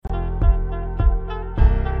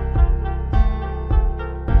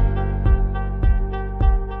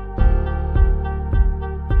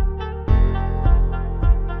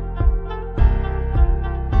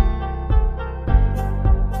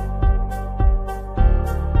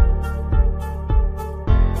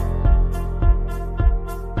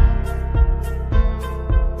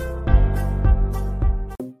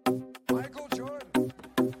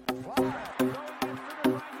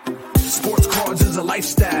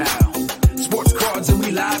lifestyle. Sports cards and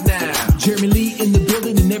we live now. Jeremy Lee in the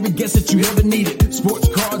building and every guest that you ever needed. Sports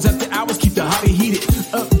cards after hours keep the hobby heated.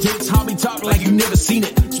 Updates, hobby talk like you've never seen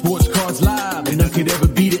it. Sports cards live and none could ever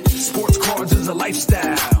beat it. Sports cards is a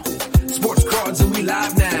lifestyle. Sports cards and we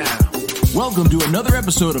live now. Welcome to another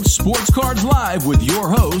episode of Sports Cards Live with your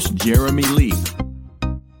host, Jeremy Lee.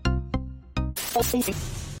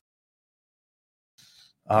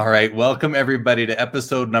 All right, welcome everybody to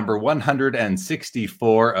episode number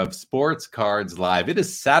 164 of Sports Cards Live. It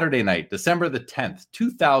is Saturday night, December the 10th,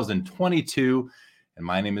 2022, and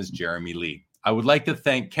my name is Jeremy Lee. I would like to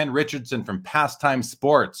thank Ken Richardson from Pastime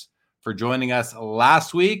Sports for joining us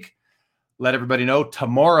last week. Let everybody know,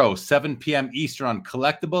 tomorrow, 7 p.m. Eastern on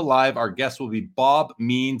Collectible Live, our guest will be Bob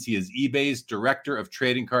Means. He is eBay's Director of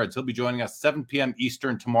Trading Cards. He'll be joining us 7 p.m.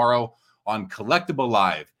 Eastern tomorrow on Collectible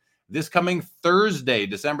Live. This coming Thursday,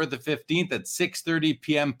 December the 15th at 6:30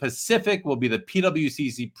 p.m. Pacific will be the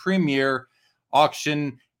PWCC Premier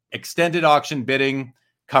Auction, extended auction bidding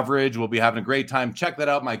coverage. We'll be having a great time. Check that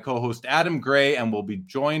out. My co-host Adam Gray, and we'll be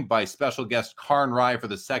joined by special guest Karn Rye for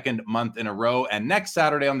the second month in a row. And next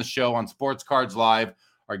Saturday on the show on Sports Cards Live,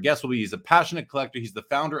 our guest will be, he's a passionate collector. He's the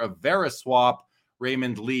founder of VeriSwap.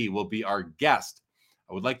 Raymond Lee will be our guest.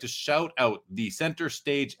 I would like to shout out the Center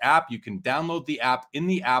Stage app. You can download the app in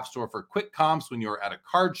the App Store for quick comps when you're at a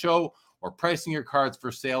card show or pricing your cards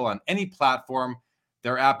for sale on any platform.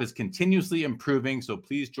 Their app is continuously improving, so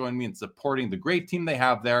please join me in supporting the great team they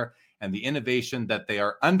have there and the innovation that they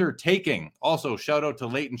are undertaking. Also, shout out to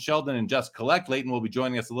Leighton Sheldon and Just Collect. Leighton will be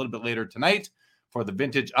joining us a little bit later tonight for the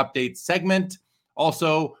Vintage Update segment.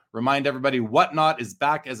 Also, remind everybody, Whatnot is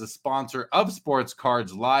back as a sponsor of Sports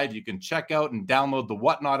Cards Live. You can check out and download the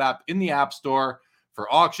Whatnot app in the App Store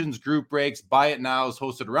for auctions, group breaks. Buy It Now is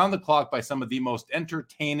hosted around the clock by some of the most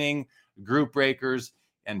entertaining group breakers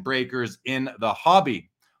and breakers in the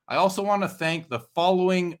hobby. I also want to thank the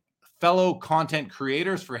following fellow content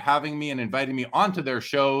creators for having me and inviting me onto their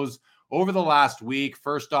shows over the last week.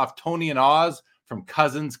 First off, Tony and Oz from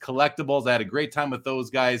Cousins Collectibles. I had a great time with those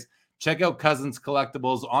guys. Check out Cousins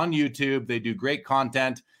Collectibles on YouTube. They do great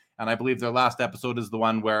content, and I believe their last episode is the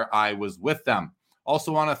one where I was with them.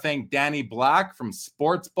 Also want to thank Danny Black from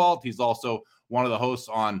Sports Vault. He's also one of the hosts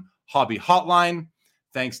on Hobby Hotline.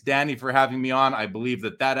 Thanks, Danny, for having me on. I believe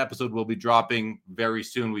that episode will be dropping very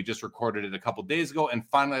soon. We just recorded it a couple days ago. And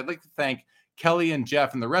finally, I'd like to thank Kelly and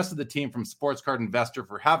Jeff and the rest of the team from Sports Card Investor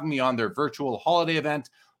for having me on their virtual holiday event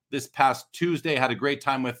this past Tuesday. Had a great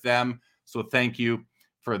time with them, so thank you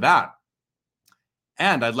for that.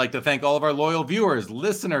 And I'd like to thank all of our loyal viewers,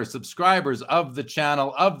 listeners, subscribers of the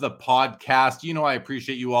channel, of the podcast. You know I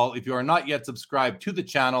appreciate you all. If you are not yet subscribed to the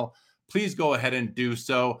channel, please go ahead and do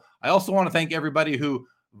so. I also want to thank everybody who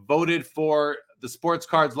voted for the Sports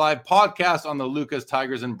Cards Live podcast on the Lucas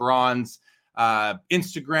Tigers and Bronze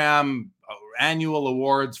Instagram annual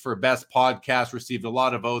awards for best podcast. Received a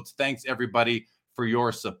lot of votes. Thanks everybody for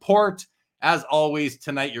your support. As always,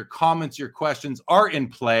 tonight, your comments, your questions are in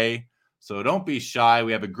play, so don't be shy.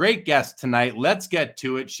 We have a great guest tonight. Let's get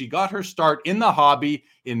to it. She got her start in the hobby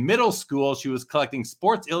in middle school. She was collecting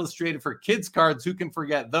Sports Illustrated for kids cards. Who can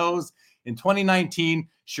forget those? In 2019,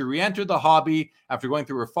 she re-entered the hobby after going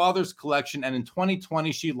through her father's collection, and in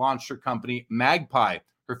 2020, she launched her company, Magpie.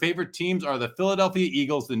 Her favorite teams are the Philadelphia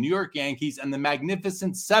Eagles, the New York Yankees, and the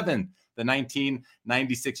Magnificent Seven, the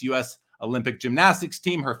 1996 U.S. Olympic gymnastics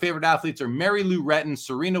team. Her favorite athletes are Mary Lou Retton,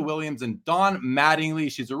 Serena Williams, and Dawn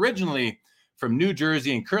Mattingly. She's originally from New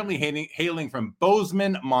Jersey and currently hailing from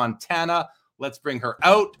Bozeman, Montana. Let's bring her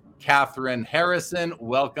out. Kathryn Harrison,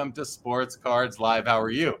 welcome to Sports Cards Live. How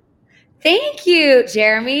are you? Thank you,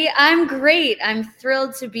 Jeremy. I'm great. I'm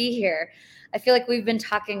thrilled to be here. I feel like we've been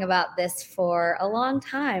talking about this for a long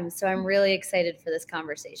time, so I'm really excited for this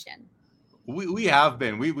conversation. We have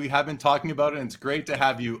been. We have been talking about it, and it's great to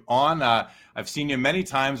have you on. I've seen you many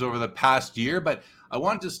times over the past year, but I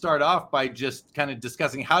wanted to start off by just kind of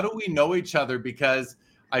discussing, how do we know each other? Because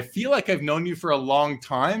I feel like I've known you for a long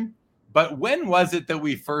time, but when was it that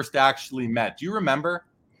we first actually met? Do you remember?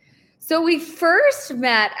 So we first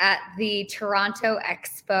met at the Toronto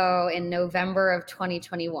Expo in November of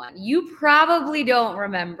 2021. You probably don't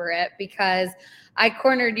remember it because I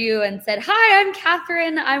cornered you and said, "Hi, I'm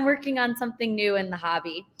Kathryn. I'm working on something new in the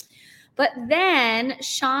hobby." But then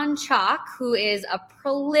Sean Chalk, who is a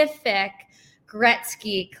prolific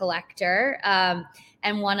Gretzky collector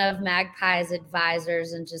and one of Magpie's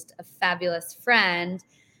advisors and just a fabulous friend,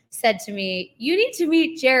 said to me, "You need to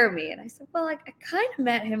meet Jeremy." And I said, "Well, like, I kind of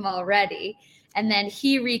met him already." And then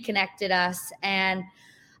he reconnected us. And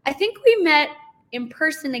I think we met in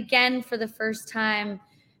person again for the first time,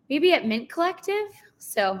 maybe at Mint Collective.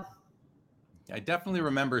 So I definitely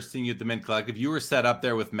remember seeing you at the Mint Collective. You were set up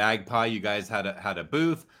there with Magpie. You guys had a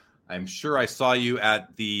booth. I'm sure I saw you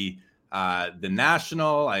at the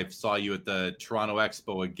National. I saw you at the Toronto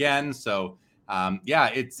Expo again. So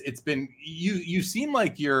it's been you seem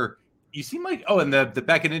like and the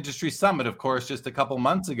Beckett Industry Summit, of course, just a couple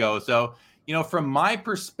months ago. So from my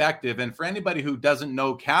perspective, and for anybody who doesn't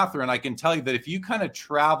know Kathryn, I can tell you that if you kind of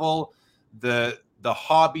travel the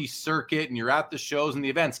hobby circuit and you're at the shows and the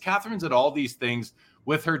events, Kathryn's at all these things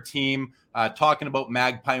with her team, talking about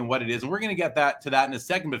Magpie and what it is. And we're going to get to that in a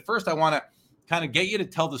second. But first, I want to kind of get you to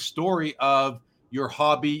tell the story of your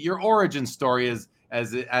hobby, your origin story,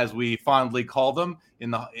 as we fondly call them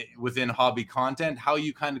within hobby content, how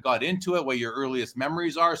you kind of got into it, what your earliest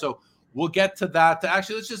memories are. So we'll get to that.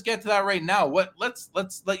 Actually, let's just get to that right now. Let's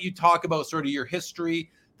let you talk about sort of your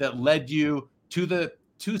history that led you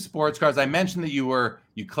to sports cards. I mentioned that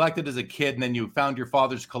you collected as a kid and then you found your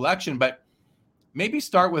father's collection, but maybe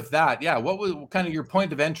start with that. Yeah. What was kind of your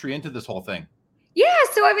point of entry into this whole thing? Yeah.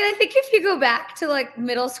 So, I think if you go back to like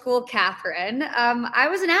middle school, Kathryn, I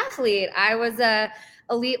was an athlete. I was a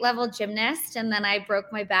elite level gymnast, and then I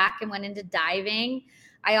broke my back and went into diving.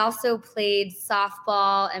 I also played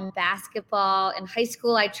softball and basketball. In high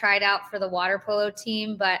school, I tried out for the water polo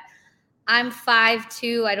team, but I'm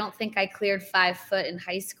 5'2". I don't think I cleared 5 foot in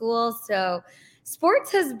high school. So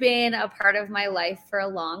sports has been a part of my life for a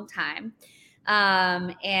long time.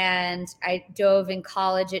 And I dove in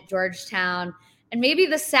college at Georgetown. And maybe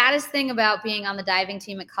the saddest thing about being on the diving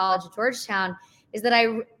team at college at Georgetown is that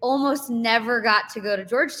I almost never got to go to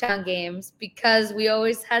Georgetown games because we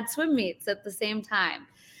always had swim meets at the same time.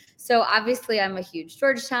 So obviously I'm a huge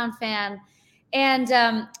Georgetown fan. And,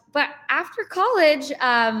 but after college,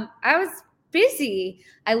 I was busy.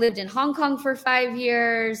 I lived in Hong Kong for 5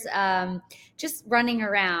 years, just running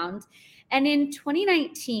around. And in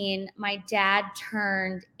 2019, my dad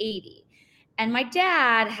turned 80. And my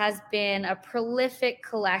dad has been a prolific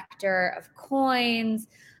collector of coins,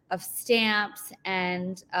 of stamps,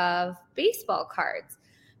 and of baseball cards,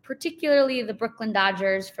 particularly the Brooklyn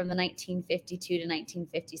Dodgers from the 1952 to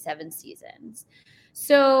 1957 seasons.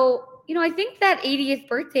 So, I think that 80th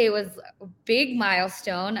birthday was a big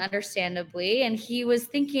milestone, understandably. And he was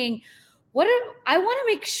thinking, I want to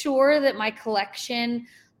make sure that my collection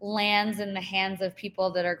lands in the hands of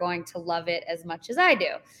people that are going to love it as much as I do.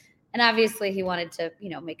 And obviously he wanted to,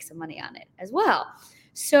 make some money on it as well.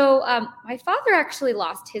 So my father actually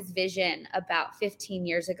lost his vision about 15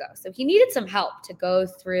 years ago. So he needed some help to go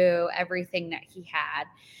through everything that he had.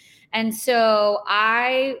 And so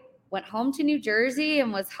I went home to New Jersey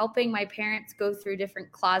and was helping my parents go through different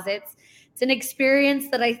closets. It's an experience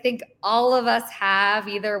that I think all of us have,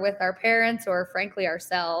 either with our parents or frankly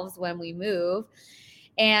ourselves when we move.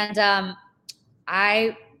 And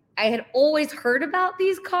I had always heard about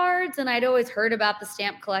these cards and I'd always heard about the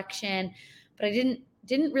stamp collection, but I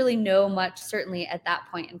didn't really know much, certainly at that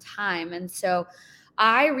point in time. And so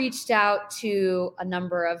I reached out to a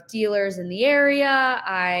number of dealers in the area.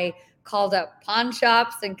 I called up pawn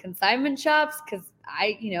shops and consignment shops because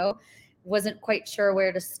I, wasn't quite sure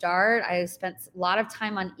where to start. I spent a lot of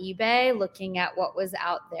time on eBay looking at what was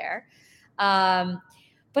out there.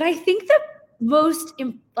 But I think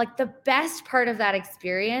the best part of that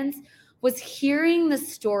experience was hearing the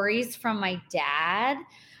stories from my dad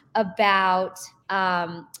about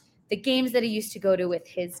the games that he used to go to with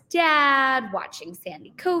his dad, watching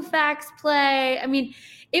Sandy Koufax play. I mean,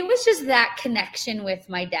 it was just that connection with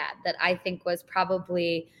my dad that I think was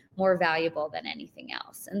probably more valuable than anything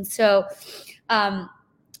else. And so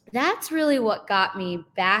that's really what got me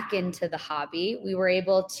back into the hobby. We were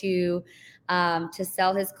able to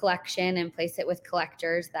sell his collection and place it with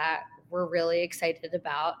collectors that were really excited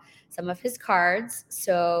about some of his cards.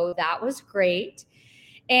 So that was great.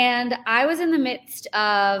 And I was in the midst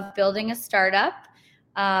of building a startup,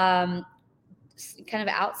 kind of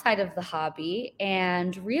outside of the hobby,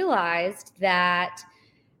 and realized that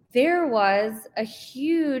there was a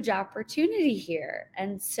huge opportunity here.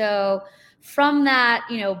 And so from that,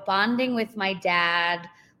 bonding with my dad,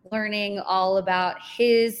 learning all about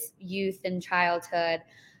his youth and childhood,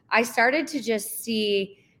 I started to just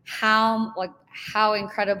see how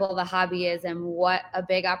incredible the hobby is and what a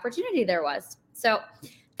big opportunity there was. So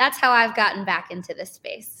that's how I've gotten back into this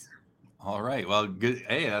space. All right. Well, good.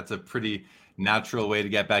 Hey, that's a pretty natural way to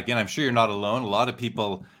get back in. I'm sure you're not alone. A lot of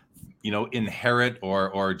people, inherit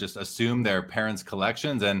or just assume their parents'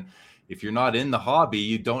 collections. And if you're not in the hobby,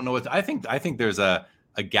 you don't know what I think there's a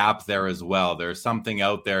gap there as well. There's something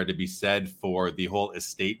out there to be said for the whole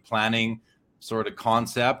estate planning sort of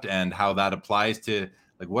concept and how that applies to,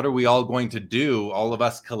 Like, what are we all going to do? All of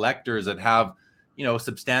us collectors that have,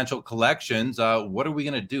 substantial collections. What are we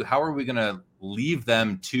going to do? How are we going to leave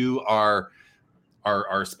them to our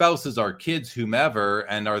spouses, our kids, whomever,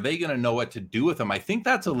 and are they going to know what to do with them? I think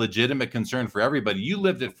that's a legitimate concern for everybody. You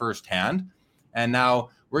lived it firsthand, and now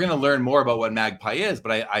we're going to learn more about what Magpie is,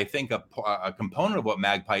 but I think a component of what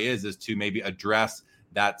Magpie is to maybe address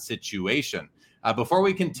that situation. Before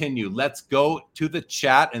we continue, let's go to the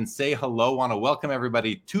chat and say hello. Want to welcome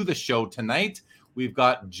everybody to the show tonight. We've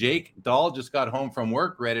got Jake Dahl, just got home from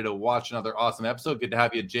work, ready to watch another awesome episode. Good to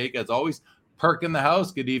have you, Jake, as always. Perk in the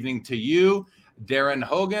house, good evening to you. Darren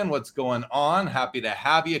Hogan, what's going on? Happy to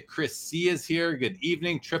have you. Chris C is here. Good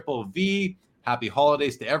evening. Triple V, happy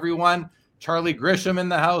holidays to everyone. Charlie Grisham in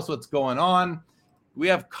the house. What's going on? We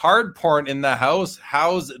have Card Porn in the house.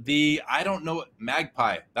 How's I don't know,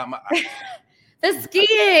 Magpie? The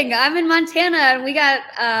skiing. I'm in Montana, and we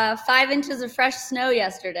got 5 inches of fresh snow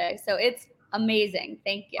yesterday, so it's amazing.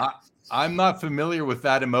 Thank you. I'm not familiar with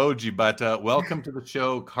that emoji, but welcome to the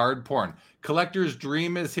show, Card Porn. Collector's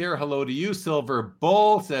Dream is here. Hello to you. Silver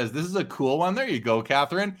Bull says, this is a cool one. There you go,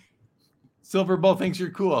 Kathryn. Silver Bull thinks you're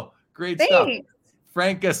cool. Great stuff.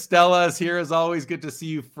 Frank Estella is here as always. Good to see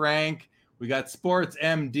you, Frank. We got Sports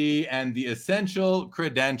MD and the Essential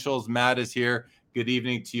Credentials. Matt is here. Good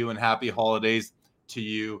evening to you and happy holidays to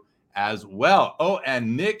you as well. Oh,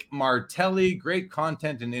 and Nick Martelli, great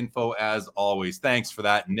content and info as always. Thanks for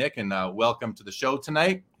that, Nick, and welcome to the show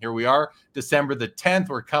tonight. Here we are, December the 10th.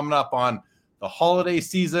 We're coming up on the holiday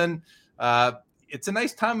season. It's a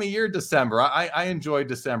nice time of year, December. I enjoy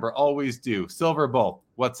December, always do. Silver Bull,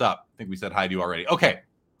 what's up? I think we said hi to you already. Okay,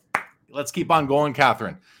 let's keep on going,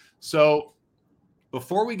 Kathryn. So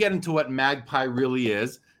before we get into what Magpie really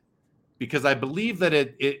is, because I believe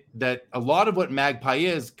that that a lot of what Magpie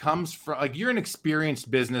is comes from, like, you're an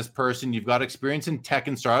experienced business person. You've got experience in tech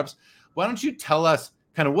and startups. Why don't you tell us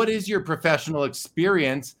kind of what is your professional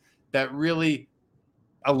experience that really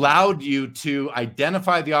allowed you to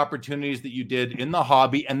identify the opportunities that you did in the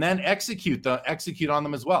hobby and then execute on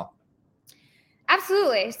them as well?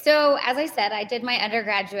 Absolutely. So as I said, I did my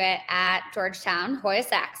undergraduate at Georgetown, Hoya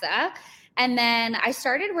Saxa. And then I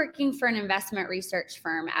started working for an investment research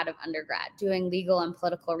firm out of undergrad, doing legal and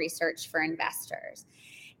political research for investors.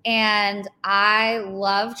 And I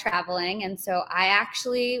love traveling. And so I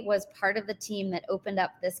actually was part of the team that opened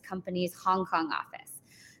up this company's Hong Kong office.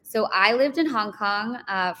 So I lived in Hong Kong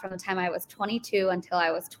from the time I was 22 until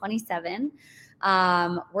I was 27,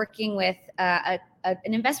 working with an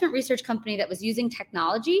investment research company that was using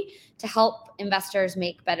technology to help investors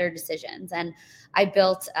make better decisions. And I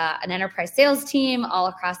built an enterprise sales team all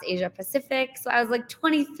across Asia Pacific. So I was like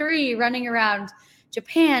 23 running around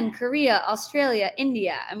Japan, Korea, Australia,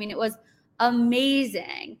 India. I mean, it was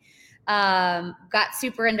amazing. Got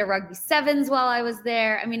super into rugby sevens while I was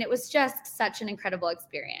there. I mean, it was just such an incredible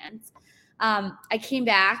experience. I came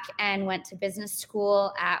back and went to business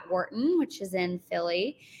school at Wharton, which is in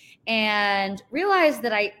Philly, and realized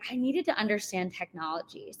that I needed to understand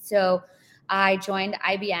technology. So I joined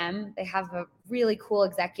IBM. They have a really cool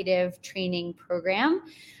executive training program.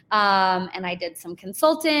 And I did some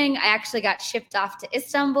consulting. I actually got shipped off to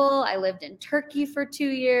Istanbul. I lived in Turkey for 2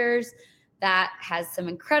 years. That has some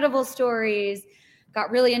incredible stories.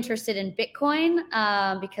 Got really interested in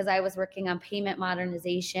Bitcoin because I was working on payment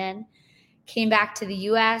modernization. Came back to the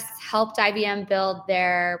US, helped IBM build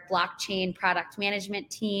their blockchain product management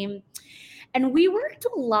team. And we worked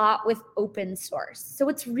a lot with open source. So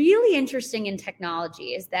what's really interesting in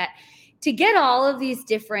technology is that to get all of these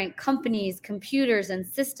different companies, computers, and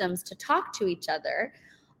systems to talk to each other,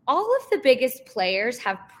 all of the biggest players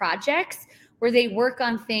have projects where they work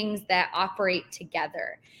on things that operate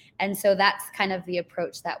together. And so that's kind of the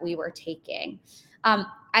approach that we were taking.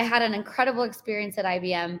 I had an incredible experience at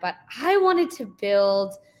IBM, but I wanted to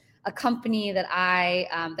build a company that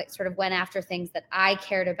that sort of went after things that I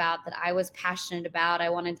cared about, that I was passionate about. I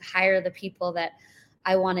wanted to hire the people that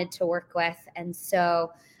I wanted to work with. And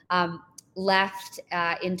so left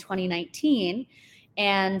in 2019.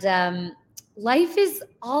 And life is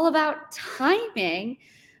all about timing.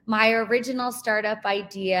 My original startup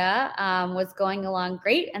idea was going along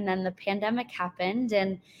great. And then the pandemic happened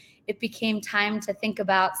and it became time to think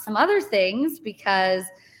about some other things because,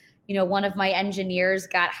 you know, one of my engineers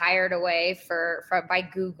got hired away by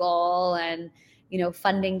Google and, you know,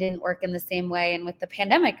 funding didn't work in the same way. And with the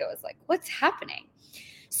pandemic, it was like, what's happening?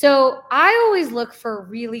 So I always look for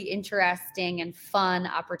really interesting and fun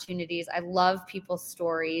opportunities. I love people's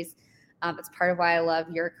stories. It's part of why I love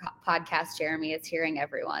your podcast, Jeremy, is hearing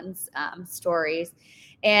everyone's stories.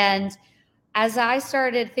 And as I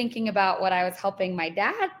started thinking about what I was helping my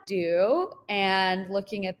dad do and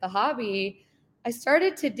looking at the hobby, I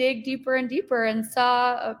started to dig deeper and deeper and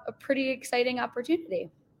saw a pretty exciting opportunity.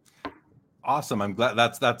 Awesome. I'm glad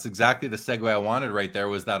that's exactly the segue I wanted right there,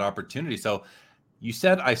 was that opportunity. So you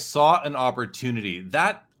said I saw an opportunity.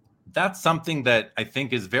 That's something that I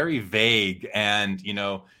think is very vague and,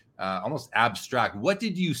 almost abstract. What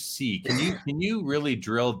did you see? Can you really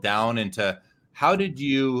drill down into how did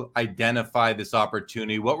you identify this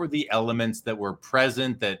opportunity? What were the elements that were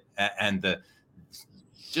present and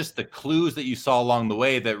just the clues that you saw along the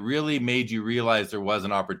way that really made you realize there was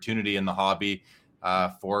an opportunity in the hobby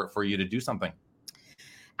for you to do something?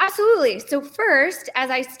 Absolutely. So first,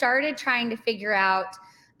 as I started trying to figure out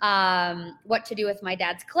what to do with my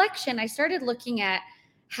dad's collection, I started looking at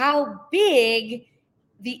how big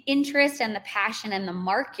the interest and the passion and the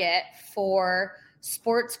market for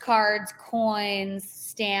sports cards, coins,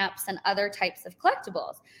 stamps, and other types of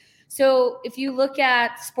collectibles. So if you look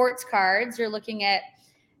at sports cards, you're looking at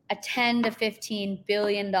a $10 to $15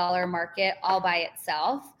 billion market all by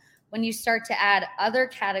itself. When you start to add other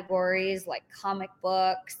categories like comic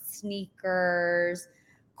books, sneakers,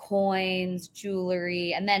 coins,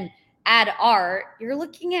 jewelry, and then add art, you're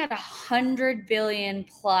looking at 100 billion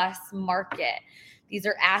plus market. These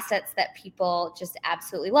are assets that people just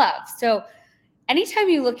absolutely love. So anytime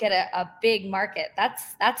you look at a big market,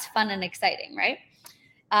 that's fun and exciting, right?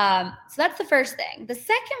 So that's the first thing. The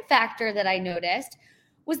second factor that I noticed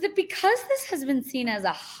was that because this has been seen as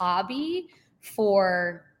a hobby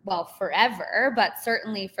for, well, forever, but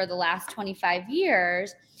certainly for the last 25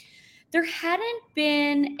 years, there hadn't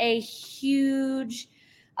been a huge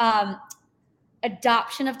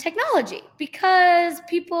adoption of technology because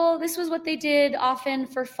this was what they did often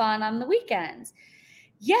for fun on the weekends.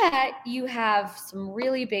 Yet you have some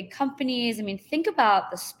really big companies. I mean, think about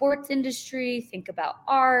the sports industry, think about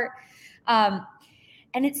art.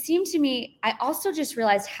 And it seemed to me, I also just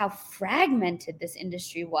realized how fragmented this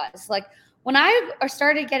industry was. Like when I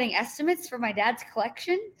started getting estimates for my dad's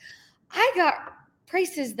collection, I got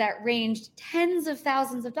prices that ranged tens of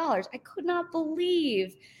thousands of dollars. I could not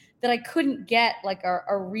believe that I couldn't get like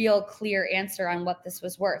a real clear answer on what this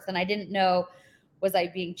was worth. And I didn't know, was I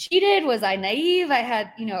being cheated? Was I naive?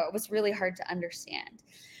 It was really hard to understand.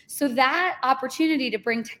 So that opportunity to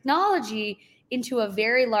bring technology into a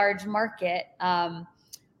very large market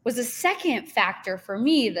was a second factor for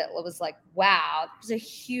me that was like, wow, there's a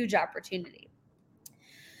huge opportunity.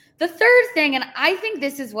 The third thing, and I think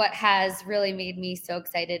this is what has really made me so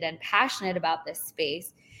excited and passionate about this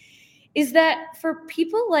space, is that for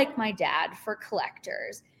people like my dad, for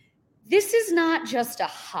collectors, this is not just a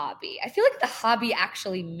hobby. I feel like the hobby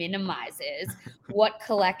actually minimizes what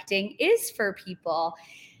collecting is for people.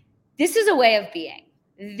 This is a way of being.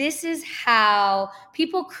 This is how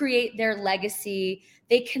people create their legacy.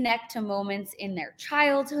 They connect to moments in their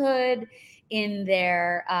childhood, in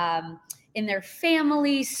their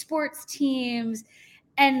family, sports teams.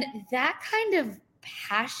 And that kind of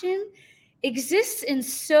passion exists in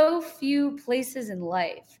so few places in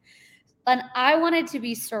life. And I wanted to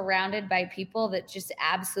be surrounded by people that just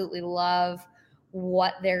absolutely love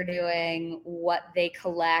what they're doing, what they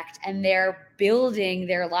collect, and they're building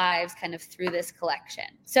their lives kind of through this collection.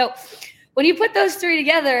 So when you put those three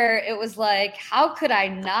together, it was like, how could I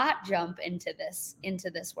not jump into this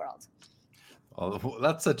world? Well,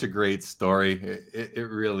 that's such a great story. It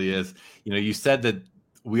really is. You said that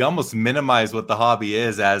we almost minimize what the hobby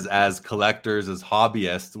is as collectors, as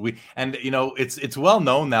hobbyists. It's well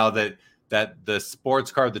known now that the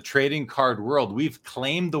sports card, the trading card world, we've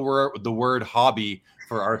claimed the word hobby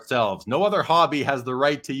for ourselves. No other hobby has the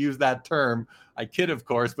right to use that term. I kid, of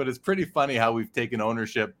course, but it's pretty funny how we've taken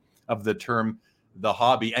ownership of the term, the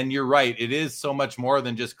hobby. And you're right, it is so much more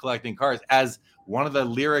than just collecting cards. As one of the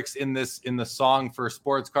lyrics in the song for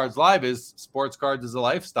Sports Cards Live is, sports cards is a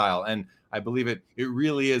lifestyle. And I believe it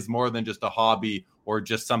really is more than just a hobby or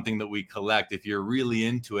just something that we collect. If you're really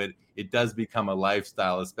into it, it does become a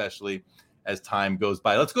lifestyle, especially as time goes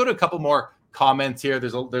by. Let's go to a couple more comments here.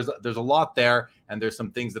 There's a lot there, and there's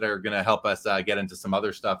some things that are going to help us get into some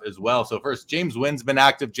other stuff as well. So first, James Wynn's been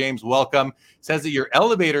active. James, welcome. Says that your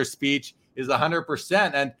elevator speech is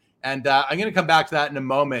 100%. And I'm going to come back to that in a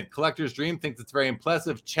moment. Collector's Dream thinks it's very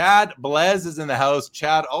impressive. Chad Blez is in the house.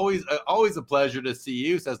 Chad, always a pleasure to see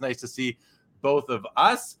you. Says nice to see both of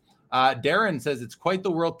us. Darren says it's quite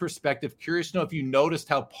the world perspective. Curious to know if you noticed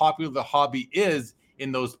how popular the hobby is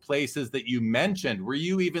in those places that you mentioned. Were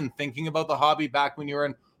you even thinking about the hobby back when you were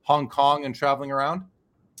in Hong Kong and traveling around?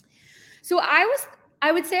 So I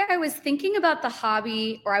would say I was thinking about the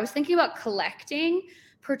hobby, or I was thinking about collecting,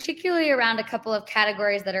 particularly around a couple of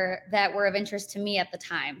categories that were of interest to me at the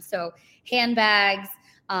time. So handbags,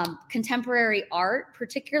 contemporary art,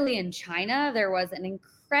 particularly in China, there was an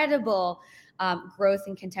incredible growth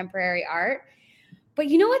in contemporary art. But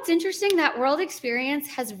you know what's interesting? That world experience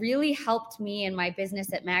has really helped me in my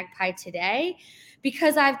business at Magpie today,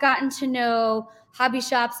 because I've gotten to know hobby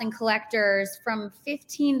shops and collectors from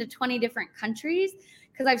 15 to 20 different countries,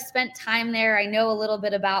 because I've spent time there. I know a little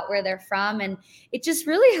bit about where they're from, and it just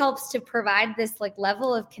really helps to provide this like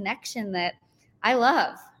level of connection that I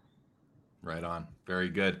love. Right on. Very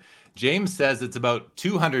good. James says it's about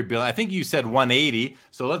 200 billion. I think you said 180.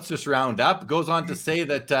 So let's just round up. Goes on to say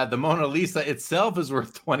that the Mona Lisa itself is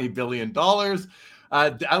worth $20 billion.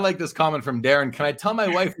 I like this comment from Darren. Can I tell my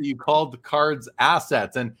wife that you called the cards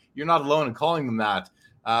assets? And you're not alone in calling them that,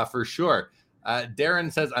 for sure.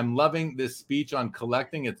 Darren says, I'm loving this speech on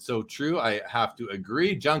collecting. It's so true. I have to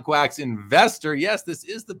agree. Junk Wax Investor. Yes, this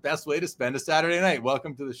is the best way to spend a Saturday night.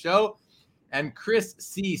 Welcome to the show. And Chris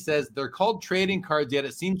C says they're called trading cards, yet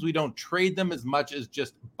it seems we don't trade them as much as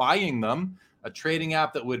just buying them. A trading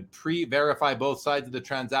app that would pre-verify both sides of the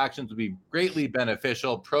transactions would be greatly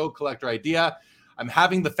beneficial. Pro collector idea. I'm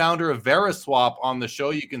having the founder of Veriswap on the show.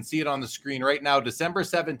 You can see it on the screen right now, December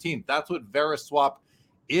 17th. That's what Veriswap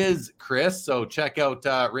is, Chris. So check out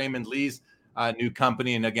Raymond Lee's new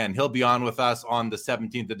company. And again, he'll be on with us on the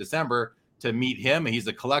 17th of December to meet him. He's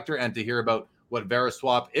a collector, and to hear about what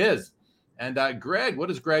Veriswap is. And Greg, what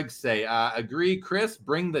does Greg say? Agree, Chris.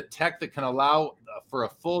 Bring the tech that can allow for a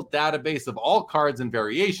full database of all cards and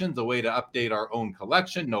variations, a way to update our own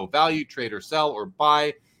collection. No value, trade or sell or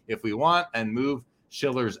buy if we want, and move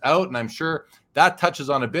shillers out. And I'm sure that touches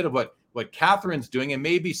on a bit of what Kathryn's doing, and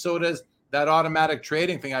maybe so does that automatic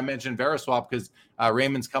trading thing I mentioned, Veriswap, because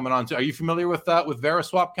Raymond's coming on too. Are you familiar with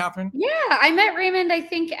Veriswap, Kathryn? Yeah, I met Raymond, I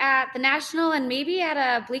think, at the National and maybe at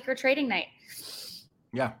a Bleecker trading night.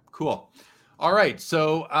 Yeah, cool. All right.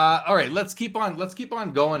 So, all right, let's keep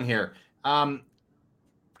on going here.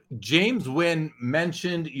 James Wynn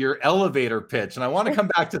mentioned your elevator pitch, and I want to come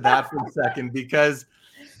back to that for a second, because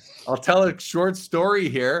I'll tell a short story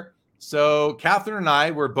here. So Kathryn and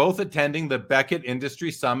I were both attending the Beckett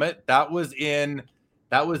Industry Summit. That was in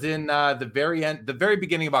the very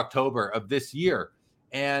beginning of October of this year.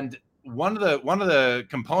 And one of the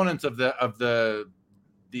components of the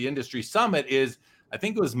Industry Summit is, I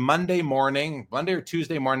think it was Monday or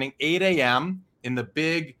Tuesday morning, 8 a.m. in the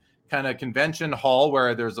big kind of convention hall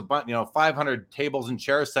where there's a bunch, 500 tables and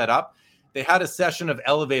chairs set up. They had a session of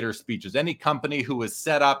elevator speeches. Any company who was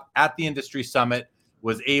set up at the Industry Summit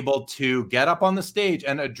was able to get up on the stage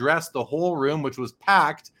and address the whole room, which was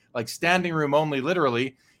packed, like standing room only,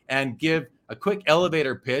 literally, and give a quick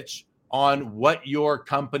elevator pitch on what your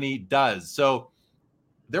company does. So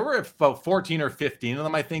there were about 14 or 15 of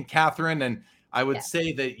them, I think, Kathryn, and I would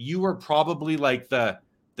say that you were probably like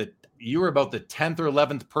you were about the 10th or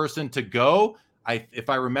 11th person to go, if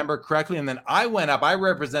I remember correctly. And then I went up, I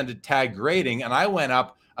represented Tag Grading, and I went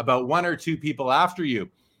up about one or two people after you.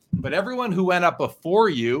 But everyone who went up before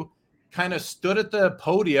you kind of stood at the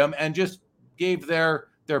podium and just gave their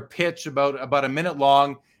pitch about a minute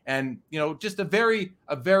long, and just a very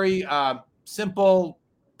simple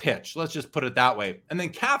pitch. Let's just put it that way. And then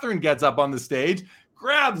Kathryn gets up on the stage,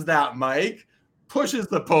 grabs that mic, pushes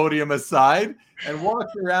the podium aside, and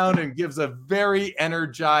walks around and gives a very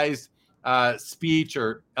energized speech,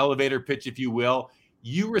 or elevator pitch, if you will.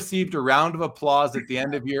 You received a round of applause at the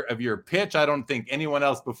end of your pitch. I don't think anyone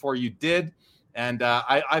else before you did. And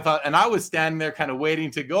I thought, and I was standing there kind of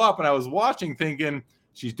waiting to go up, and I was watching thinking,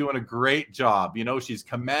 she's doing a great job. She's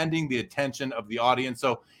commanding the attention of the audience.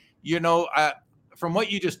 So, from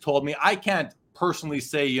what you just told me, I can't personally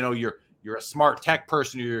say, you're a smart tech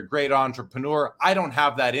person, you're a great entrepreneur. I don't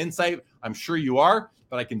have that insight. I'm sure you are,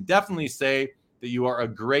 but I can definitely say that you are a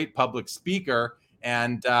great public speaker.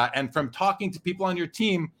 And from talking to people on your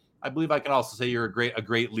team, I believe I can also say you're a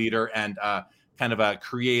great leader and kind of a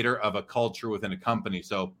creator of a culture within a company.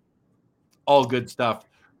 So all good stuff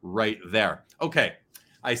right there. Okay.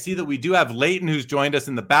 I see that we do have Leighton, who's joined us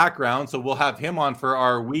in the background. So we'll have him on for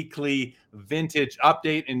our weekly vintage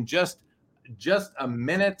update in just a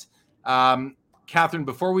minute. Kathryn,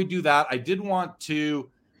 before we do that, I did want to,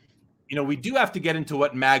 we do have to get into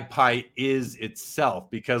what Magpie is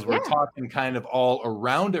itself, because we're talking kind of all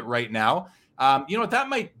around it right now.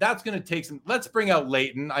 That's going to take some, let's bring out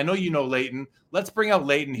Leighton. I know you know Leighton. Let's bring out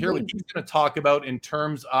Leighton here. What he's going to talk about in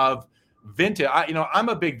terms of vintage. I'm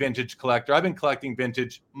a big vintage collector. I've been collecting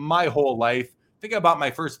vintage my whole life. I think I bought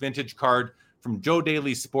my first vintage card from Joe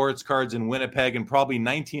Daly Sports Cards in Winnipeg in probably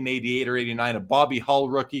 1988 or 89, a Bobby Hull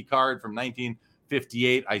rookie card from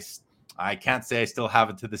 58. I can't say I still have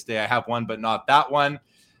it to this day. I have one, but not that one.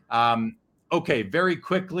 Okay, very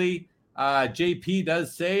quickly. JP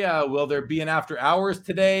does say, will there be an after hours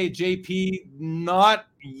today? JP, not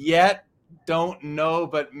yet. Don't know,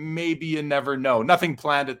 but maybe you never know. Nothing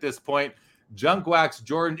planned at this point. Junk Wax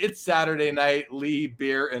Jordan, it's Saturday night, Lee,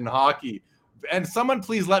 beer, and hockey. And someone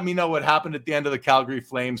please let me know what happened at the end of the Calgary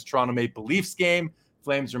Flames Toronto Maple Leafs game.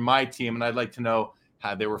 Flames are my team, and I'd like to know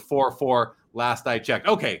how they were 4-4 last I checked.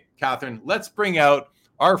 Okay, Kathryn, let's bring out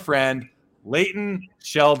our friend Leighton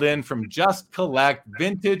Sheldon from Just Collect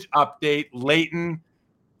Vintage Update. Leighton,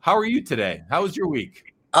 how are you today? How was your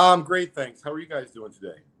week? Great, thanks. How are you guys doing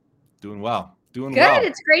today? Doing well. Doing Good. well.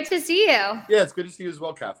 It's great to see you. Yeah, it's good to see you as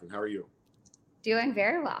well, Kathryn. How are you? Doing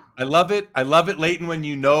very well. I love it. I love it, Leighton, when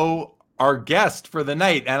you know our guest for the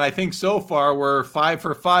night. And I think so far we're 5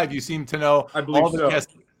 for 5. You seem to know all the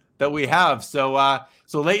guests that we have. So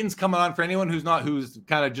Leighton's coming on. For anyone who's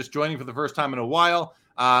kind of just joining for the first time in a while,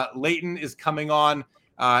 Leighton is coming on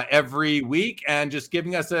every week and just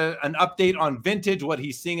giving us an update on vintage, what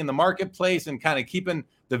he's seeing in the marketplace, and kind of keeping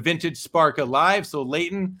the vintage spark alive. So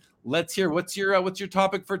Leighton, let's hear what's your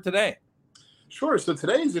topic for today. Sure. So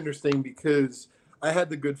today is interesting because I had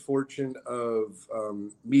the good fortune of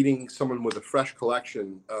meeting someone with a fresh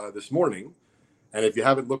collection this morning. And if you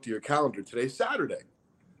haven't looked at your calendar, today's Saturday.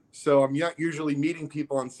 So I'm not usually meeting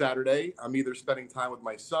people on Saturday. I'm either spending time with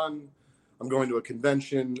my son, I'm going to a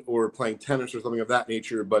convention, or playing tennis or something of that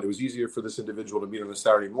nature. But it was easier for this individual to meet on a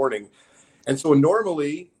Saturday morning. And so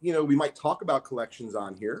normally, we might talk about collections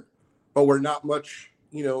on here, but we're not much,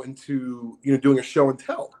 into, doing a show and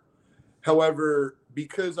tell. However,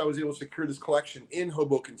 because I was able to secure this collection in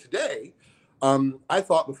Hoboken today, I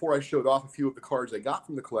thought before I showed off a few of the cards I got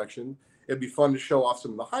from the collection, it'd be fun to show off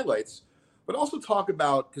some of the highlights, but also talk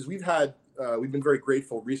about, because we've been very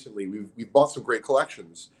grateful recently. We've bought some great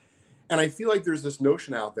collections. And I feel like there's this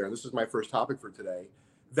notion out there, and this is my first topic for today,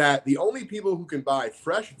 that the only people who can buy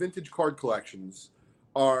fresh vintage card collections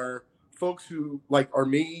are folks who are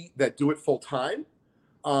me, that do it full time,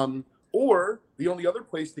 or the only other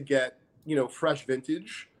place to get fresh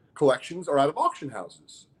vintage collections are out of auction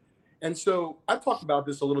houses. And so I've talked about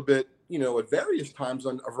this a little bit, at various times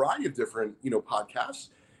on a variety of different, podcasts.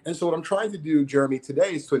 And so what I'm trying to do, Jeremy,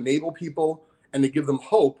 today is to enable people and to give them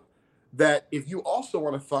hope that if you also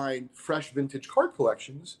want to find fresh vintage card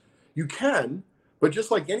collections, you can, but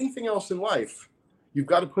just like anything else in life, you've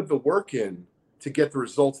got to put the work in to get the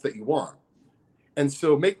results that you want. And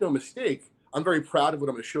so make no mistake, I'm very proud of what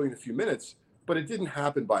I'm going to show you in a few minutes, but it didn't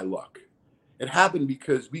happen by luck. It happened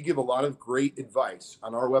because we give a lot of great advice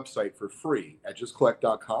on our website for free at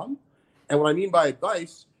justcollect.com. And what I mean by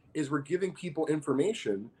advice is we're giving people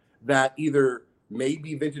information that either may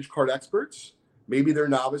be vintage card experts, maybe they're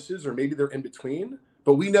novices, or maybe they're in between,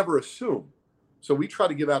 but we never assume. So we try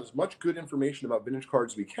to give out as much good information about vintage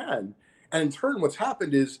cards as we can. And in turn, what's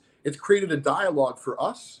happened is it's created a dialogue for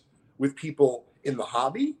us with people in the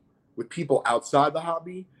hobby, with people outside the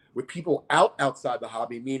hobby, with people outside the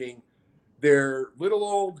hobby, meaning their little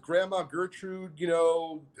old grandma Gertrude,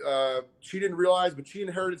 she didn't realize, but she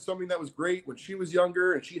inherited something that was great when she was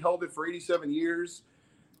younger, and she held it for 87 years.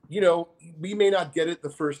 We may not get it the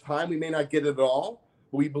first time. We may not get it at all,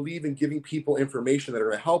 but we believe in giving people information that are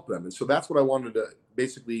going to help them. And so that's what I wanted to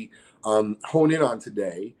basically hone in on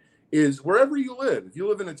today is wherever you live. If you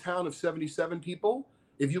live in a town of 77 people,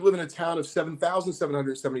 if you live in a town of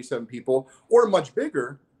 7,777 people, or much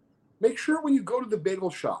bigger, make sure when you go to the bagel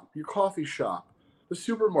shop, your coffee shop, the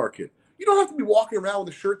supermarket, you don't have to be walking around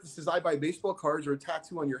with a shirt that says I buy baseball cards or a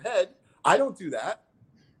tattoo on your head. I don't do that,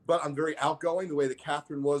 but I'm very outgoing the way that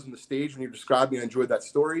Kathryn was on the stage when you described me. I enjoyed that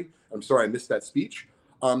story. I'm sorry I missed that speech.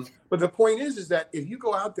 But the point is that if you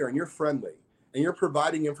go out there and you're friendly and you're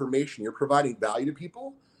providing information, you're providing value to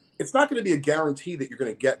people, it's not going to be a guarantee that you're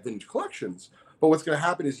going to get vintage collections. But what's going to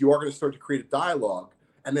happen is you are going to start to create a dialogue.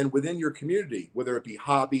 And then within your community, whether it be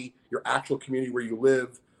hobby, your actual community where you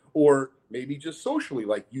live, or maybe just socially,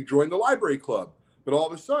 like you joined the library club, but all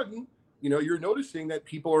of a sudden, you're noticing that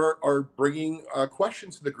people are bringing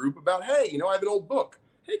questions to the group about, hey, I have an old book.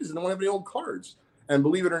 Hey, does anyone have any old cards? And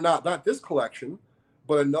believe it or not this collection,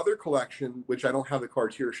 but another collection, which I don't have the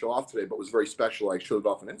cards here to show off today, but was very special. I showed it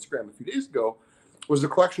off on Instagram a few days ago, was a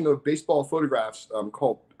collection of baseball photographs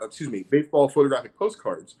baseball photographic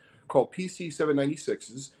postcards called PC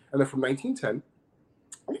 796s, and they're from 1910.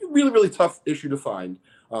 Really, really tough issue to find.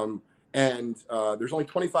 There's only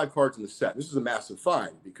 25 cards in the set. This is a massive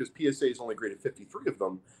find because PSA is only graded 53 of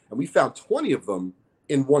them, and we found 20 of them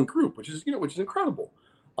in one group, which is incredible.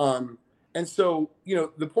 And so,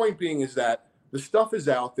 the point being is that the stuff is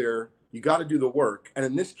out there. You got to do the work. And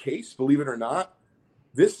in this case, believe it or not,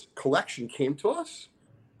 this collection came to us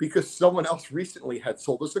because someone else recently had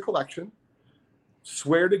sold us a collection.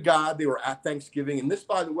 Swear to God, they were at Thanksgiving. And this,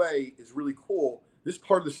 by the way, is really cool. This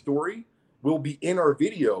part of the story will be in our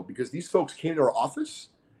video because these folks came to our office.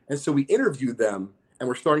 And so we interviewed them, and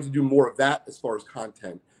we're starting to do more of that as far as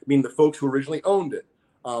content. I mean, the folks who originally owned it,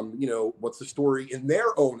 what's the story in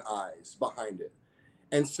their own eyes behind it?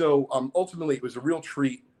 And so ultimately, it was a real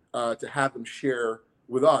treat to have them share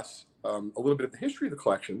with us a little bit of the history of the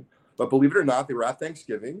collection. But believe it or not, they were at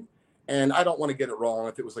Thanksgiving. And I don't want to get it wrong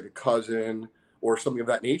if it was like a cousin or something of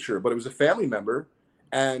that nature, but it was a family member,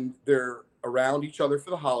 and they're around each other for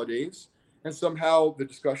the holidays. And somehow the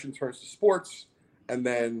discussion turns to sports. And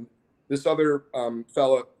then this other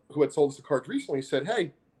fella who had sold us the cards recently said,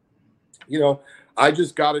 hey, I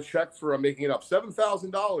just got a check for, I'm making it up,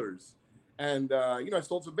 $7,000. And, I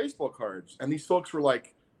sold some baseball cards. And these folks were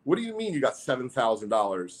like, what do you mean you got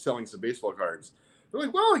 $7,000 selling some baseball cards? They're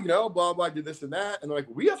like, well, blah, blah, I did this and that. And they're like,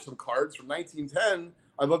 we have some cards from 1910.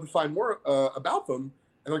 I'd love to find more about them.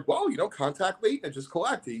 And like, well, contact Leighton and just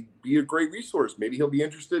collect. He'd be a great resource. Maybe he'll be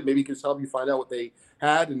interested. Maybe he can help you find out what they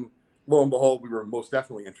had. And lo and behold, we were most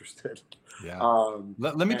definitely interested. Yeah.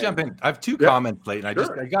 Let me jump in. I have two comments, Leighton. I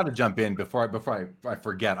got to jump in before I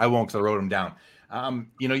forget. I won't, because I wrote them down.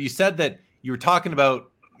 You said that you were talking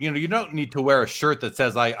about, you don't need to wear a shirt that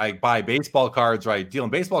says I buy baseball cards, or I deal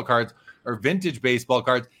in baseball cards, or vintage baseball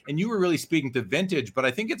cards. And you were really speaking to vintage, but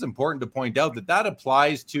I think it's important to point out that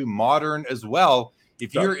applies to modern as well.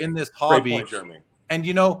 If you're in this hobby, great point, Jeremy.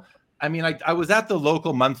 And I was at the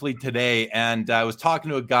local monthly today, and I was talking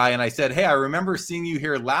to a guy, and I said, hey, I remember seeing you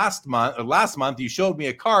here last month. You showed me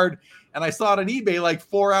a card, and I saw it on eBay like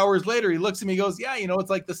 4 hours later. He looks at me, he goes, yeah, it's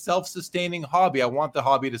like the self-sustaining hobby. I want the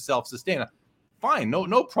hobby to self-sustain. Fine,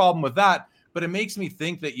 no problem with that. But it makes me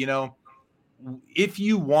think that, if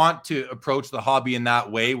you want to approach the hobby in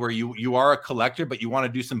that way, where you are a collector, but you want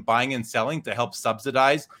to do some buying and selling to help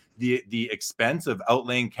subsidize the expense of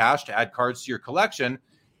outlaying cash to add cards to your collection,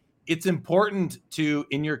 it's important to,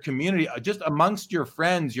 in your community, just amongst your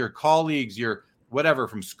friends, your colleagues, your whatever,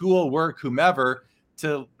 from school, work, whomever,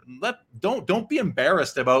 to don't be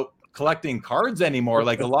embarrassed about collecting cards anymore,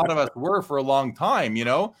 like a lot of us were for a long time.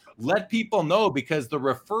 Let people know, because the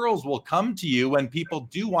referrals will come to you when people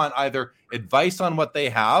do want either advice on what they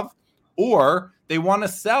have, or they want to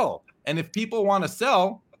sell. And if people want to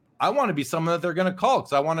sell, I want to be someone that they're going to call,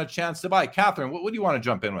 because I want a chance to buy. Kathryn, what do you want to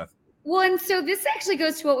jump in with? Well, and so this actually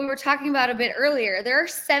goes to what we were talking about a bit earlier. There are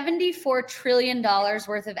 $74 trillion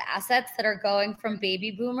worth of assets that are going from baby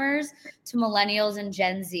boomers to millennials and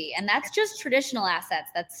Gen Z. And that's just traditional assets.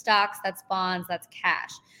 That's stocks, that's bonds, that's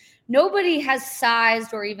cash. Nobody has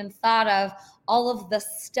sized or even thought of all of the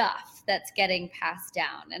stuff that's getting passed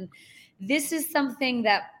down. And this is something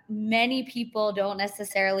that many people don't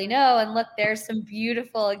necessarily know. And look, there's some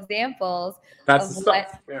beautiful examples of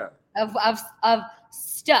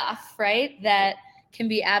stuff, right, that can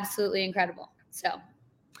be absolutely incredible. So,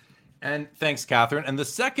 and thanks, Kathryn. And the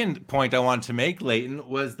second point I wanted to make, Leighton,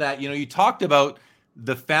 was that you talked about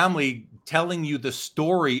the family telling you the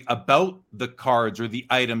story about the cards or the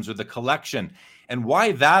items or the collection, and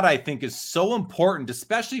why that, I think, is so important,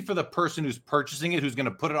 especially for the person who's purchasing it, who's going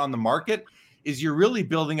to put it on the market, is you're really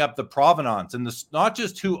building up the provenance, and not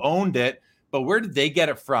just who owned it, but where did they get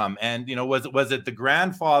it from? And, was it the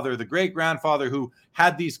grandfather, the great grandfather who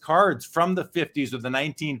had these cards from the 50s or the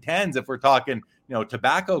 1910s? If we're talking,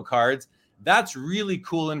 tobacco cards, that's really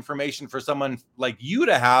cool information for someone like you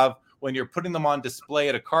to have when you're putting them on display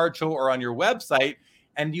at a card show or on your website.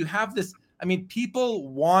 And you have this, people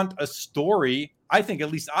want a story. I think,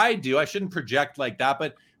 at least I do. I shouldn't project like that.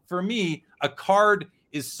 But for me, a card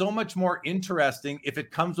is so much more interesting if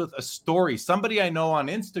it comes with a story. Somebody I know on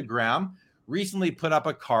Instagram recently put up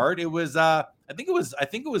a card. It was I think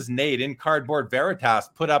it was Nate in Cardboard Veritas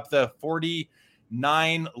put up the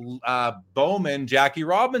 49 Bowman Jackie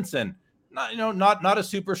Robinson. Not a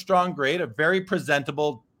super strong grade, a very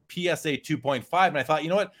presentable PSA 2.5. And I thought,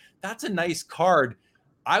 what? That's a nice card.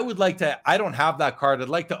 I don't have that card. I'd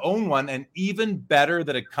like to own one, and even better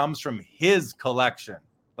that it comes from his collection.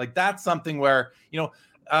 Like, that's something where,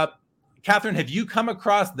 Kathryn, have you come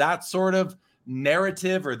across that sort of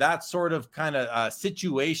narrative or that sort of kind of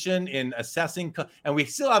situation in assessing? And we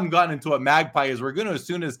still haven't gotten into what Magpie is. We're going to as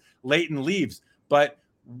soon as Leighton leaves. But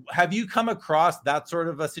have you come across that sort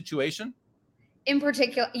of a situation? In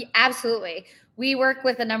particular, absolutely. We work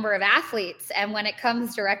with a number of athletes, and when it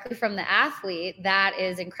comes directly from the athlete, that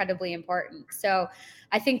is incredibly important. So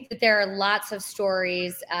I think that there are lots of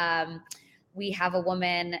stories. We have a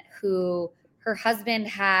woman who her husband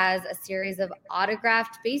has a series of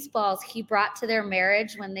autographed baseballs he brought to their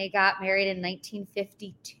marriage when they got married in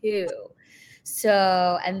 1952.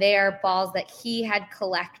 So, and they are balls that he had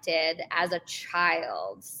collected as a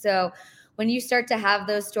child. So when you start to have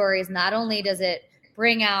those stories, not only does it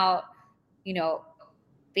bring out,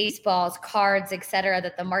 baseballs, cards, etc.,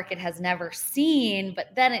 that the market has never seen,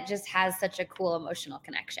 but then it just has such a cool emotional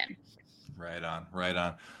connection. Right on.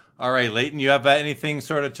 All right, Leighton, you have anything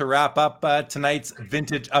sort of to wrap up tonight's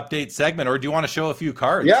vintage update segment, or do you want to show a few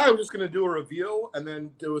cards? Yeah, I'm just going to do a reveal and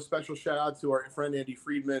then do a special shout out to our friend Andy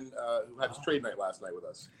Friedman, who had his trade night last night with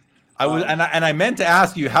us. I meant to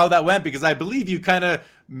ask you how that went, because I believe you kind of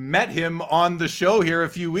met him on the show here a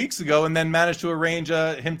few weeks ago and then managed to arrange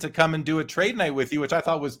him to come and do a trade night with you, which I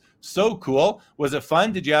thought was so cool. Was it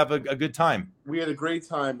fun? Did you have a good time? We had a great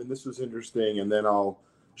time, and this was interesting. And then I'll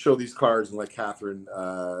show these cards and let Kathryn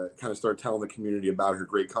kind of start telling the community about her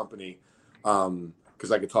great company,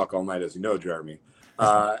 because I could talk all night, as you know, Jeremy.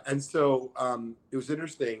 And so it was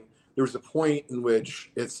interesting. There was a point in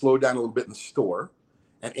which it slowed down a little bit in the store.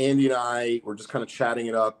 And Andy and I were just kind of chatting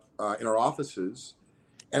it up in our offices.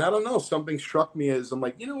 And I don't know, something struck me as I'm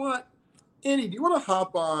like, you know what, Andy, do you want to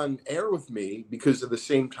hop on air with me? Because at the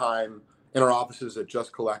same time, in our offices at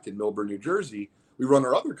Just Collect in Millburn, New Jersey, we run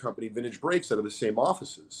our other company, Vintage Breaks, out of the same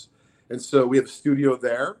offices. And so we have a studio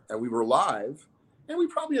there, and we were live, and we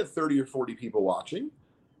probably had 30 or 40 people watching.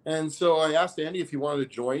 And so I asked Andy if he wanted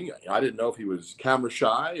to join. I didn't know if he was camera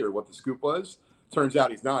shy or what the scoop was. Turns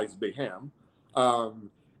out he's not. He's a big ham.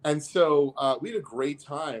 And so we had a great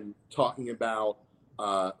time talking about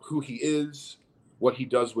who he is, what he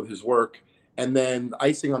does with his work. And then the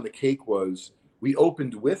icing on the cake was we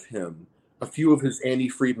opened with him a few of his Andy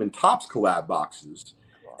Friedman Topps collab boxes.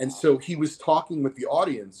 And so he was talking with the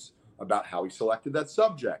audience about how he selected that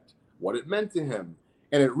subject, what it meant to him.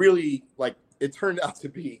 And it really, it turned out to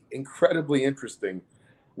be incredibly interesting,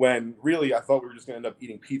 when really I thought we were just going to end up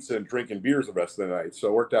eating pizza and drinking beers the rest of the night. So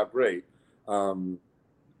it worked out great. And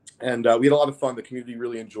we had a lot of fun. The community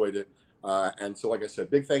really enjoyed it. And so, like I said,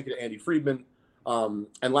 big thank you to Andy Friedman.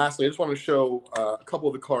 And lastly, I just want to show a couple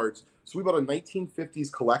of the cards. So we bought a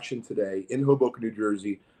 1950s collection today in Hoboken, New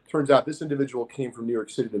Jersey. Turns out this individual came from New York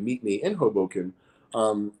City to meet me in Hoboken.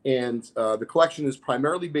 And the collection is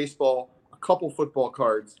primarily baseball, a couple football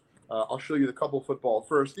cards. I'll show you the couple football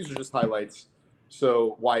first. These are just highlights.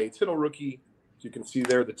 So Y.A. Tittle rookie, as you can see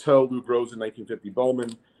there, the toe, Lou Groza 1950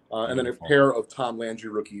 Bowman, and then a pair of Tom Landry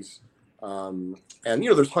rookies. And,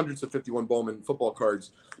 there's hundreds of 51 Bowman football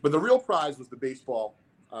cards. But the real prize was the baseball.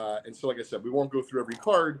 And so, like I said, we won't go through every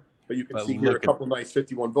card, but you can see here a couple nice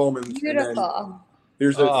 51 Bowmans. Beautiful.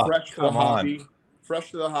 There's a fresh to the hobby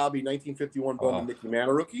 1951 Bowman Mickey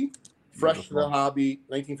Mantle rookie. Fresh to the hobby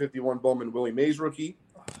 1951 Bowman Willie Mays rookie.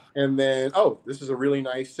 And then, this is a really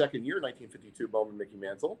nice second year 1952 Bowman Mickey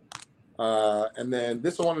Mantle. And then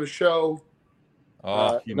this I wanted to show.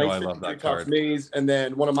 I love that card. Mays. And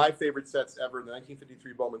then one of my favorite sets ever, the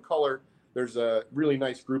 1953 Bowman Color. There's a really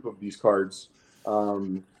nice group of these cards.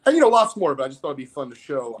 And, lots more, but I just thought it'd be fun to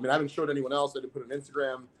show. I mean, I haven't showed anyone else. I didn't put it on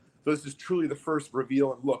Instagram. So this is truly the first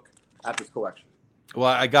reveal and look at this collection. Well,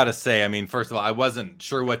 I got to say, I mean, first of all, I wasn't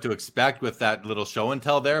sure what to expect with that little show and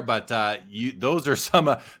tell there, but those are some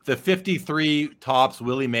of the 53 Topps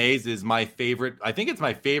Willie Mays is my favorite. I think it's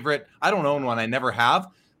my favorite. I don't own one. I never have.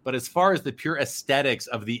 But as far as the pure aesthetics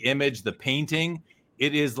of the image, the painting,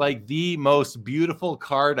 it is like the most beautiful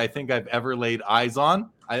card I think I've ever laid eyes on.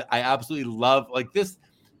 I absolutely love this.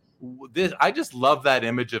 I just love that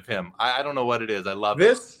image of him. I don't know what it is. I love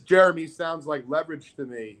this. Jeremy, sounds like leverage to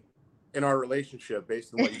me in our relationship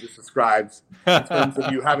based on what you just described. In terms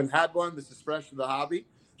of you haven't had one, this is fresh to the hobby.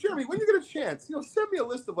 Jeremy, when you get a chance, send me a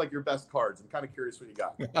list of your best cards. I'm kind of curious what you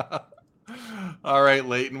got. All right,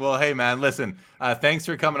 Leighton. Well, hey, man, listen, thanks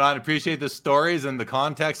for coming on. Appreciate the stories and the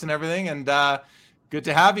context and everything. And good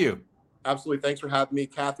to have you. Absolutely. Thanks for having me.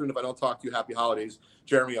 Kathryn, if I don't talk to you, happy holidays.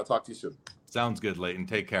 Jeremy, I'll talk to you soon. Sounds good, Leighton.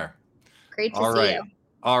 Take care. Great to see you.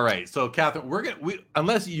 All right. So, Kathryn,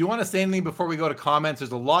 unless you want to say anything before we go to comments,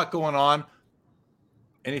 there's a lot going on.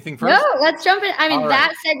 Anything first? No, let's jump in. I mean,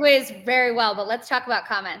 that segues very well, but let's talk about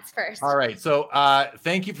comments first. All right. So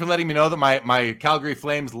thank you for letting me know that my Calgary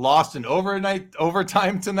Flames lost in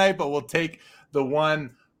overtime tonight, but we'll take the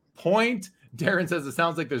 1 point. Darren says it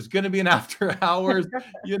sounds like there's going to be an after hours.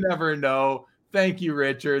 You never know. Thank you,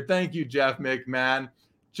 Richard. Thank you, Jeff McMahon.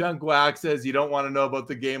 Junk Wax says you don't want to know about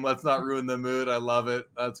the game. Let's not ruin the mood. I love it.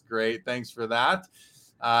 That's great. Thanks for that.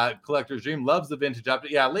 Collector's Dream loves the vintage update.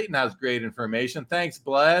 Yeah, Leighton has great information. Thanks,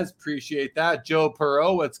 Blaise. Appreciate that. Joe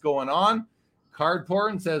Perot, what's going on? Card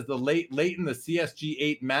Porn says the late Leighton, the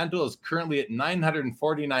CSG8 mantle is currently at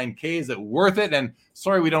 949K. Is it worth it? And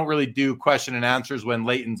sorry, we don't really do question and answers when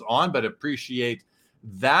Leighton's on, but appreciate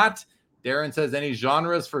that. Darren says, any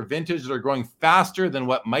genres for vintage that are growing faster than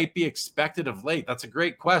what might be expected of late? That's a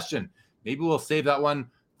great question. Maybe we'll save that one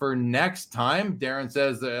for next time. Darren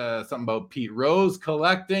says something about Pete Rose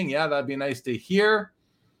collecting. Yeah, that'd be nice to hear.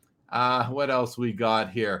 What else we got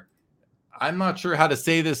here? I'm not sure how to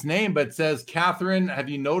say this name, but it says, Kathryn, have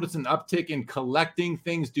you noticed an uptick in collecting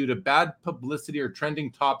things due to bad publicity or trending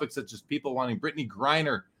topics such as people wanting Brittany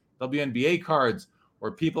Griner WNBA cards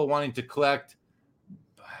or people wanting to collect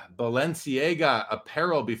Balenciaga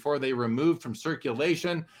apparel before they removed from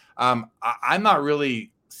circulation? I'm not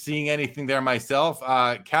really seeing anything there myself.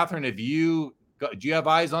 Kathryn, do you have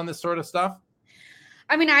eyes on this sort of stuff?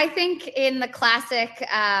 I mean, I think in the classic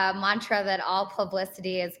mantra that all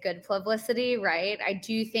publicity is good publicity, right? I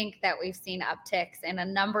do think that we've seen upticks in a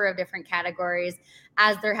number of different categories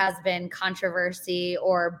as there has been controversy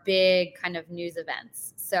or big kind of news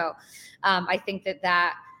events. So I think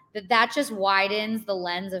that just widens the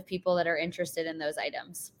lens of people that are interested in those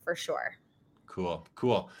items for sure. Cool.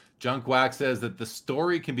 Junk Wax says that the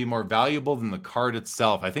story can be more valuable than the card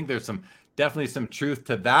itself. I think there's definitely some truth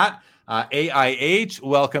to that. AIH,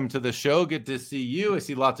 welcome to the show. Good to see you. I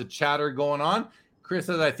see lots of chatter going on. Chris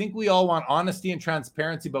says, I think we all want honesty and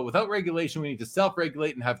transparency, but without regulation, we need to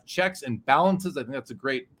self-regulate and have checks and balances. I think that's a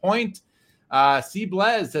great point. C.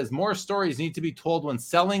 Blaise says, more stories need to be told when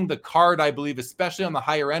selling the card, I believe, especially on the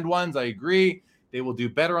higher end ones. I agree. They will do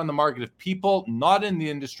better on the market if people not in the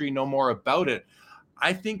industry know more about it.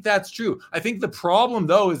 I think that's true. I think the problem,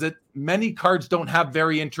 though, is that many cards don't have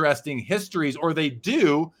very interesting histories, or they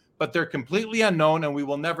do, but they're completely unknown and we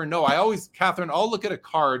will never know. Kathryn, I'll look at a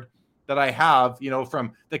card that I have,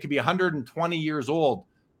 that could be 120 years old,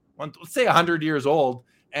 let's say 100 years old,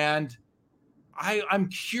 and I'm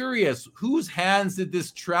curious, whose hands did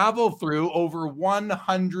this travel through over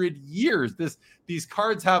 100 years? These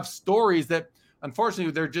cards have stories that,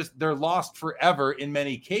 unfortunately, they're lost forever in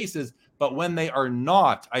many cases. But when they are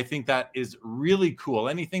not, I think that is really cool.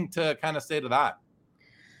 Anything to kind of say to that?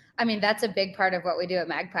 I mean, that's a big part of what we do at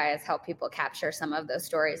Magpie is help people capture some of those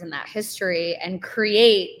stories and that history and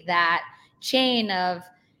create that chain of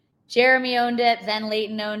Jeremy owned it, then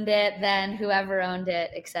Leighton owned it, then whoever owned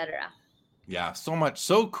it, etc. Yeah,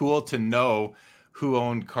 so cool to know who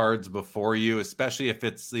owned cards before you, especially if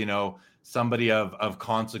it's, somebody of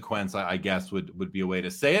consequence, I guess would be a way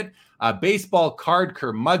to say it. Baseball card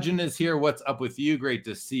curmudgeon is here. What's up with you? Great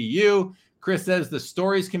to see you. Chris says the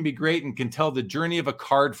stories can be great and can tell the journey of a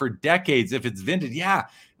card for decades if it's vintage. Yeah,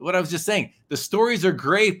 what I was just saying, the stories are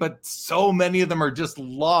great, but so many of them are just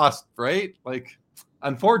lost, right? Like,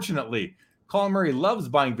 unfortunately. Colin Murray loves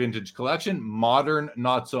buying vintage collection. Modern,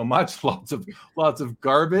 not so much. Lots of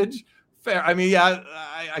garbage. Fair. I mean, yeah,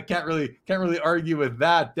 I can't really argue with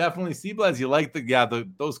that. Definitely, Seablaz, you like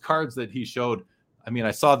those cards that he showed. I mean,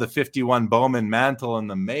 I saw the 51 Bowman mantle and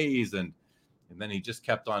the maze, and then he just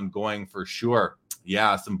kept on going for sure.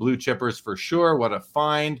 Yeah, some blue chippers for sure. What a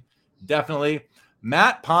find. Definitely.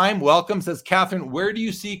 Matt Pime, welcome, says, Kathryn, where do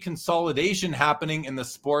you see consolidation happening in the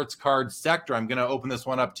sports card sector? I'm going to open this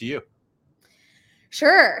one up to you.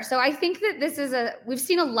 Sure. So I think that we've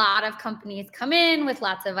seen a lot of companies come in with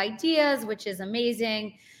lots of ideas, which is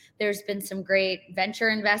amazing. There's been some great venture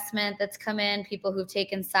investment that's come in, people who've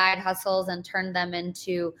taken side hustles and turned them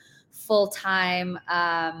into full-time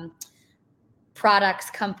products,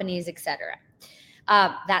 companies, etc.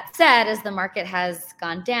 That said, as the market has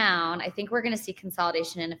gone down, I think we're going to see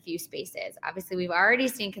consolidation in a few spaces. Obviously, we've already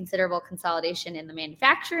seen considerable consolidation in the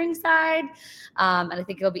manufacturing side, and I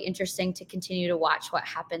think it'll be interesting to continue to watch what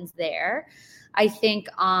happens there. I think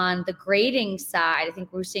on the grading side, I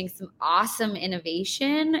think we're seeing some awesome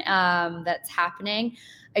innovation that's happening.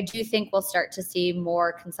 I do think we'll start to see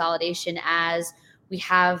more consolidation as we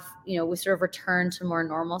have, we sort of return to more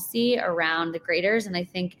normalcy around the graders. And I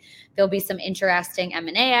think there'll be some interesting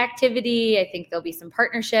M&A activity. I think there'll be some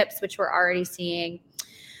partnerships, which we're already seeing.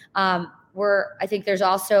 I think there's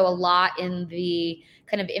also a lot in the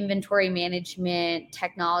kind of inventory management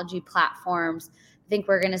technology platforms. I think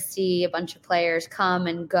we're going to see a bunch of players come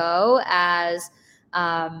and go as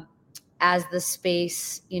the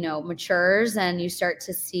space, matures, and you start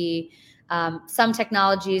to see some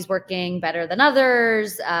technologies working better than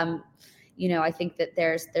others. I think that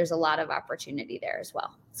there's a lot of opportunity there as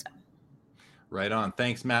well. So, right on.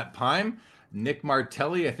 Thanks, Matt Pime. Nick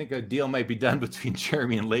Martelli, I think a deal might be done between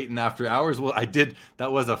Jeremy and Leighton after hours. Well,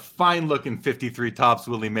 that was a fine looking 53 Topps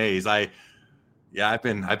Willie Mays. Yeah, I've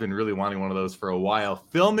been really wanting one of those for a while.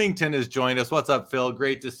 Philmington has joined us. What's up, Phil?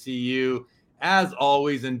 Great to see you as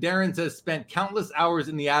always. And Darren says, spent countless hours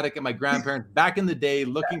in the attic at my grandparents back in the day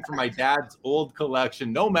looking for my dad's old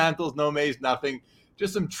collection. No mantles, no maze, nothing.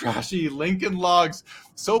 Just some trashy Lincoln logs.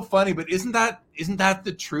 So funny, but isn't that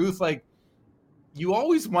the truth? Like, you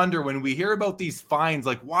always wonder when we hear about these finds,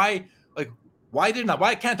 like why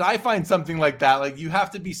can't I find something like that? Like, you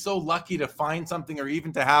have to be so lucky to find something, or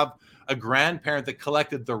even to have a grandparent that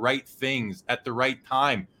collected the right things at the right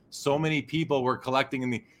time. So many people were collecting in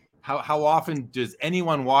the, how often does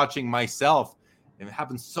anyone watching, myself, and it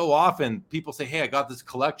happens so often, people say, hey, I got this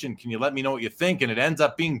collection, can you let me know what you think? And it ends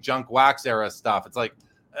up being junk wax era stuff. It's like,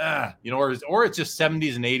 or it's just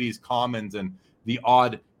 70s and 80s commons and the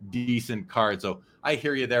odd decent card. So I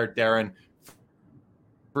hear you there, Darren,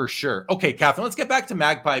 for sure. Okay, Kathryn, let's get back to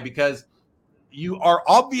Magpie, because you are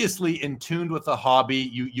obviously in tune with the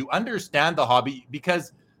hobby. You understand the hobby,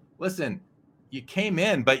 because listen, you came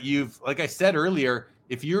in, but you've, like I said earlier,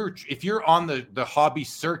 if you're on the hobby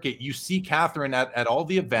circuit, you see Kathryn at all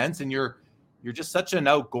the events, and you're just such an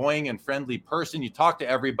outgoing and friendly person. You talk to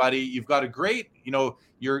everybody. You've got a great,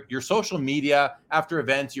 your social media after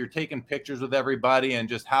events, you're taking pictures with everybody and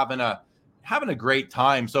just having a great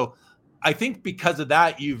time. So I think because of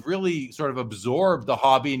that, you've really sort of absorbed the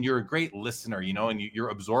hobby, and you're a great listener, and you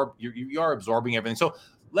are absorbing everything. So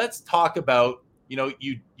let's talk about,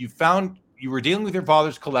 you were dealing with your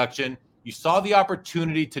father's collection. You saw the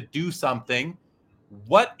opportunity to do something.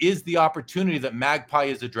 What is the opportunity that Magpie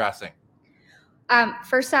is addressing?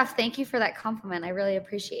 First off, thank you for that compliment. I really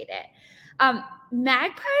appreciate it.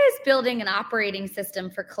 Magpie is building an operating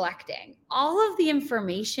system for collecting. All of the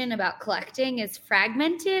information about collecting is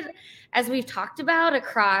fragmented, as we've talked about,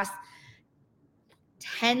 across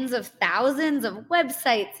tens of thousands of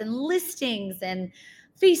websites and listings and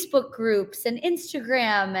Facebook groups and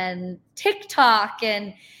Instagram and TikTok,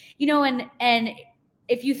 and and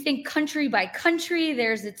if you think country by country,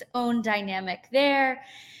 there's its own dynamic there.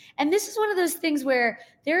 And this is one of those things where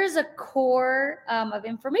there is a core of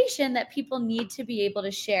information that people need to be able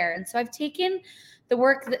to share. And so I've taken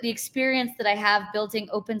the experience that I have building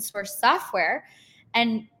open source software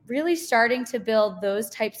and really starting to build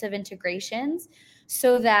those types of integrations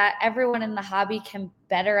so that everyone in the hobby can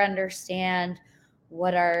better understand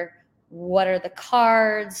what are the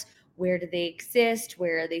cards, where do they exist,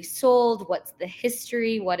 where are they sold, what's the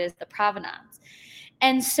history, what is the provenance.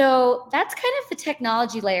 And so that's kind of the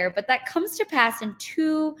technology layer, but that comes to pass in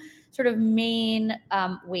two sort of main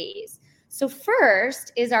ways. So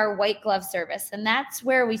first is our white glove service, and that's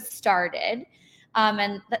where we started.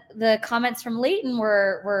 And the comments from Leighton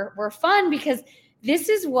were fun, because this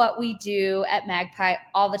is what we do at Magpie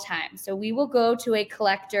all the time. So we will go to a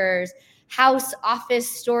collector's house, office,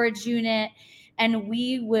 storage unit, and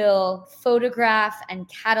we will photograph and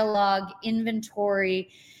catalog inventory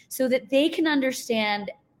so that they can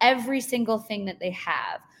understand every single thing that they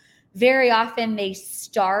have. Very often they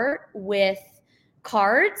start with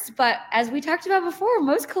cards, but as we talked about before,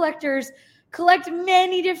 most collectors collect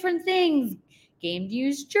many different things: game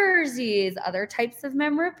used jerseys, other types of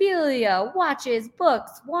memorabilia, watches,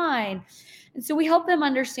 books, wine. And so we help them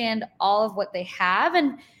understand all of what they have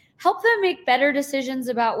and help them make better decisions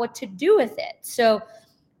about what to do with it. So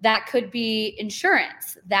that could be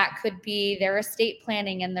insurance. That could be their estate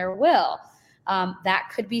planning and their will.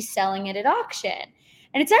 That could be selling it at auction.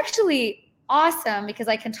 And it's actually awesome because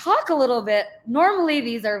I can talk a little bit. Normally,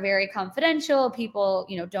 these are very confidential. People,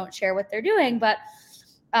 don't share what they're doing. But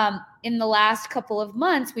in the last couple of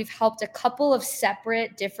months, we've helped a couple of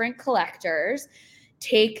separate different collectors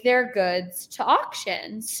take their goods to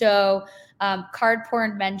auction. So Card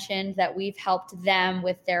Porn mentioned that we've helped them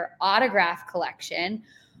with their autograph collection,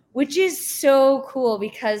 which is so cool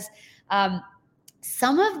because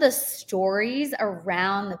some of the stories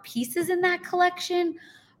around the pieces in that collection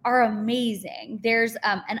are amazing. There's,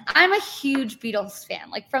 and I'm a huge Beatles fan.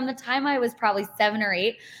 Like from the time I was probably 7 or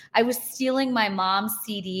 8, I was stealing my mom's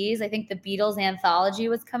CDs. I think the Beatles anthology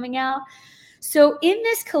was coming out. So in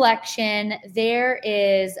this collection, there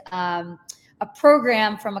is a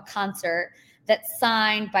program from a concert that's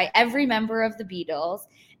signed by every member of the Beatles.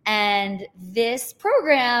 And this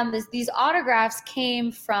program, these autographs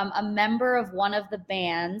came from a member of one of the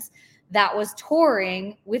bands that was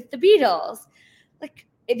touring with the Beatles. Like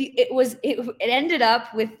it ended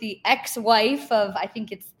up with the ex-wife of, I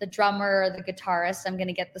think it's the drummer or the guitarist. I'm going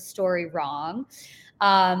to get the story wrong.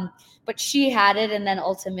 But she had it and then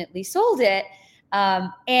ultimately sold it.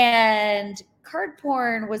 And Card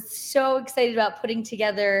Porn was so excited about putting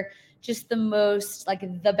together just the most, like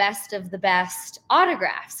the best of the best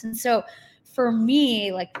autographs. And so for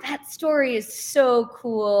me, like, that story is so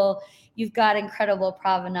cool. You've got incredible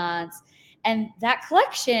provenance. And that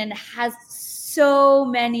collection has so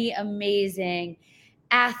many amazing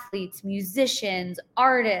athletes, musicians,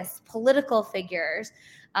 artists, political figures.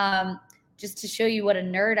 Just to show you what a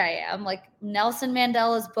nerd I am, like Nelson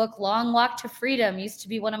Mandela's book, Long Walk to Freedom, used to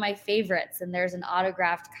be one of my favorites. And there's an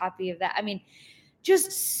autographed copy of that. I mean,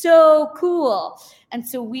 just so cool. And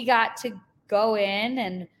so we got to go in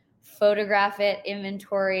and photograph it,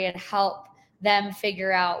 inventory, and help them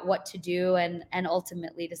figure out what to do and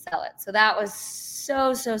ultimately to sell it. So that was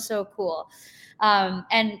so cool.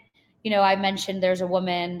 And, you know, I mentioned there's a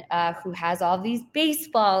woman who has all these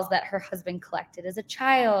baseballs that her husband collected as a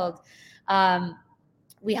child.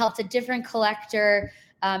 We helped a different collector.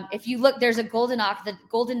 If you look, there's a the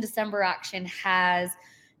Golden December auction has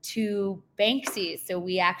 2 Banksies. So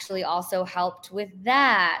we actually also helped with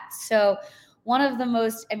that. So one of the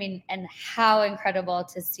most, I mean, and how incredible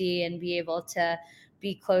to see and be able to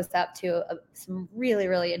be close up to some really,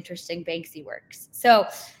 really interesting Banksy works. So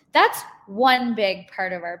that's one big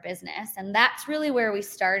part of our business. And that's really where we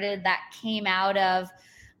started. That came out of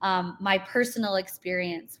my personal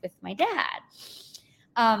experience with my dad.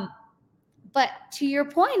 But to your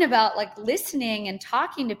point about like listening and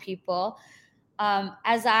talking to people,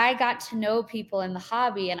 as I got to know people in the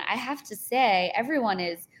hobby, and I have to say, everyone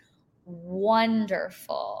is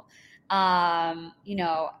wonderful. You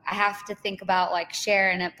know, I have to think about like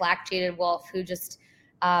Sharon at Black Jaded Wolf, who just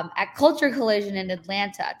at Culture Collision in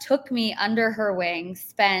Atlanta took me under her wing,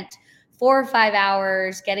 spent 4 or 5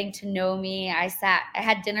 hours getting to know me. I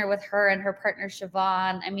had dinner with her and her partner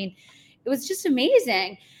Siobhan. I mean, it was just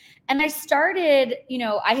amazing. And I started, you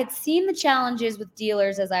know, I had seen the challenges with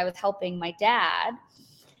dealers as I was helping my dad.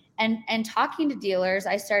 And talking to dealers,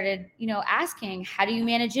 I started, you know, asking, how do you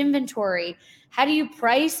manage inventory? How do you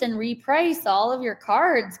price and reprice all of your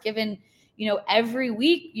cards, given, you know, every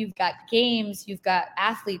week you've got games, you've got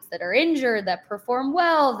athletes that are injured, that perform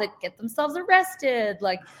well, that get themselves arrested.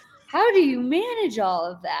 Like, how do you manage all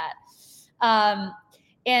of that?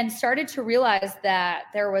 And started to realize that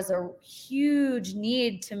there was a huge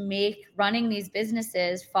need to make running these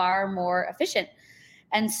businesses far more efficient.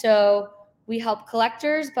 And so we help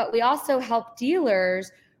collectors, but we also help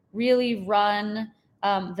dealers really run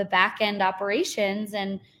the back end operations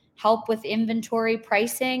and help with inventory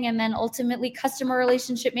pricing and then ultimately customer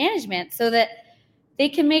relationship management so that they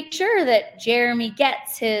can make sure that Jeremy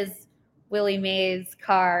gets his Willie Mays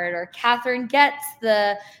card or Kathryn gets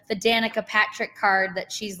the Danica Patrick card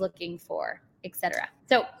that she's looking for, etc.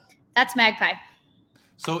 So that's Magpie.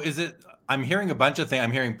 So is it, I'm hearing a bunch of things.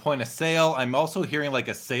 I'm hearing point of sale. I'm also hearing like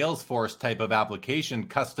a Salesforce type of application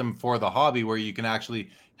custom for the hobby where you can actually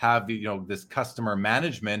have, you know, this customer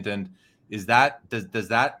management. And is that, does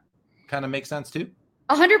that kind of make sense too?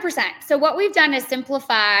 100%. So what we've done is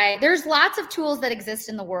simplify. There's lots of tools that exist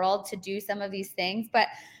in the world to do some of these things, but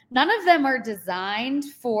none of them are designed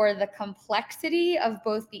for the complexity of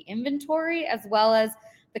both the inventory as well as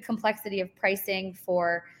the complexity of pricing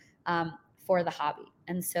for the hobby.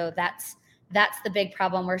 And so that's the big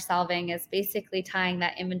problem we're solving, is basically tying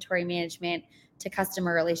that inventory management to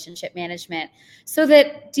customer relationship management so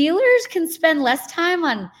that dealers can spend less time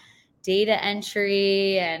on data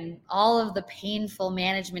entry and all of the painful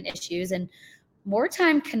management issues and more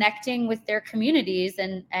time connecting with their communities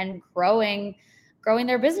and growing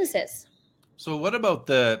their businesses. So what about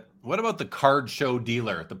the card show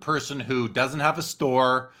dealer, the person who doesn't have a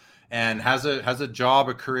store and has a job,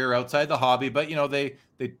 a career outside the hobby, but you know they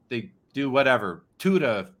do whatever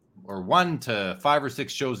 1 to 5 or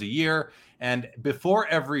 6 shows a year, and before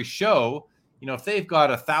every show, you know, if they've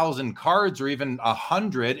got 1,000 cards or even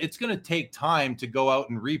 100, it's going to take time to go out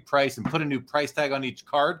and reprice and put a new price tag on each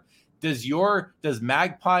card. Does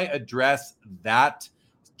Magpie address that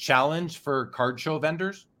challenge for card show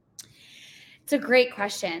vendors? It's a great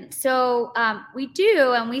question. So we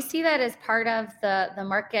do, and we see that as part of the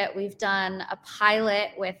market. We've done a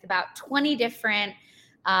pilot with about 20 different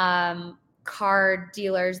card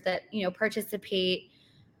dealers that, you know, participate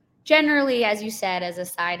generally, as you said, as a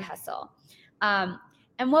side hustle.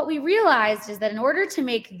 And what we realized is that in order to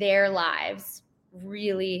make their lives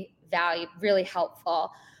really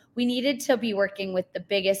helpful, we needed to be working with the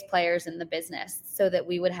biggest players in the business so that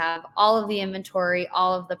we would have all of the inventory,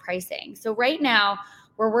 all of the pricing. So right now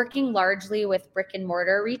we're working largely with brick and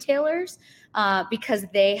mortar retailers because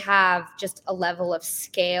they have just a level of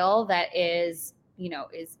scale that is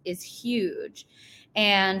huge.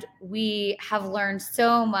 And we have learned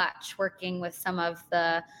so much working with some of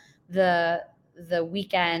the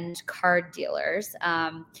weekend card dealers.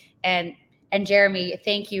 And And Jeremy,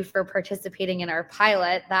 thank you for participating in our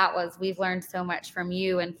pilot. We've learned so much from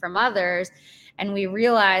you and from others. And we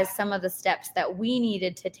realized some of the steps that we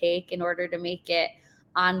needed to take in order to make it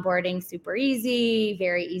onboarding super easy,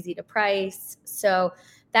 very easy to price. So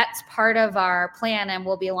that's part of our plan. And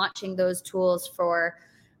we'll be launching those tools for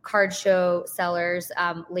card show sellers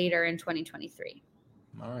later in 2023.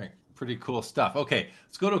 All right. Pretty cool stuff. Okay,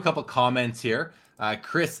 let's go to a couple comments here.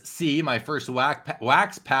 Chris C, my first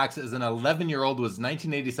wax packs as an 11-year-old was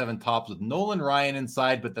 1987 Topps with Nolan Ryan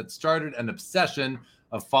inside, but that started an obsession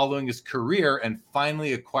of following his career and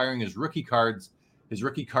finally acquiring his rookie card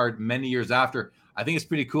many years after. I think it's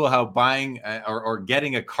pretty cool how buying or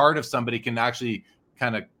getting a card of somebody can actually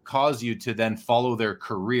kind of cause you to then follow their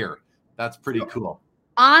career. That's pretty cool.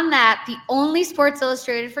 On that, the only Sports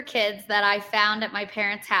Illustrated for kids that I found at my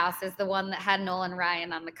parents' house is the one that had Nolan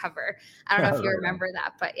Ryan on the cover. I don't know if you remember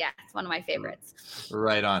that, but yeah, it's one of my favorites.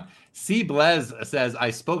 Right on. C. Blaise says,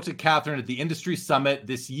 I spoke to Kathryn at the industry summit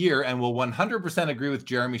this year and will 100% agree with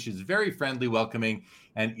Jeremy. She's very friendly, welcoming,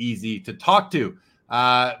 and easy to talk to.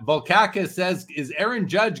 Volkaka says, is Aaron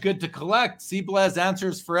Judge good to collect? C. Blaise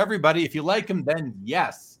answers for everybody. If you like him, then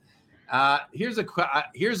yes. Here's a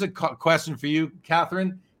question for you,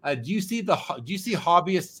 Kathryn. Do you see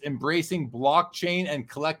hobbyists embracing blockchain and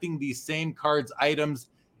collecting these same cards items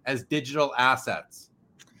as digital assets?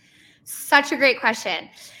 Such a great question.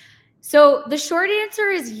 So the short answer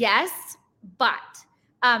is yes, but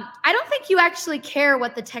I don't think you actually care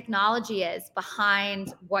what the technology is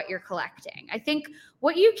behind what you're collecting. I think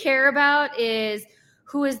what you care about is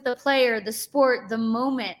who is the player, the sport, the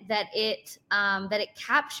moment that it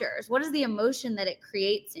captures. What is the emotion that it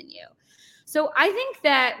creates in you? So I think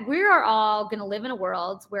that we are all going to live in a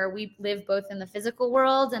world where we live both in the physical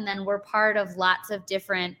world and then we're part of lots of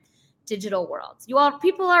different digital worlds.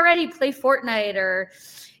 People already play Fortnite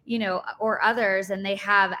or others, and they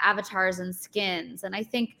have avatars and skins. And I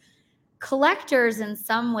think collectors in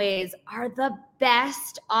some ways are the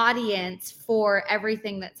best audience for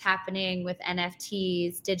everything that's happening with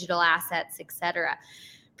NFTs, digital assets, etc.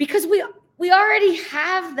 Because we already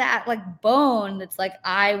have that like bone that's like,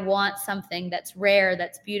 I want something that's rare,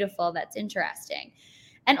 that's beautiful, that's interesting.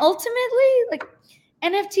 And ultimately, like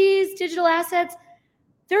NFTs, digital assets,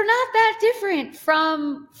 they're not that different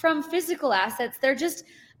from physical assets. They're just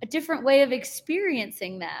a different way of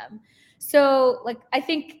experiencing them. So like, I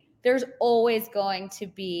think there's always going to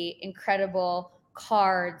be incredible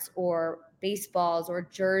cards or baseballs or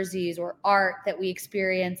jerseys or art that we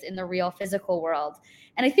experience in the real physical world.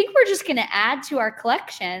 And I think we're just going to add to our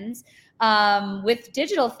collections with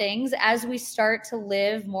digital things as we start to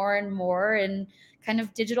live more and more in kind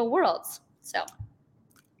of digital worlds. So,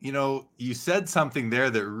 you said something there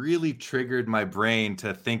that really triggered my brain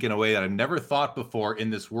to think in a way that I've never thought before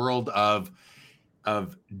in this world of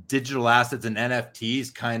digital assets and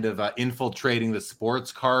NFTs kind of infiltrating the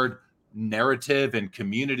sports card narrative and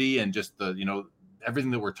community and just the,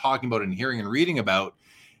 everything that we're talking about and hearing and reading about.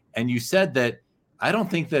 And you said that I don't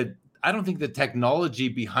think the technology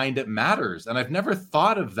behind it matters. And I've never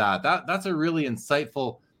thought of that. That's a really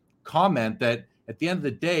insightful comment that at the end of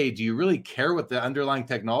the day, do you really care what the underlying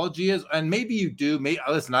technology is? And maybe you do.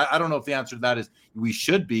 Listen, I don't know if the answer to that is we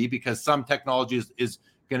should be, because some technology is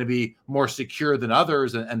going to be more secure than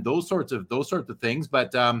others and those sorts of things.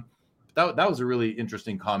 But that was a really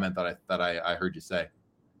interesting comment that I heard you say.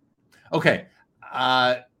 Okay.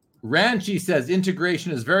 Ranchi says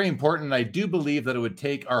integration is very important. And I do believe that it would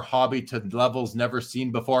take our hobby to levels never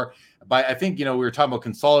seen before. But I think, we were talking about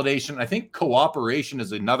consolidation. I think cooperation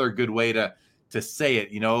is another good way to say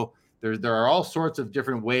it. There are all sorts of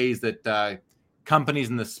different ways that companies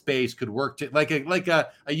in the space could work to like a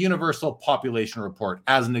universal population report,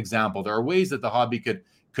 as an example. There are ways that the hobby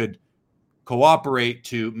could cooperate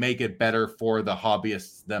to make it better for the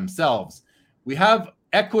hobbyists themselves. We have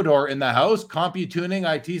Ecuador in the house. CompuTuning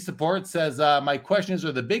IT support says, my question is,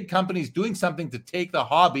 are the big companies doing something to take the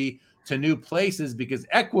hobby to new places? Because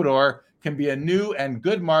Ecuador can be a new and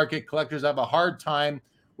good market. Collectors have a hard time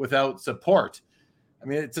without support. I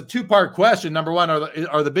mean, it's a two-part question. Number one,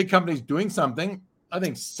 are the big companies doing something? I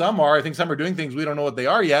think some are. I think some are doing things we don't know what they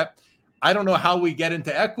are yet. I don't know how we get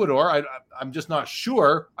into Ecuador. I'm just not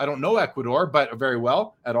sure. I don't know Ecuador, but very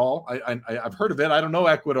well at all. I've heard of it. I don't know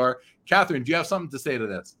Ecuador. Kathryn, do you have something to say to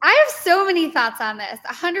this? I have so many thoughts on this,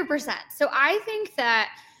 100%. So I think that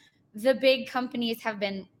the big companies have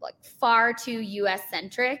been like far too US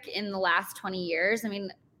centric in the last 20 years. I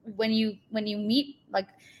mean, when you meet, like,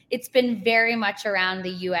 it's been very much around the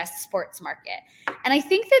US sports market. And I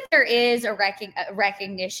think that there is a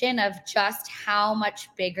recognition of just how much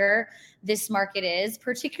bigger this market is,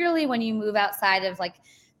 particularly when you move outside of like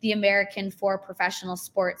the American for professional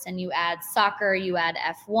sports and you add soccer, you add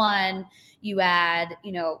F1, you add,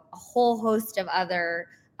 you know, a whole host of other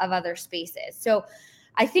spaces. So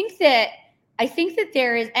I think that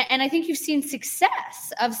there is, and I think you've seen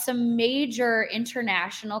success of some major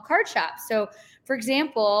international card shops. So for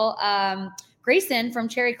example, Grayson from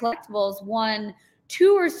Cherry Collectibles won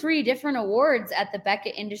 2 or 3 different awards at the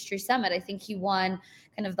Beckett Industry Summit. I think he won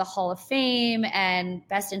kind of the Hall of Fame and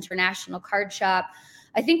Best International Card Shop.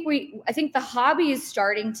 I think the hobby is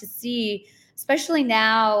starting to see, especially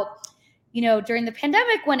now, you know, during the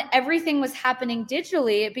pandemic when everything was happening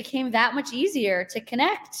digitally, it became that much easier to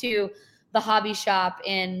connect to the hobby shop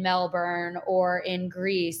in Melbourne or in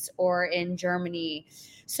Greece or in Germany.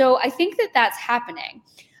 So I think that that's happening.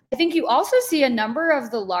 I think you also see a number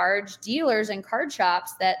of the large dealers and card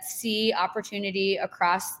shops that see opportunity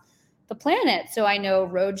across the planet. So I know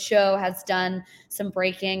Roadshow has done some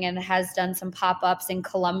breaking and has done some pop-ups in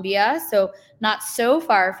Colombia, so not so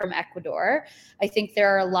far from Ecuador. I think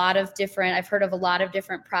there are I've heard of a lot of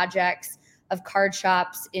different projects of card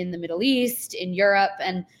shops in the Middle East, in Europe,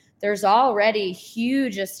 and there's already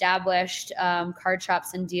huge established card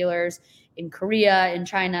shops and dealers in Korea, in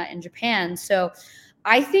China, in Japan. So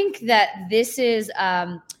I think that this is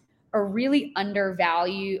a really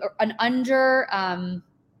undervalued or an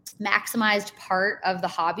maximized part of the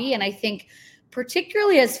hobby. And I think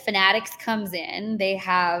particularly as Fanatics comes in, they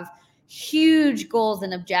have huge goals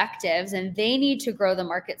and objectives, and they need to grow the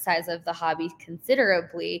market size of the hobby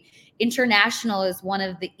considerably. International is one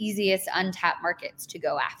of the easiest untapped markets to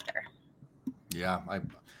go after. Yeah,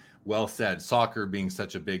 well said. Soccer being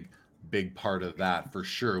such a big part of that for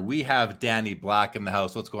sure. We have Danny Black in the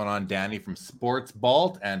house. What's going on, Danny, from Sports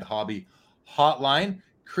Vault and Hobby Hotline?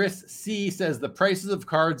 Chris C says the prices of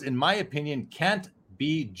cards, in my opinion, can't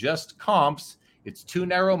be just comps. It's too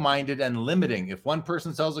narrow-minded and limiting. If one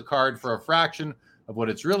person sells a card for a fraction of what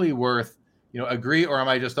it's really worth, you know, agree, or am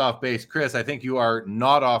I just off base? Chris, I think you are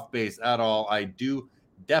not off base at all. I do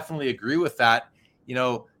definitely agree with that. You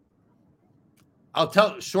know, I'll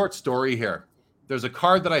tell a short story here. There's a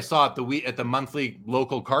card that I saw at the monthly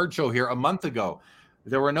local card show here a month ago.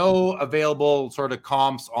 There were no available sort of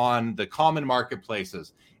comps on the common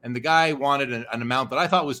marketplaces. And the guy wanted an amount that I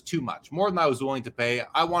thought was too much, more than I was willing to pay.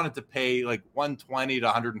 I wanted to pay like $120 to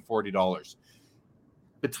 $140.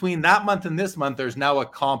 Between that month and this month, there's now a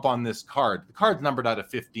comp on this card. The card's numbered out of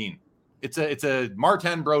 15. It's a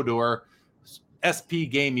Martin Brodeur SP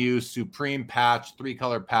Game Use Supreme patch,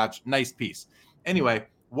 3-color patch, nice piece. Anyway,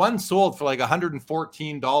 one sold for like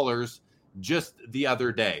 $114 just the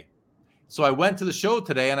other day. So I went to the show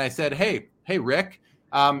today and I said, hey, Rick,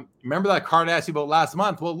 remember that card I asked you about last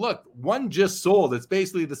month? Well, look, one just sold. It's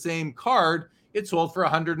basically the same card. It sold for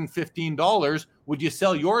 $115. Would you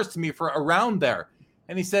sell yours to me for around there?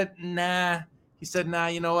 And he said, nah. He said, nah,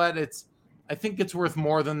 you know what? I think it's worth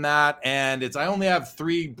more than that. And I only have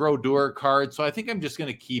 3 Brodeur cards, so I think I'm just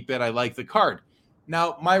going to keep it. I like the card.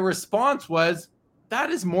 Now, my response was, that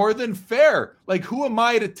is more than fair. Like, who am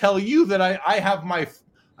I to tell you that I have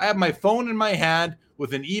my phone in my hand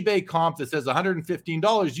with an eBay comp that says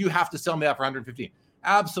 $115. You have to sell me that for $115.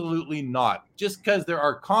 Absolutely not. Just because there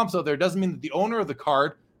are comps out there doesn't mean that the owner of the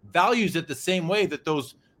card values it the same way that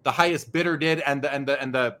the highest bidder did and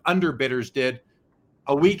the underbidders did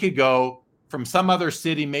a week ago from some other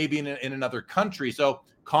city, maybe in another country. So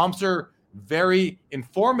comps are very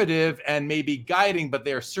informative and maybe guiding, but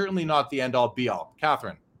they are certainly not the end all be all.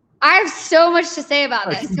 Kathryn. I have so much to say about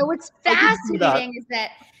this. So what's fascinating is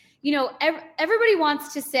that, you know, everybody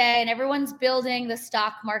wants to say, and everyone's building the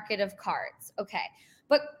stock market of cards. Okay.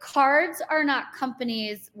 But cards are not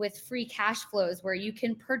companies with free cash flows where you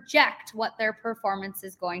can project what their performance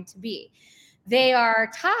is going to be. They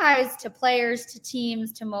are ties to players, to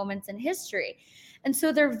teams, to moments in history. And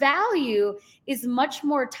so their value is much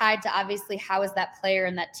more tied to obviously how is that player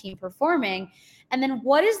and that team performing. And then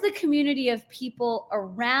what is the community of people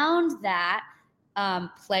around that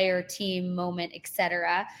player, team, moment,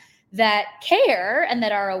 etc., that care and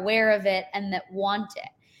that are aware of it and that want it.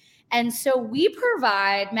 And so we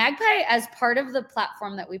provide, Magpie, as part of the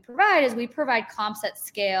platform that we provide, is we provide comps at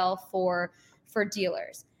scale for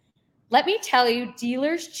dealers. Let me tell you,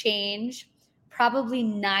 dealers change probably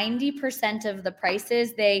 90% of the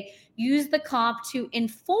prices. They use the comp to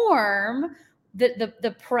inform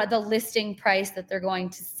the listing price that they're going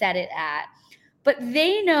to set it at. But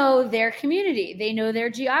they know their community. They know their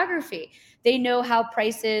geography. They know how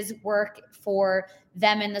prices work for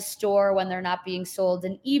them in the store when they're not being sold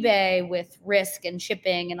in eBay with risk and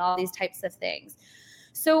shipping and all these types of things.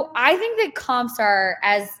 So I think that comps are,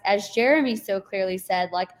 as Jeremy so clearly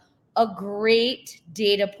said, like a great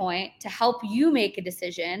data point to help you make a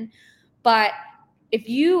decision. But if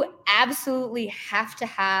you absolutely have to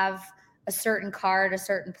have a certain card, a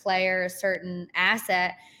certain player, a certain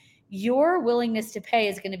asset, your willingness to pay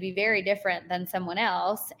is going to be very different than someone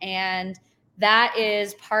else. And that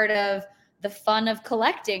is part of the fun of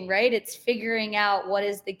collecting, right? It's figuring out what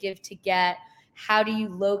is the give to get. How do you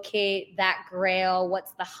locate that grail?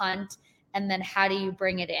 What's the hunt? And then how do you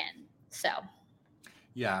bring it in? So,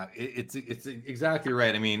 yeah, it's exactly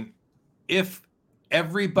right. I mean, if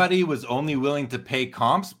everybody was only willing to pay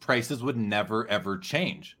comps, prices would never, ever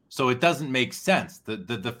change. So it doesn't make sense.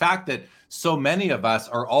 The fact that so many of us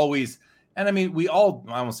are always, and I mean,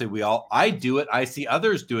 I won't say we all, I do it. I see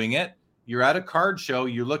others doing it. You're at a card show,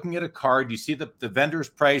 you're looking at a card, you see the vendor's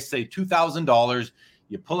price, say $2,000.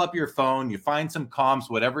 You pull up your phone, you find some comps,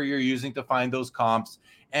 whatever you're using to find those comps,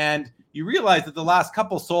 and you realize that the last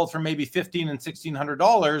couple sold for maybe $1,500 and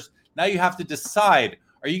 $1,600. Now you have to decide,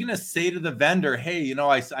 are you going to say to the vendor, hey,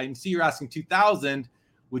 I see you're asking $2,000.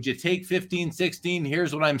 Would you take 15, 16?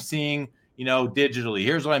 Here's what I'm seeing, digitally.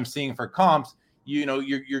 Here's what I'm seeing for comps.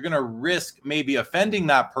 You're going to risk maybe offending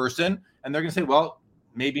that person, and they're going to say, well,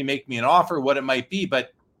 maybe make me an offer, what it might be.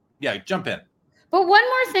 But yeah, jump in. But one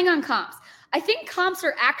more thing on comps. I think comps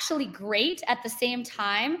are actually great at the same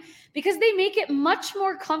time because they make it much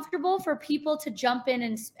more comfortable for people to jump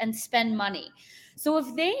in and spend money. So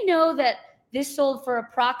if they know that this sold for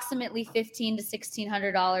approximately $1,500 to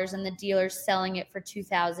 $1,600 and the dealer's selling it for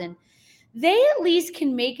 $2,000, they at least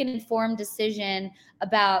can make an informed decision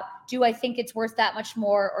about, do I think it's worth that much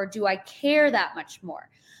more, or do I care that much more?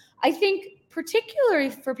 I think particularly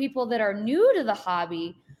for people that are new to the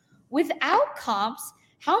hobby, without comps,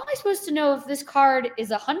 how am I supposed to know if this card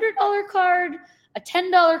is a $100 card, a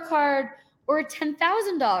 $10 card, or a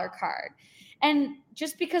 $10,000 card? And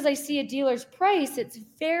just because I see a dealer's price, it's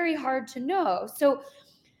very hard to know. So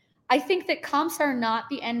I think that comps are not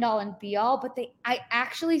the end all and be all, but I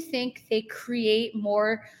actually think they create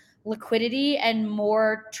more liquidity and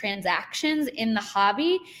more transactions in the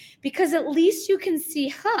hobby, because at least you can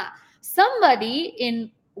see, somebody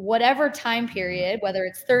in whatever time period, whether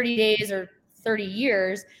it's 30 days or 30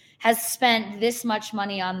 years, has spent this much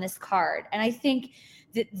money on this card. And I think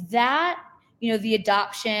that the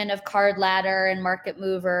adoption of Card Ladder and Market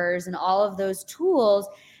Movers and all of those tools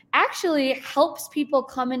actually helps people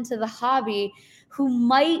come into the hobby who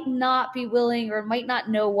might not be willing or might not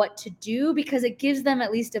know what to do, because it gives them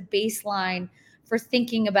at least a baseline for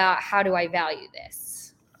thinking about, how do I value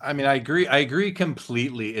this? I mean, I agree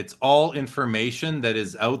completely. It's all information that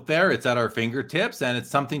is out there. It's at our fingertips, and it's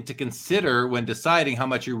something to consider when deciding how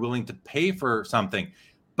much you're willing to pay for something.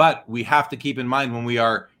 But we have to keep in mind, when we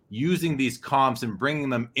are using these comps and bringing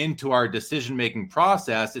them into our decision-making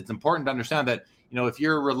process, it's important to understand that, if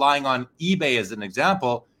you're relying on eBay as an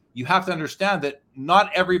example, you have to understand that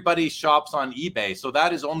not everybody shops on eBay. So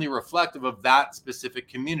that is only reflective of that specific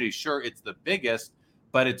community. Sure, it's the biggest,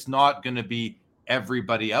 but it's not going to be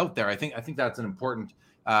everybody out there. I think that's an important,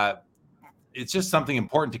 it's just something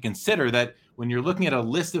important to consider, that when you're looking at a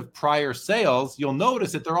list of prior sales, you'll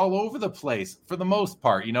notice that they're all over the place for the most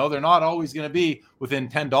part. They're not always going to be within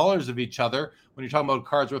 $10 of each other. When you're talking about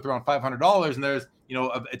cards worth around $500 and there's,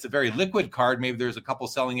 it's a very liquid card, maybe there's a couple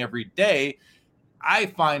selling every day. I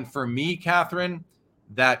find, for me, Kathryn,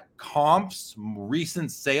 that comps,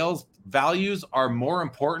 recent sales values, are more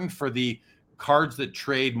important for the cards that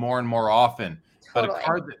trade more and more often. Totally. But a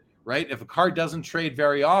card if a card doesn't trade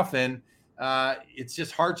very often, it's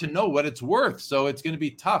just hard to know what it's worth. So it's going to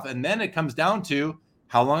be tough. And then it comes down to,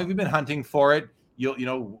 how long have you been hunting for it?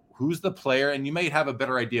 Who's the player? And you might have a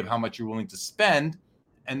better idea of how much you're willing to spend.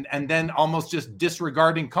 And then almost just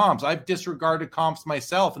disregarding comps. I've disregarded comps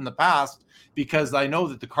myself in the past because I know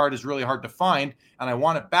that the card is really hard to find and I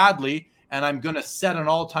want it badly. And I'm going to set an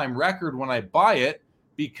all-time record when I buy it,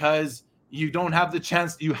 because you don't have the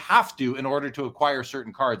chance. You have to, in order to acquire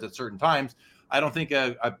certain cards at certain times. I don't think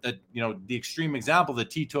the extreme example, the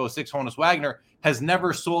T206 Honus Wagner, has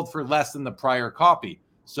never sold for less than the prior copy.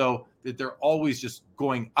 So that they're always just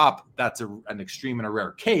going up. That's an extreme and a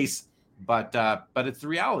rare case, but it's the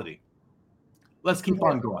reality. Let's keep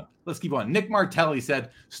on going. Let's keep on. Nick Martelli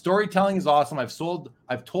said, storytelling is awesome. I've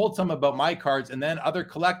told some about my cards, and then other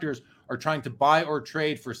collectors are trying to buy or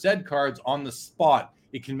trade for said cards on the spot.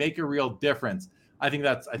 It can make a real difference. I think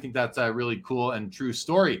that's a really cool and true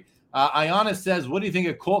story. Iana says, what do you think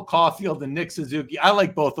of Colt Caulfield and Nick Suzuki? I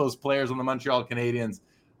like both those players on the Montreal Canadiens.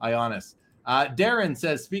 Ionis. Darren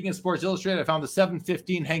says, speaking of Sports Illustrated, I found the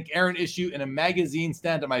 715 Hank Aaron issue in a magazine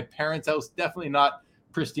stand at my parents' house. Definitely not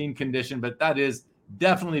pristine condition, but that is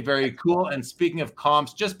definitely very cool. And speaking of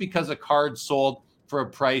comps, just because a card sold for a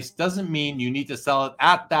price doesn't mean you need to sell it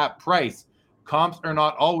at that price. Comps are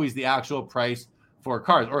not always the actual price for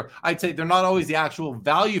cards, or I'd say they're not always the actual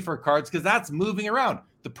value for cards, because that's moving around.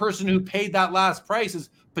 The person who paid that last price is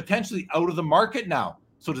potentially out of the market now.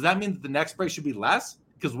 So does that mean that the next price should be less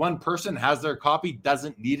because one person has their copy,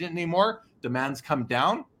 doesn't need it anymore? Demands come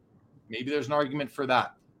down. Maybe there's an argument for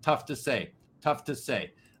that. Tough to say.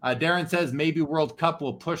 Darren says maybe World Cup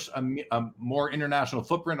will push a more international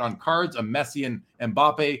footprint on cards. A Messi and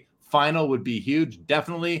Mbappe final would be huge.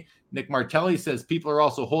 Definitely. Nick Martelli says people are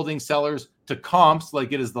also holding sellers to comps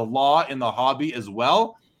like it is the law in the hobby as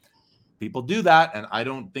well. People do that, and I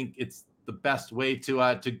don't think it's the best way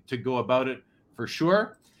to go about it for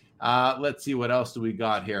sure. Let's see, what else do we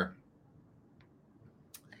got here?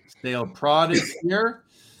 Sale Prod is here.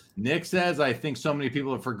 Nick says, I think so many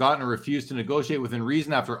people have forgotten or refused to negotiate within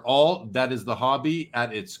reason. After all, that is the hobby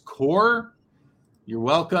at its core. You're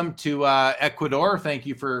welcome to Ecuador. Thank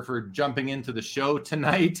you for jumping into the show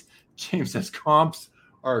tonight. James says comps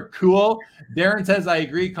are cool. Darren says, I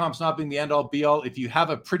agree, comps not being the end-all be-all. If you have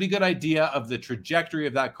a pretty good idea of the trajectory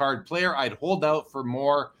of that card player, I'd hold out for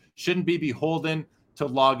more. Shouldn't be beholden to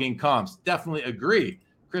logging comps. Definitely agree.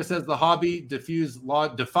 Chris says the hobby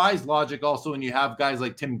defies logic also when you have guys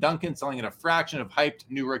like Tim Duncan selling at a fraction of hyped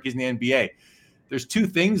new rookies in the NBA. There's two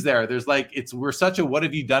things there. There's like, we're such a what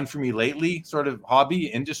have you done for me lately sort of hobby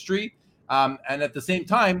industry. And at the same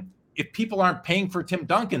time, if people aren't paying for Tim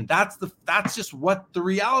Duncan, that's just what the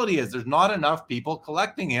reality is. There's not enough people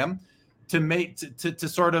collecting him to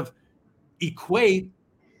sort of equate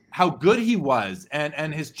how good he was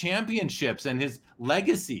and his championships and his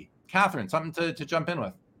legacy. Kathryn, something to jump in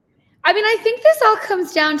with. I mean, I think this all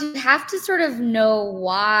comes down to have to sort of know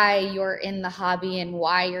why you're in the hobby and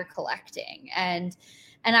why you're collecting. And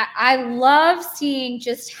I love seeing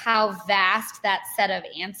just how vast that set of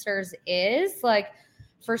answers is. Like,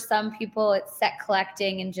 for some people, it's set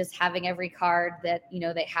collecting and just having every card that,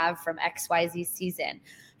 they have from XYZ season.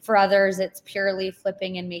 For others, it's purely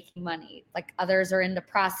flipping and making money. Like, others are into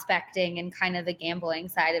prospecting and kind of the gambling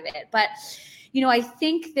side of it. But I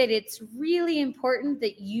think that it's really important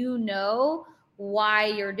that you know why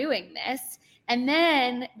you're doing this. And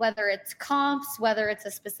then whether it's comps, whether it's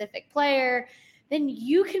a specific player, then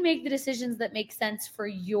you can make the decisions that make sense for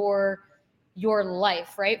your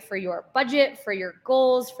life, right? For your budget, for your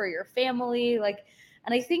goals, for your family.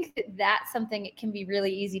 And I think that that's something, it can be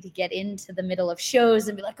really easy to get into the middle of shows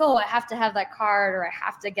and be like, oh, I have to have that card or I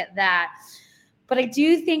have to get that. But I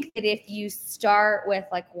do think that if you start with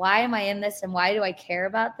like, why am I in this and why do I care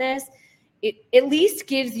about this? It at least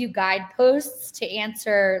gives you guideposts to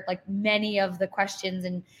answer like many of the questions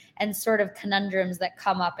and sort of conundrums that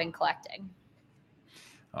come up in collecting.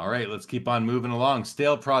 All right, let's keep on moving along.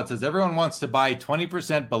 Stale Prod says, everyone wants to buy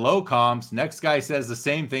 20% below comps. Next guy says the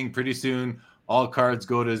same thing. Pretty soon, all cards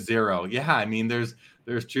go to zero. Yeah, I mean, there's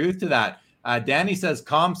truth to that. Danny says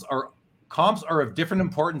comps are of different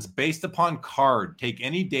importance based upon card. Take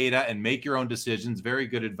any data and make your own decisions. Very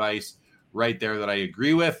good advice right there that I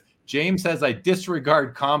agree with. James says, I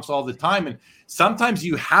disregard comps all the time. And sometimes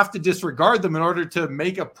you have to disregard them in order to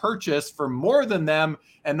make a purchase for more than them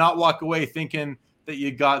and not walk away thinking that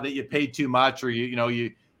you paid too much or you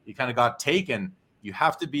kind of got taken. You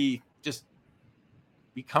have to be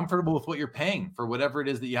comfortable with what you're paying for whatever it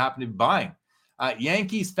is that you happen to be buying.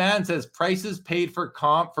 Yankees fan says prices paid for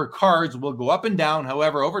cards will go up and down.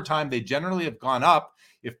 However, over time, they generally have gone up.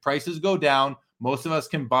 If prices go down, most of us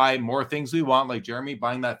can buy more things we want, like Jeremy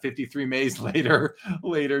buying that 53 Mays later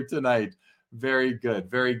tonight. Very good.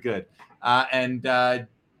 Very good.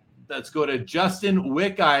 Let's go to Justin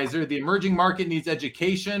Wickizer. The emerging market needs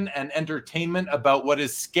education and entertainment about what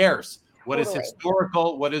is scarce, what is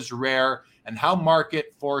historical, what is rare, and how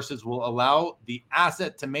market forces will allow the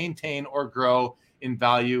asset to maintain or grow in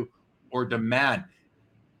value or demand.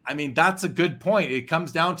 I mean, that's a good point. It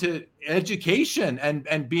comes down to education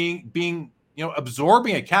and being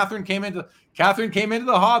absorbing it. Kathryn came into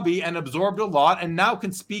the hobby and absorbed a lot and now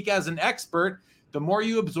can speak as an expert. The more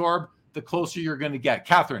you absorb, the closer you're going to get.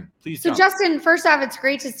 Kathryn, please. So Justin, first off, it's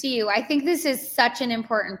great to see you. I think this is such an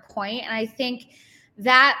important point, and I think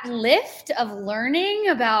that lift of learning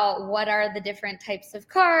about what are the different types of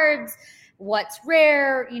cards, what's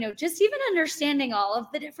rare, just even understanding all of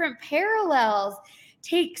the different parallels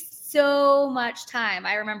takes so much time.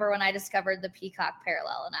 I remember when I discovered the Peacock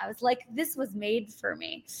parallel and I was like, this was made for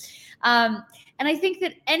me. And I think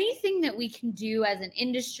that anything that we can do as an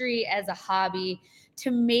industry, as a hobby, to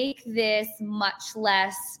make this much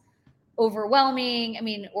less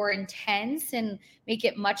overwhelming, or intense, and make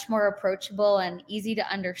it much more approachable and easy to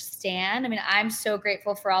understand. I'm so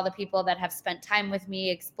grateful for all the people that have spent time with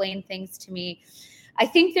me, explained things to me. I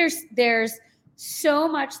think there's so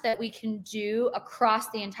much that we can do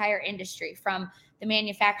across the entire industry, from the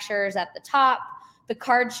manufacturers at the top, the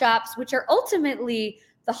card shops, which are ultimately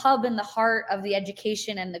the hub and the heart of the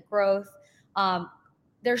education and the growth.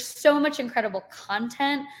 There's so much incredible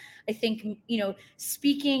content. I think,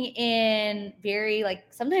 speaking in very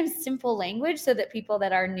sometimes simple language so that people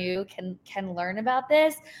that are new can learn about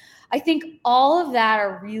this. I think all of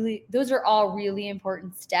that those are all really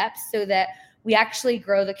important steps so that we actually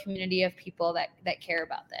grow the community of people that care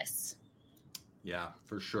about this. Yeah,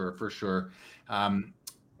 for sure.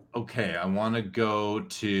 Okay, I want to go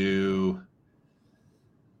to...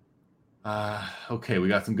 okay, we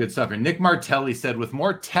got some good stuff here. Nick Martelli said, with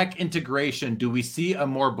more tech integration, do we see a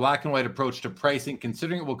more black and white approach to pricing,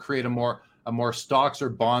 considering it will create a more stocks or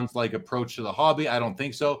bonds like approach to the hobby? I don't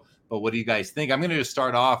think so, but what do you guys think? I'm going to just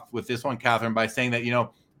start off with this one, Kathryn, by saying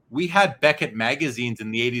that, we had Beckett magazines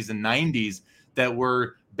in the 80s and 90s that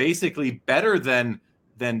were basically better than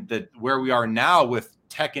where we are now with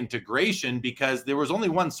tech integration, because there was only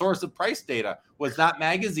one source of price data, was that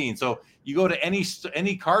magazine. So you go to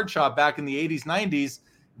any card shop back in the 80s, 90s,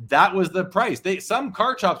 that was the price. Some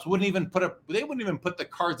card shops wouldn't even put the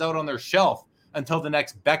cards out on their shelf until the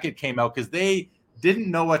next Beckett came out, because they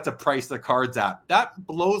didn't know what to price the cards at. That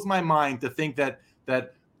blows my mind to think that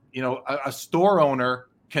a store owner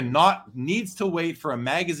needs to wait for a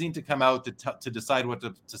magazine to come out to decide what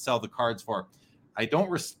to sell the cards for. I don't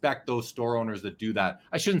respect those store owners that do that.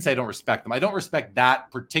 I shouldn't say I don't respect them. I don't respect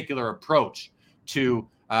that particular approach to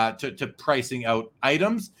pricing out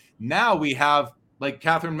items. Now we have, like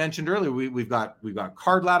Kathryn mentioned earlier, we've got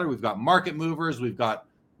Card Ladder, we've got Market Movers, we've got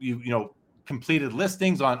completed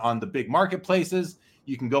listings on the big marketplaces.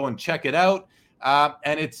 You can go and check it out.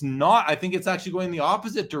 And it's not, I think it's actually going the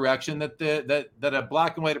opposite direction, that a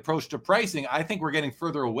black and white approach to pricing. I think we're getting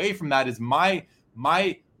further away from that, is my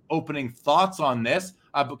opening thoughts on this.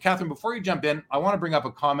 But Kathryn, before you jump in, I want to bring up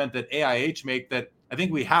a comment that AIH make that I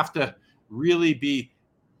think we have to really be,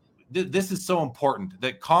 this is so important,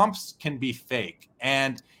 that comps can be fake.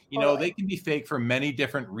 And, they can be fake for many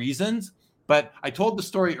different reasons. But I told the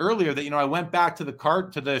story earlier that, I went back to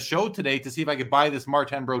the show today to see if I could buy this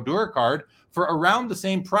Martin Brodeur card for around the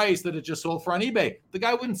same price that it just sold for on eBay. The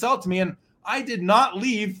guy wouldn't sell it to me, and I did not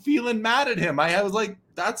leave feeling mad at him. I was like,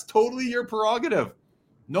 that's totally your prerogative.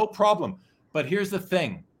 No problem. But here's the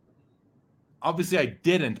thing. Obviously, I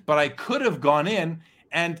didn't, but I could have gone in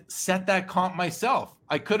and set that comp myself.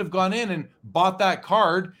 I could have gone in and bought that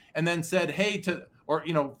card and then said,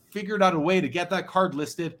 figured out a way to get that card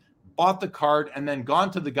listed, bought the card, and then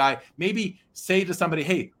gone to the guy, maybe say to somebody,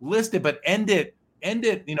 hey, list it, but end it,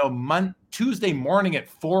 Tuesday morning at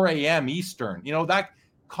 4 a.m. Eastern. That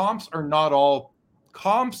comps are not all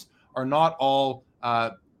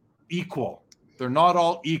equal. They're not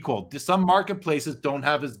all equal. Some marketplaces don't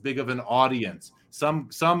have as big of an audience. Some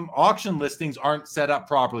auction listings aren't set up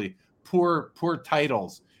properly, poor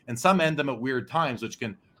titles, and some end them at weird times, which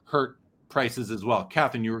can hurt prices as well.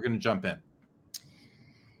 Kathryn, you were going to jump in.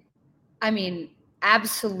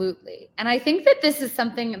 Absolutely. And I think that this is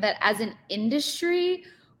something that as an industry,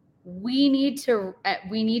 we need to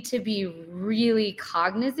be really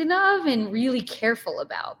cognizant of and really careful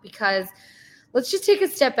about, because let's just take a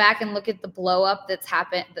step back and look at the blow-ups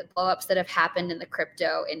that have happened in the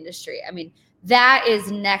crypto industry. That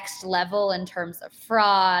is next level in terms of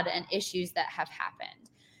fraud and issues that have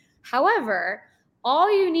happened. However,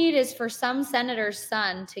 all you need is for some senator's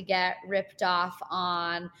son to get ripped off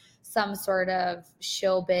on some sort of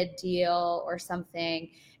shill bid deal or something,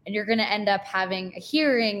 and you're going to end up having a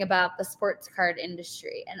hearing about the sports card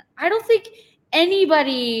industry. And I don't think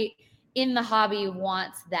anybody in the hobby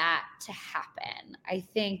wants that to happen. I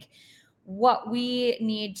think what we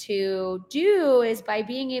need to do is, by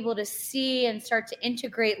being able to see and start to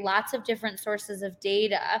integrate lots of different sources of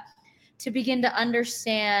data, to begin to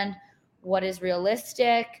understand what is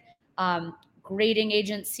realistic, grading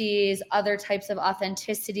agencies, other types of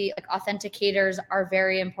authenticity, like authenticators are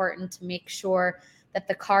very important to make sure that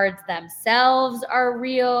the cards themselves are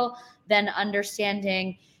real, then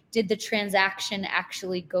understanding, did the transaction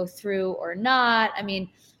actually go through or not?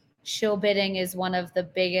 Shill bidding is one of the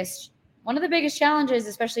biggest challenges,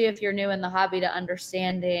 especially if you're new in the hobby, to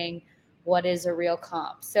understanding what is a real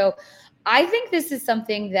comp. So I think this is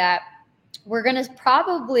something that we're going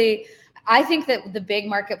to I think that the big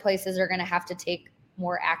marketplaces are going to have to take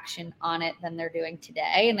more action on it than they're doing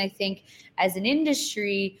today. And I think as an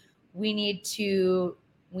industry, we need to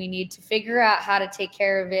we need to figure out how to take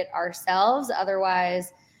care of it ourselves.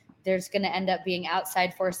 Otherwise, there's going to end up being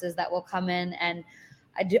outside forces that will come in. And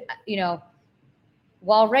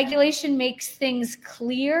while regulation makes things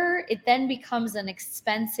clear, it then becomes an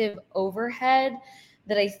expensive overhead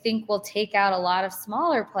that I think will take out a lot of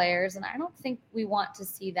smaller players. And I don't think we want to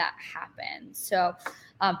see that happen. So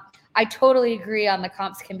I totally agree on the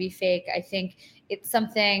comps can be fake. I think it's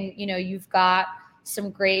something, you've got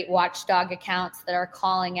some great watchdog accounts that are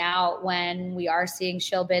calling out when we are seeing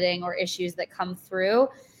shill bidding or issues that come through.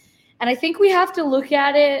 And I think we have to look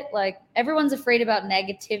at it like everyone's afraid about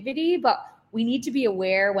negativity, but we need to be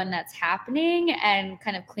aware when that's happening and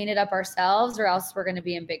kind of clean it up ourselves, or else we're going to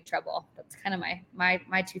be in big trouble. That's kind of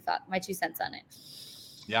my 2 cents on it.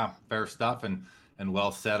 Yeah, fair stuff and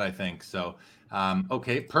well said, I think. So,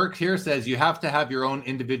 okay. Perk here says you have to have your own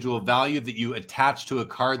individual value that you attach to a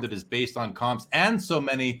card that is based on comps and so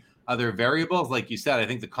many other variables. Like you said, I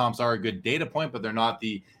think the comps are a good data point, but they're not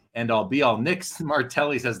the end all be all. Nick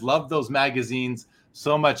Martelli says, love those magazines.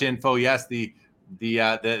 So much info. Yes, the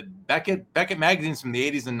Beckett magazines from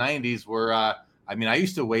the 80s and 90s were, I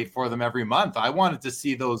used to wait for them every month. I wanted to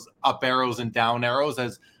see those up arrows and down arrows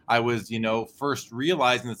as I was, first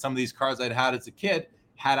realizing that some of these cards I'd had as a kid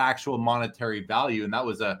had actual monetary value. And that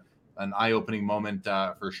was an eye-opening moment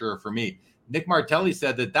for sure for me. Nick Martelli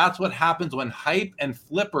said that's what happens when hype and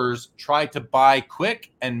flippers try to buy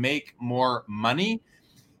quick and make more money.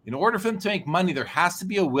 In order for them to make money, there has to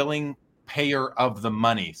be a willing payer of the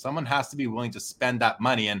money. Someone has to be willing to spend that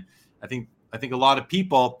money. And I think a lot of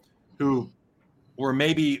people who were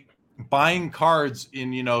maybe buying cards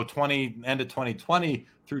in, end of 2020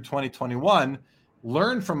 through 2021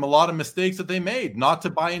 learned from a lot of mistakes that they made, not to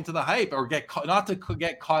buy into the hype or get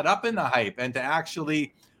caught up in the hype, and to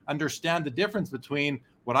actually understand the difference between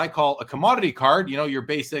what I call a commodity card, your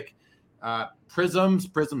basic Prism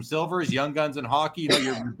Silvers, Young Guns in hockey,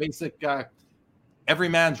 your basic every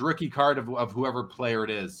man's rookie card of whoever player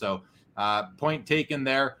it is. So point taken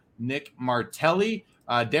there, Nick Martelli.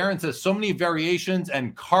 Darren says so many variations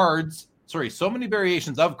of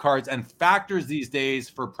cards and factors these days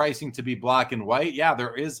for pricing to be black and white. Yeah,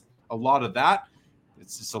 there is a lot of that.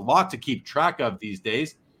 It's just a lot to keep track of these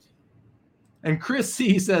days. And Chris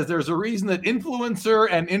C says there's a reason that influencer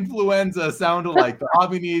and influenza sound alike. The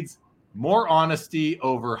hobby needs more honesty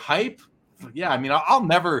over hype. Yeah,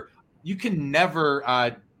 you can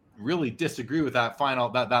never really disagree with that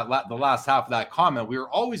the last half of that comment. We're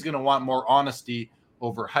always going to want more honesty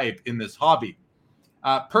over hype in this hobby.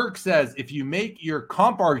 Perk says, if you make your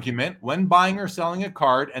comp argument when buying or selling a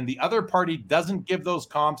card and the other party doesn't give those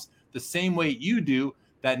comps the same way you do,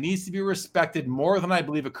 that needs to be respected more than I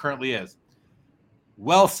believe it currently is.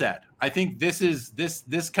 Well said. I think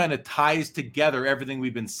this kind of ties together everything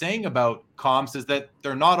we've been saying about comps, is that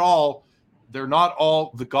they're not all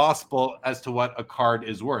the gospel as to what a card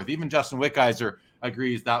is worth. Even Justin Wickheiser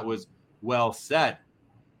agrees that was well said.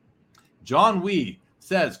 John Wee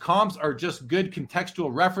says comps are just good contextual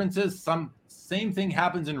references. Same thing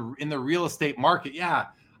happens in the real estate market. Yeah,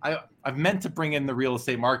 I've meant to bring in the real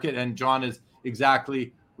estate market, and John is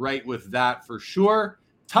exactly right with that for sure.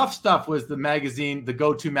 Tough Stuff was the magazine, the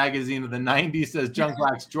go-to magazine of the 90s, says Junk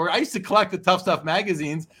Wax George. I used to collect the Tough Stuff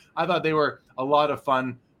magazines. I thought they were a lot of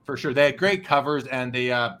fun for sure. They had great covers, and they,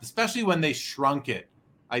 especially when they shrunk it.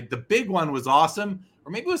 The big one was awesome,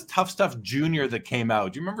 or maybe it was Tough Stuff Junior that came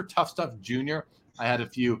out. Do you remember Tough Stuff Junior? I had a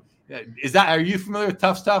few. Are you familiar with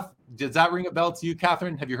Tough Stuff? Does that ring a bell to you,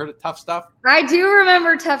 Kathryn? Have you heard of Tough Stuff? I do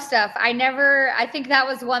remember Tough Stuff. I think that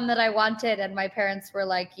was one that I wanted, and my parents were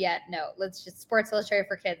like, yeah, no, let's just Sports Illustrated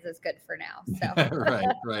for Kids is good for now. So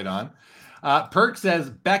right on. Perk says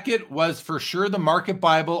Beckett was for sure the market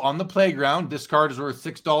Bible on the playground. This card is worth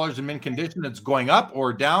 $6 in mint condition. It's going up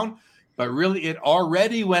or down, but really it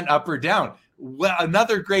already went up or down. Well,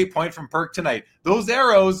 another great point from Perk tonight. Those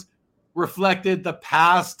arrows reflected the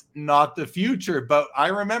past, not the future. But I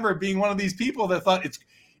remember being one of these people that thought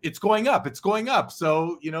it's going up. It's going up.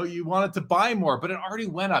 So, you wanted to buy more, but it already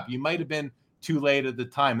went up. You might have been too late at the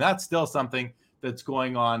time. That's still something that's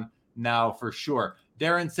going on now for sure.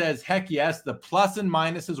 Darren says, heck yes, the plus and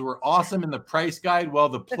minuses were awesome in the price guide. Well,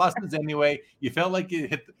 the pluses anyway, you felt like you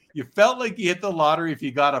hit the lottery if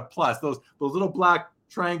you got a plus. Those little black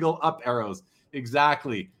triangle up arrows.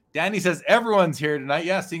 Exactly. Danny says everyone's here tonight.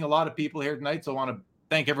 Yeah, seeing a lot of people here tonight. So I want to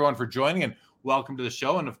thank everyone for joining and welcome to the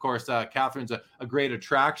show. And of course, Kathryn's a great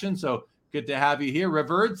attraction. So good to have you here.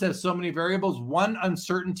 Reverd says so many variables. One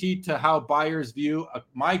uncertainty to how buyers view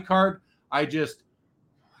my card. I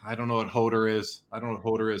don't know what Hoder is.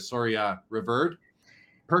 Sorry, Reverd.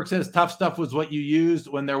 Kirk says tough stuff was what you used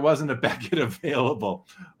when there wasn't a Beckett available.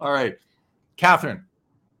 All right, Kathryn.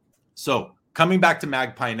 So coming back to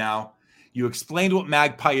Magpie now, you explained what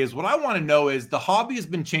Magpie is. What I want to know is the hobby has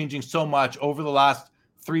been changing so much over the last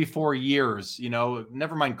 3-4 years,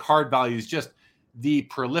 never mind card values, just the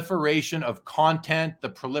proliferation of content,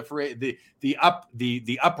 the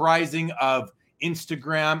uprising of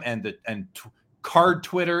Instagram and card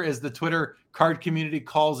Twitter, as the Twitter card community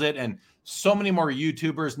calls it, and so many more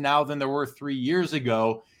YouTubers now than there were 3 years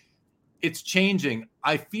ago. It's changing.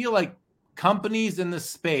 I feel like companies in the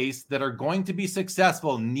space that are going to be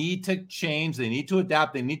successful need to change. They need to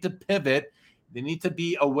adapt. They need to pivot. They need to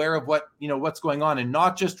be aware of what's going on and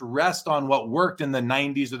not just rest on what worked in the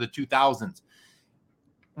 90s or the 2000s.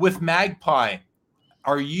 With Magpie,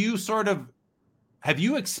 have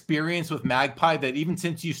you experienced with Magpie that even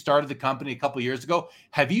since you started the company a couple of years ago,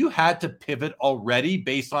 have you had to pivot already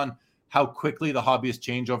based on how quickly the hobby has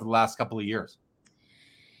changed over the last couple of years?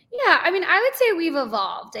 Yeah, I mean, I would say we've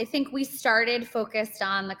evolved. I think we started focused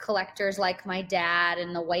on the collectors like my dad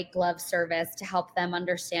and the white glove service to help them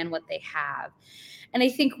understand what they have. And I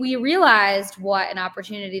think we realized what an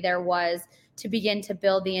opportunity there was to begin to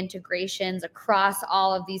build the integrations across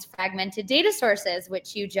all of these fragmented data sources,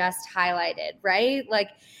 which you just highlighted, right? Like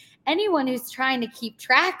anyone who's trying to keep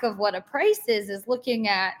track of what a price is looking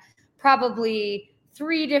at probably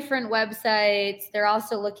 3 different websites. They're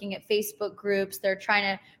also looking at Facebook groups. They're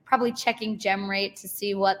probably checking gem rate to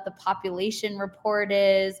see what the population report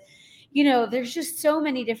is. There's just so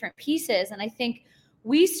many different pieces. And I think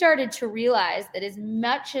we started to realize that as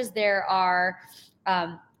much as there are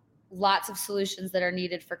lots of solutions that are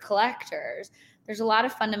needed for collectors, there's a lot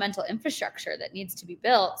of fundamental infrastructure that needs to be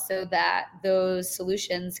built so that those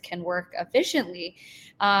solutions can work efficiently.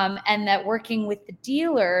 And that working with the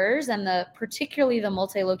dealers and particularly the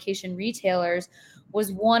multi-location retailers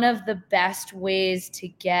was one of the best ways to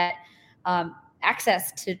get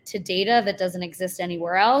access to data that doesn't exist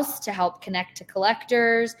anywhere else, to help connect to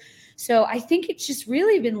collectors. So I think it's just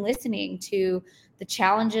really been listening to the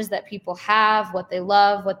challenges that people have, what they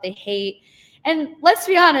love, what they hate. And let's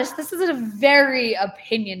be honest, this is a very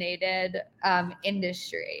opinionated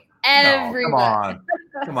industry. Everyone.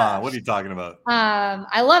 No, come on. What are you talking about?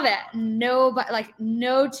 I love it.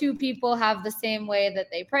 No 2 people have the same way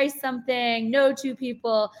that they price something. No 2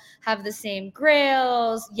 people have the same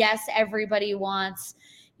grails. Yes, everybody wants,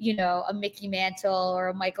 a Mickey Mantle or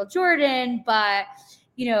a Michael Jordan, but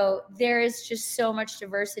there is just so much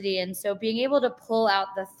diversity. And so being able to pull out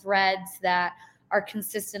the threads that are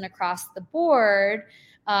consistent across the board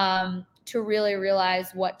to really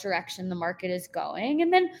realize what direction the market is going.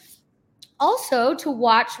 And then also to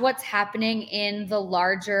watch what's happening in the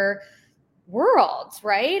larger world,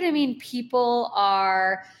 right? I mean, people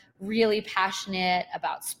are really passionate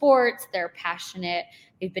about sports. They're passionate.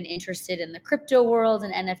 They've been interested in the crypto world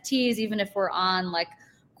and NFTs, even if we're on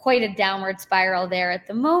quite a downward spiral there at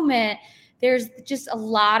the moment. There's just a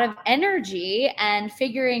lot of energy, and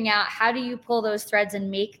figuring out how do you pull those threads and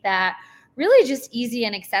make that really just easy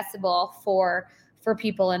and accessible for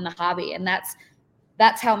people in the hobby. And that's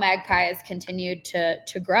how Magpie has continued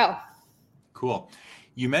to grow. Cool.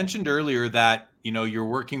 You mentioned earlier that, you're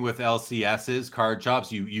working with LCSs, card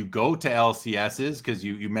shops. You go to LCSs because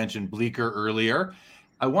you mentioned Bleecker earlier.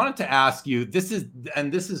 I wanted to ask you, this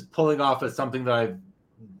is pulling off as something that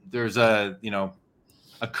there's a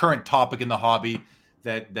current topic in the hobby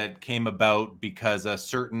that came about because a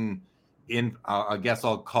certain I guess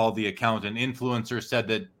I'll call the account an influencer said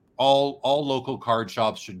that all local card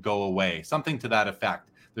shops should go away, something to that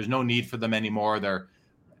effect. There's no need for them anymore.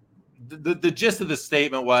 The gist of the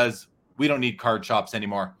statement was, we don't need card shops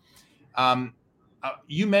anymore.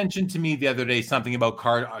 You mentioned to me the other day something about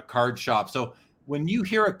card shops. So when you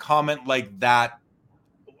hear a comment like that,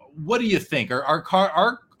 what do you think? Are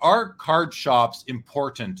card shops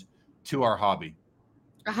important to our hobby?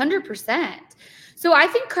 100%. So I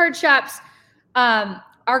think card shops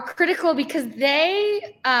are critical because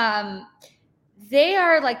they are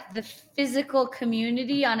like the physical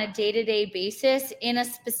community on a day-to-day basis in a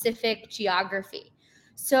specific geography.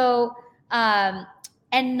 So, and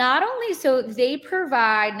not only so, they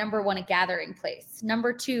provide, number 1, a gathering place.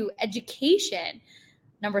 Number 2, education.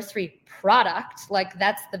 Number 3, product.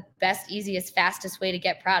 That's the best, easiest, fastest way to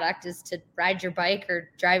get product is to ride your bike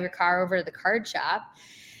or drive your car over to the card shop.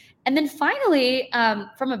 And then finally,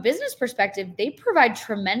 from a business perspective, they provide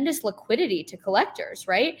tremendous liquidity to collectors,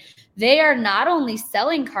 right? They are not only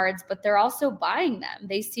selling cards, but they're also buying them.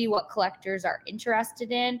 They see what collectors are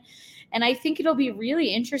interested in. And I think it'll be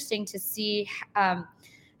really interesting to see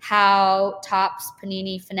how Topps,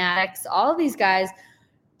 Panini, Fanatics, all of these guys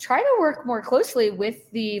try to work more closely with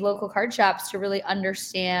the local card shops to really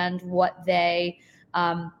understand what they,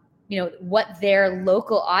 what their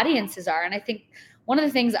local audiences are. And I think one of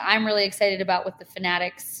the things I'm really excited about with the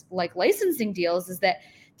Fanatics like licensing deals is that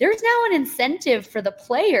there's now an incentive for the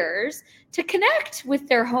players to connect with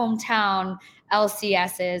their hometown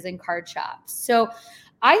LCSs and card shops. So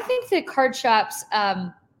I think that card shops,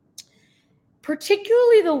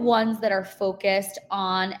 particularly the ones that are focused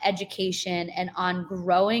on education and on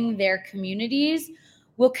growing their communities,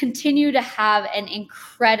 will continue to have an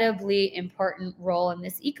incredibly important role in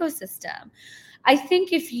this ecosystem. I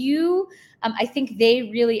think I think they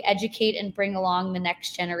really educate and bring along the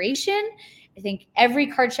next generation. I think every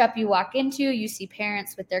card shop you walk into, you see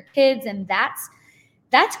parents with their kids, and that's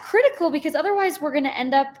critical, because otherwise we're going to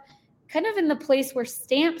end up kind of in the place where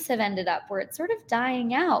stamps have ended up, where it's sort of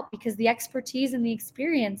dying out because the expertise and the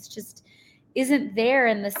experience just isn't there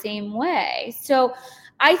in the same way. So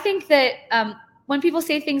I think that when people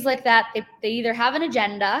say things like that, they either have an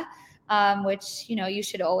agenda, which, you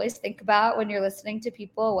should always think about when you're listening to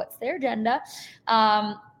people, what's their agenda?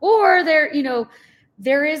 Or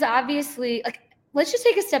there is obviously, like, let's just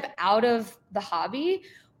take a step out of the hobby.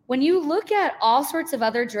 When you look at all sorts of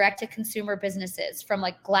other direct-to-consumer businesses, from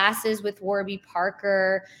like glasses with Warby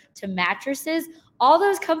Parker to mattresses, all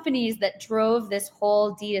those companies that drove this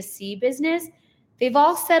whole D2C business, they've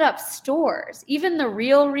all set up stores. Even the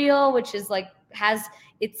Real, which is like has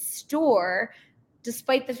its store,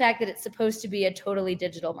 despite the fact that it's supposed to be a totally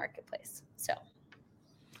digital marketplace. So.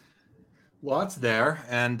 Well, it's there.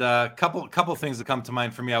 And a couple things that come to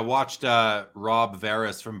mind for me. I watched Rob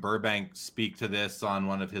Veras from Burbank speak to this on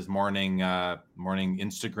one of his morning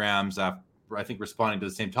Instagrams, I think responding to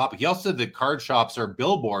the same topic. He also said that card shops are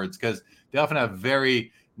billboards because they often have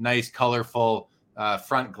very nice, colorful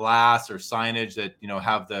front glass or signage that,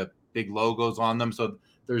 have the big logos on them. So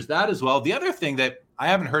there's that as well. The other thing that I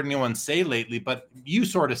haven't heard anyone say lately, but you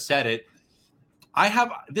sort of said it,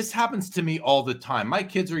 this happens to me all the time. My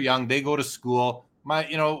kids are young. They go to school. My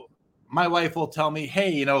wife will tell me,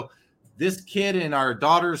 hey, this kid in our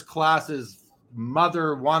daughter's class's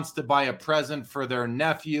mother wants to buy a present for their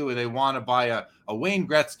nephew, and they want to buy a Wayne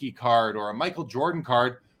Gretzky card or a Michael Jordan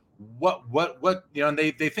card. What, and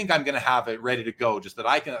they think I'm going to have it ready to go, just that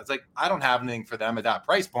it's like, I don't have anything for them at that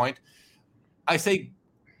price point. I say,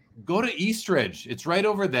 go to Eastridge. It's right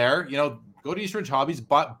over there. Go to Eastridge Hobbies,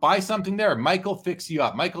 buy something there. Mike will fix you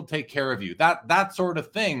up. Mike will take care of you. That sort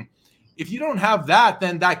of thing. If you don't have that,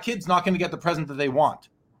 then that kid's not going to get the present that they want.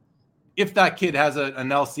 If that kid has an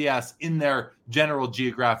LCS in their general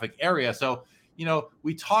geographic area. So,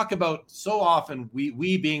 we talk about so often,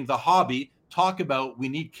 we being the hobby, talk about we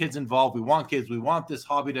need kids involved. We want kids. We want this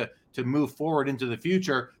hobby to move forward into the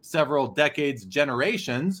future, several decades,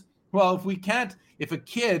 generations. Well, if a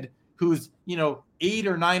kid who's, 8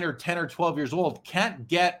 or 9 or 10 or 12 years old can't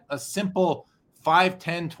get a simple $5,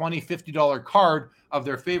 $10, $20, $50 card of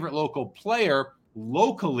their favorite local player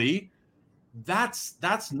locally, that's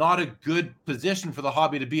not a good position for the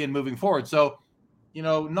hobby to be in moving forward. So,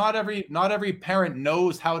 not every parent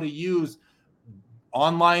knows how to use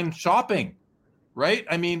online shopping, right?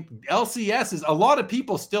 I mean, LCS is, a lot of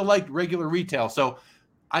people still like regular retail. So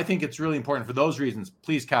I think it's really important for those reasons.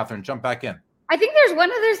 Please, Kathryn, jump back in. I think there's one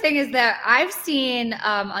other thing is that I've seen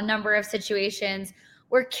a number of situations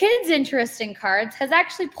where kids' interest in cards has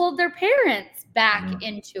actually pulled their parents back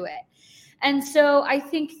into it. And so I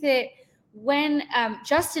think that when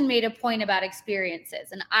Justin made a point about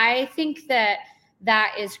experiences, and I think that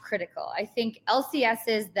is critical. I think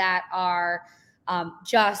LCSs that are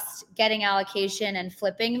just getting allocation and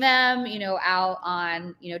flipping them, out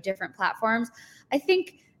on, different platforms, I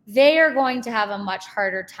think they are going to have a much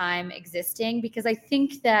harder time existing, because I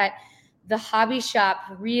think that the hobby shop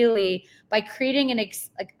really, by creating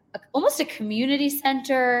almost a community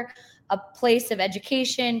center, a place of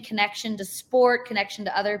education, connection to sport, connection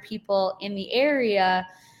to other people in the area,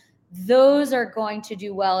 those are going to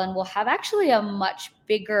do well and will have actually a much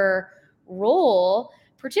bigger role,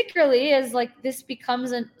 particularly as this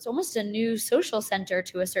becomes it's almost a new social center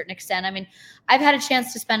to a certain extent. I mean, I've had a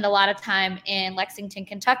chance to spend a lot of time in Lexington,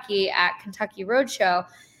 Kentucky at Kentucky Roadshow.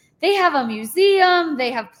 They have a museum.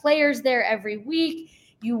 They have players there every week.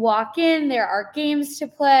 You walk in, there are games to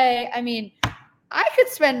play. I mean, I could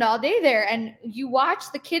spend all day there, and you watch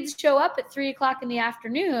the kids show up at 3:00 in the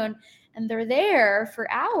afternoon, and they're there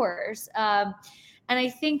for hours. And I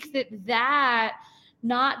think that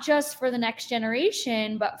not just for the next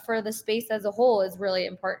generation, but for the space as a whole is really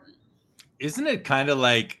important. Isn't it kind of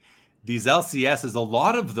like these LCSs, a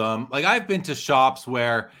lot of them, like I've been to shops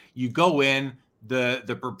where you go in,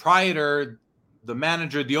 the proprietor the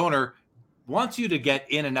manager, the owner wants you to get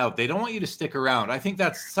in and out. They don't want you to stick around. I think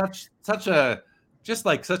that's such a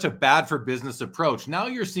bad for business approach. Now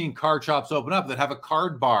you're seeing card shops open up that have a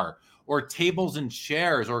card bar or tables and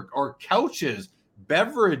chairs or couches,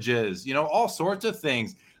 beverages, all sorts of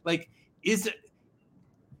things. Like, is it?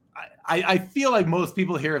 I feel like most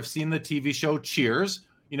people here have seen the TV show Cheers.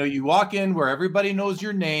 You walk in where everybody knows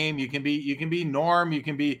your name. You can be Norm. You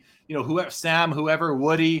can be, whoever, Sam, whoever,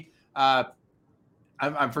 Woody.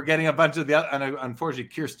 I'm forgetting a bunch of the other, and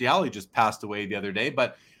unfortunately, Kirstie Alley just passed away the other day.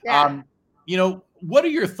 But, what are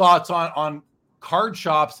your thoughts on card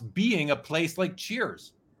shops being a place like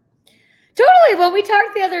Cheers? Totally. When we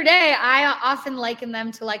talked the other day, I often liken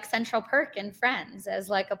them to like Central Perk and Friends as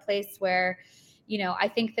like a place where, I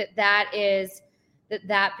think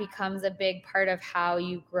that becomes a big part of how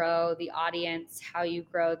you grow the audience, how you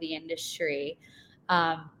grow the industry.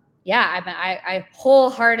 I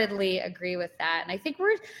wholeheartedly agree with that. And I think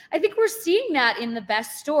we're seeing that in the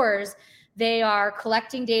best stores. They are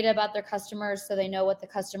collecting data about their customers so they know what the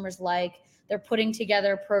customers like. They're putting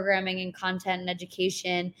together programming and content and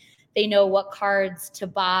education. They know what cards to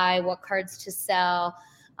buy, what cards to sell.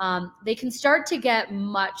 They can start to get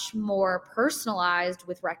much more personalized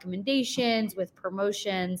with recommendations, with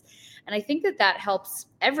promotions. And I think that helps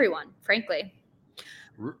everyone, frankly.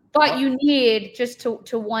 But you need, just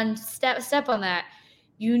to one step on that,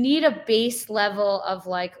 you need a base level of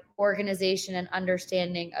like organization and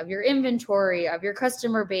understanding of your inventory, of your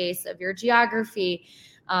customer base, of your geography,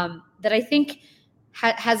 that I think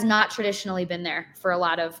has not traditionally been there for a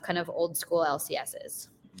lot of kind of old school LCSs.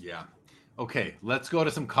 Yeah. Okay, let's go to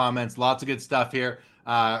some comments. Lots of good stuff here.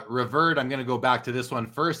 Revert, I'm going to go back to this one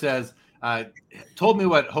first. Says, told me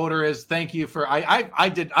what Hodor is. Thank you for.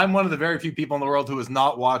 I'm one of the very few people in the world who has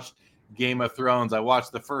not watched Game of Thrones. I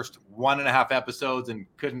watched the first 1.5 episodes and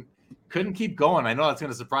couldn't keep going. I know that's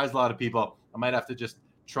going to surprise a lot of people. I might have to just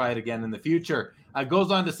try it again in the future. Goes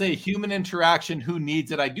on to say, human interaction, who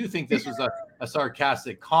needs it? I do think this was a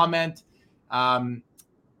sarcastic comment.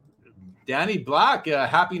 Danny Black,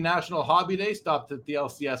 happy National Hobby Day. Stopped at the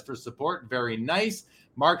LCS for support. Very nice.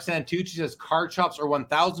 Mark Santucci says card shops are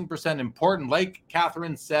 1,000% important. Like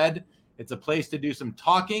Kathryn said, it's a place to do some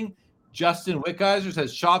talking. Justin Wickheiser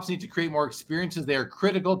says shops need to create more experiences. They are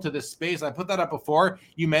critical to this space. I put that up before.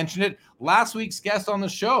 You mentioned it. Last week's guest on the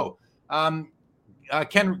show,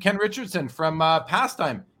 Ken Richardson from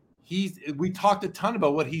Pastime. We talked a ton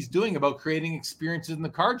about what he's doing about creating experiences in the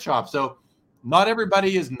card shop. So not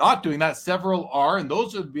everybody is not doing that. Several are, and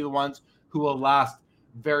those would be the ones who will last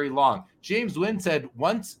very long. James Wynn said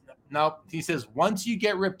once you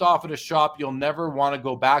get ripped off at a shop, you'll never want to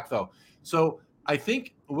go back though. So I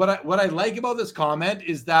think what I like about this comment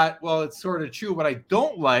is that, well, it's sort of true. What I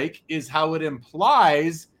don't like is how it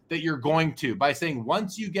implies that you're going to, by saying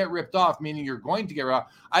once you get ripped off, meaning you're going to get ripped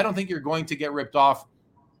off. I don't think you're going to get ripped off,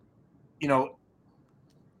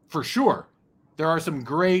 for sure. There are some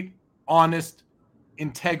great, honest,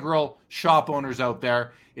 integral shop owners out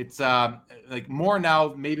there. It's like more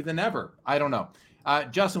now maybe than ever. I don't know.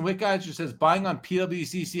 Justin Wickheiser says buying on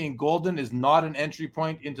PWCC and Golden is not an entry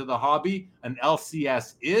point into the hobby. An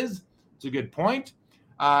LCS is. It's a good point.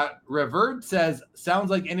 Revert says sounds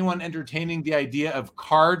like anyone entertaining the idea of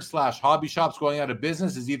card/hobby shops going out of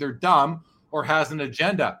business is either dumb or has an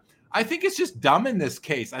agenda. I think it's just dumb in this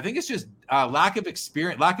case. I think it's just lack of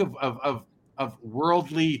experience, lack of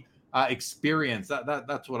worldly experience.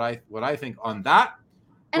 That's what I think on that.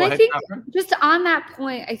 And I think just on that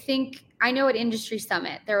point, I know at Industry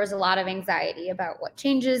Summit, there was a lot of anxiety about what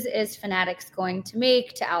changes is Fanatics going to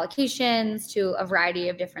make to allocations, to a variety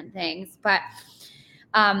of different things. But,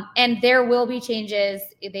 and there will be changes.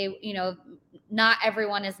 Not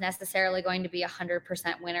everyone is necessarily going to be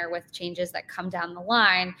 100% winner with changes that come down the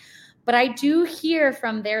line. But I do hear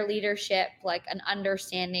from their leadership, like an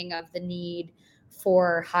understanding of the need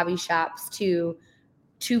for hobby shops to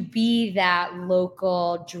be that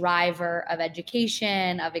local driver of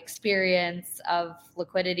education, of experience, of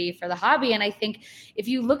liquidity for the hobby. And I think if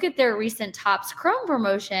you look at their recent Topps Chrome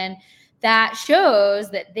promotion, that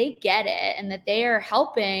shows that they get it and that they are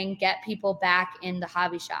helping get people back in the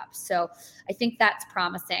hobby shops. So I think that's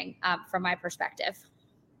promising from my perspective.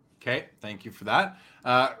 Okay, thank you for that.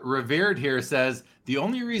 Revered here says, the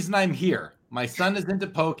only reason I'm here, my son is into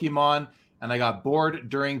Pokemon, and I got bored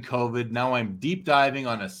during COVID. Now I'm deep diving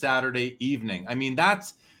on a Saturday evening. I mean,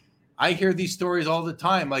 I hear these stories all the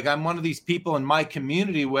time. Like, I'm one of these people in my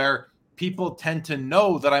community where people tend to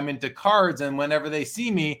know that I'm into cards. And whenever they see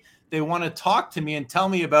me, they want to talk to me and tell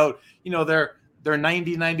me about, their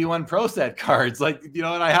 9091 Pro Set cards, like, you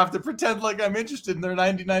know, and I have to pretend like I'm interested in their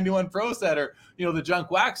 9091 Pro Set or, you know, the junk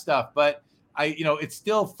wax stuff. But it's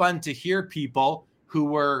still fun to hear people who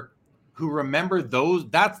remember those.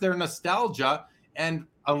 That's their nostalgia. And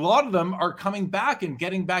a lot of them are coming back and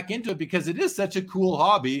getting back into it because it is such a cool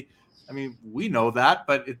hobby. I mean, we know that,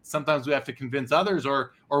 but sometimes we have to convince others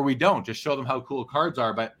or we don't, just show them how cool cards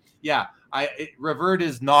are. But yeah, Revert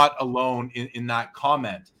is not alone in that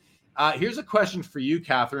comment. Here's a question for you,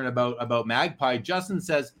 Kathryn, about Magpie. Justin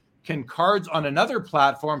says, can cards on another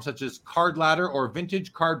platform, such as Card Ladder or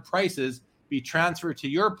Vintage Card Prices, be transferred to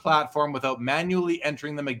your platform without manually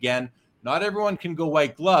entering them again? Not everyone can go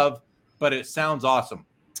white glove, but it sounds awesome.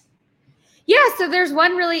 Yeah, so there's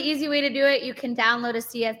one really easy way to do it. You can download a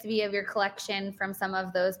CSV of your collection from some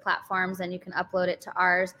of those platforms, and you can upload it to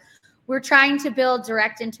ours. We're trying to build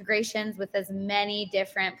direct integrations with as many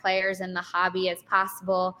different players in the hobby as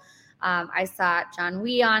possible. I saw John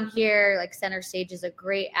Wee on here. Like Center Stage is a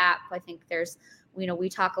great app. I think there's, we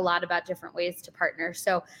talk a lot about different ways to partner.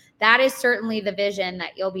 So that is certainly the vision,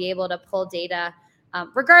 that you'll be able to pull data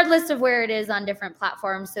regardless of where it is on different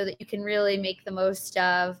platforms, so that you can really make the most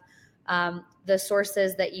of the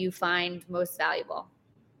sources that you find most valuable.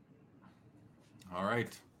 All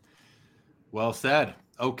right. Well said.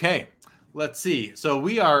 Okay. Let's see. So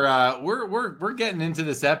we are we're getting into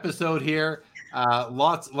this episode here.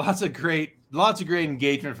 Lots of great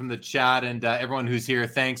engagement from the chat, and everyone who's here.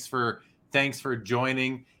 Thanks for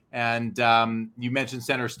joining. And you mentioned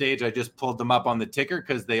Center Stage. I just pulled them up on the ticker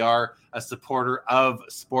because they are a supporter of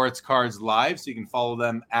Sports Cards Live. So you can follow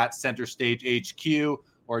them at Center Stage HQ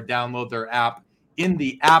or download their app in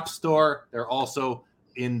the App Store. They're also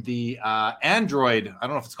in the Android. I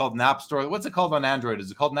don't know if it's called an App Store. What's it called on Android?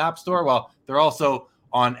 Is it called an App Store? Well, they're also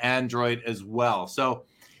on Android as well. So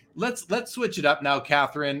let's switch it up now,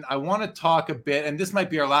 Kathryn. I want to talk a bit, and this might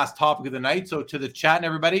be our last topic of the night. So to the chat and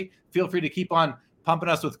everybody, feel free to keep on pumping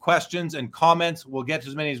us with questions and comments. We'll get to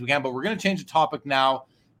as many as we can, but we're going to change the topic now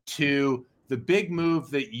to the big move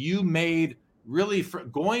that you made, really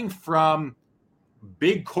going from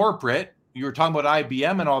big corporate, you were talking about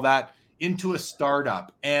IBM and all that, into a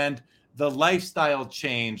startup, and the lifestyle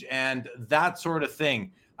change and that sort of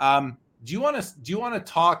thing. Do you want to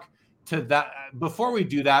talk to that? Before we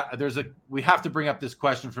do that, we have to bring up this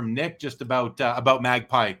question from Nick just about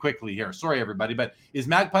Magpie quickly here. Sorry, everybody, but is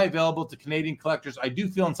Magpie available to Canadian collectors? I do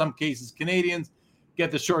feel in some cases Canadians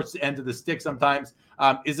get the short end of the stick sometimes.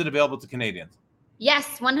 Is it available to Canadians?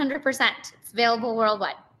 Yes, 100%. It's available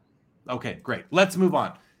worldwide. Okay, great. Let's move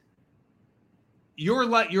on. Your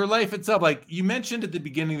life itself, like you mentioned at the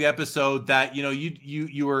beginning of the episode, that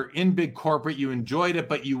you were in big corporate, you enjoyed it,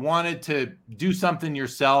 but you wanted to do something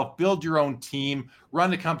yourself, build your own team,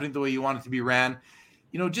 run a company the way you want it to be ran.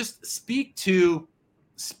 Just speak to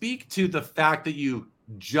the fact that you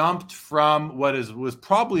jumped from what was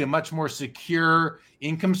probably a much more secure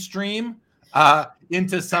income stream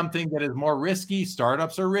into something that is more risky.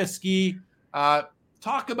 Startups are risky.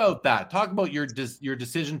 Talk about that. Talk about your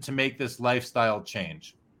decision to make this lifestyle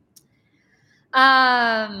change.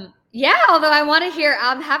 Yeah, although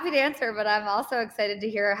I'm happy to answer, but I'm also excited to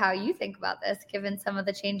hear how you think about this, given some of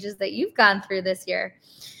the changes that you've gone through this year.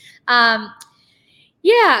 So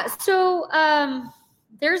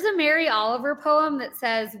there's a Mary Oliver poem that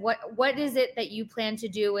says, what is it that you plan to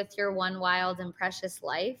do with your one wild and precious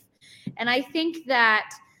life? And I think that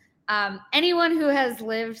anyone who has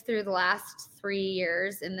lived through the last 3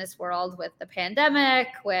 years in this world, with the pandemic,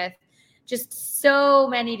 with just so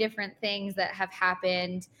many different things that have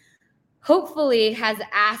happened, hopefully has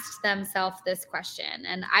asked themselves this question.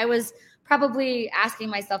 And I was probably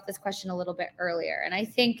asking myself this question a little bit earlier. And I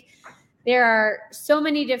think there are so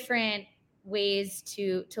many different ways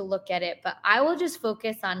to look at it, but I will just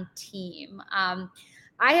focus on team.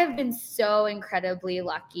 I have been so incredibly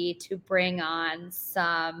lucky to bring on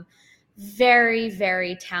some very,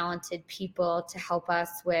 very talented people to help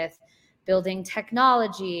us with building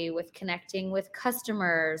technology, with connecting with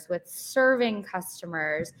customers, with serving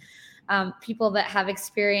customers, people that have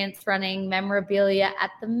experience running memorabilia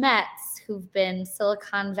at the Mets, who've been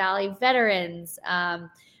Silicon Valley veterans,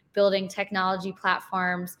 building technology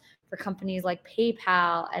platforms for companies like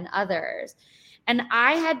PayPal and others. And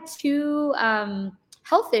I had two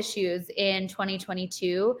health issues in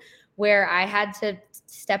 2022 where I had to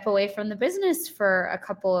step away from the business for a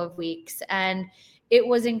couple of weeks. And it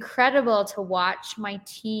was incredible to watch my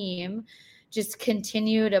team just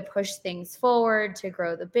continue to push things forward, to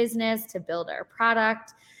grow the business, to build our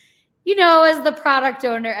product. As the product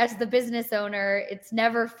owner, as the business owner, it's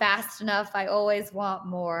never fast enough. I always want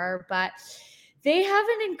more. But they have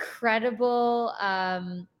an incredible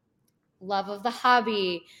love of the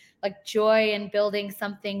hobby, like joy in building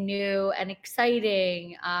something new and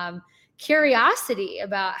exciting, curiosity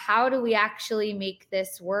about how do we actually make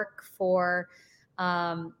this work for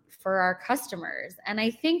our customers. And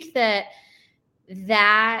I think that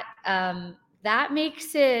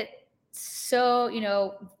makes it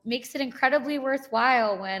so, makes it incredibly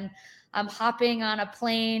worthwhile when I'm hopping on a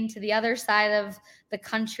plane to the other side of the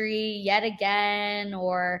country yet again,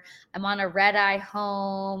 or I'm on a red eye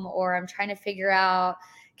home, or I'm trying to figure out,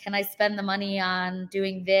 can I spend the money on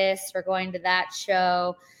doing this or going to that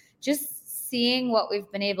show? Just seeing what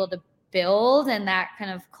we've been able to build and that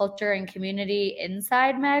kind of culture and community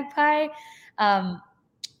inside Magpie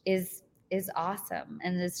is awesome.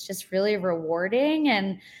 And it's just really rewarding.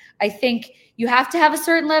 And I think you have to have a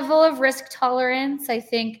certain level of risk tolerance. I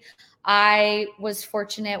think I was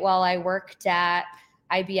fortunate while I worked at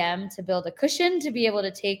IBM to build a cushion to be able to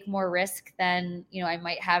take more risk than, I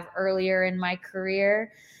might have earlier in my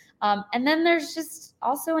career. And then there's just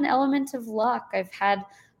also an element of luck. I've had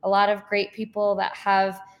a lot of great people that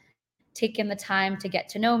have taken the time to get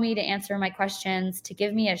to know me, to answer my questions, to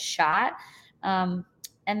give me a shot. And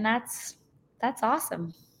that's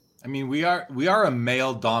awesome. I mean, we are a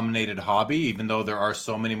male-dominated hobby, even though there are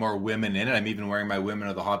so many more women in it. I'm even wearing my Women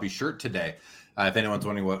of the Hobby shirt today. If anyone's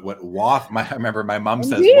wondering what WAF, I remember my mom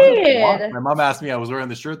says, WAF? My mom asked me, I was wearing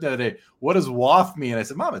the shirt the other day, what does WAF mean? And I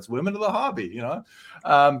said, Mom, it's Women of the Hobby,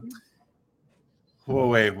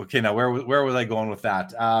 Okay, now where was I going with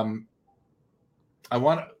that?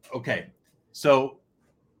 So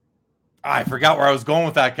I forgot where I was going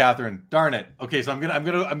with that, Kathryn. Darn it. Okay, so I'm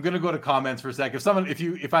gonna go to comments for a sec.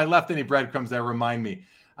 If I left any breadcrumbs there, remind me.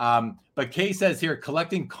 But Kay says here,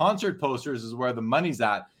 collecting concert posters is where the money's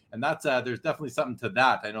at, and that's there's definitely something to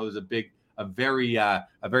that. I know there's a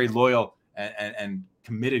very loyal and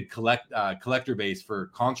committed collector base for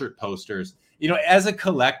concert posters. As a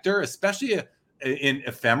collector, especially in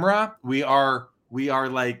ephemera, we are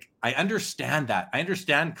like, I understand that. I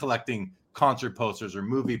understand collecting concert posters or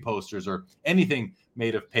movie posters or anything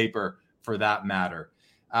made of paper for that matter.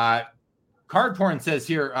 Card Porn says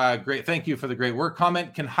here, great, thank you for the great work.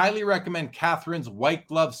 Comment, can highly recommend Kathryn's white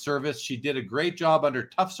glove service. She did a great job under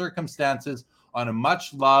tough circumstances on a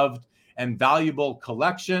much loved and valuable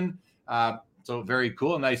collection. So very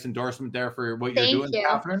cool. Nice endorsement there for what you're doing,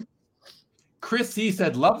 Kathryn. Chris C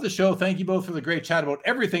said, love the show. Thank you both for the great chat about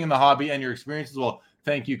everything in the hobby and your experiences. Well,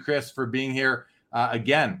 thank you, Chris, for being here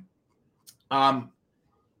again. I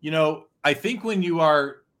think when you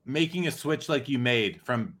are making a switch like you made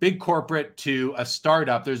from big corporate to a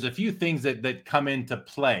startup, there's a few things that come into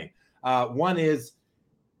play. One is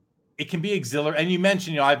it can be exhilarating. And you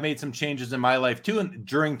mentioned, I've made some changes in my life too. And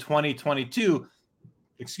during 2022,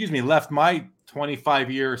 left my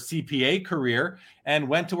 25-year CPA career and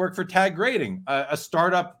went to work for Tag Grading, a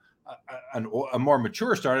startup, a more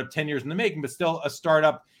mature startup, 10 years in the making, but still a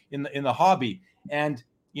startup in the hobby. And,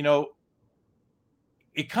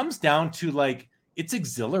 it comes down to like, it's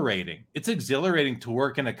exhilarating. It's exhilarating to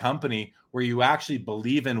work in a company where you actually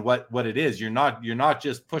believe in what it is. You're not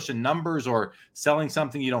just pushing numbers or selling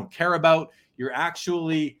something you don't care about. You're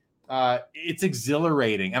actually, it's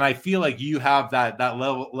exhilarating. And I feel like you have that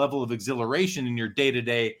level of exhilaration in your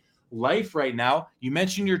day-to-day life right now. You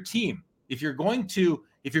mentioned your team. If you're going to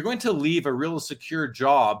leave a real secure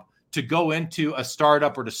job to go into a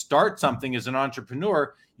startup or to start something as an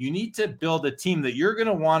entrepreneur, you need to build a team that you're going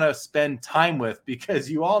to want to spend time with, because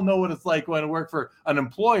you all know what it's like going to work for an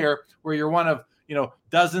employer where you're one of,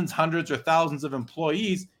 dozens, hundreds, or thousands of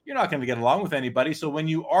employees. You're not going to get along with anybody. So when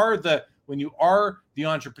you are the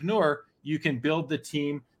entrepreneur, you can build the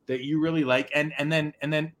team that you really like, and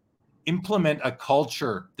then implement a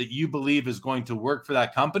culture that you believe is going to work for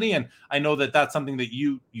that company. And I know that that's something that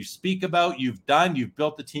you speak about, you've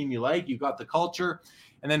built the team you like, you've got the culture.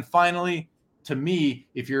 And then finally, to me,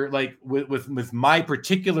 if you're like with my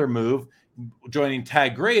particular move, joining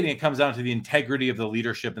Tag Grading, it comes down to the integrity of the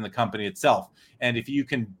leadership in the company itself. And if you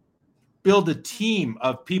can build a team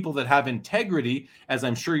of people that have integrity, as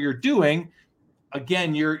I'm sure you're doing,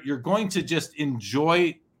 again, you're going to just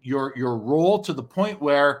enjoy your role to the point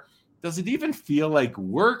where, does it even feel like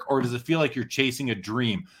work, or does it feel like you're chasing a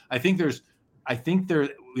dream? I think there,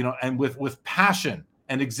 and with passion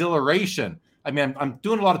and exhilaration. I mean, I'm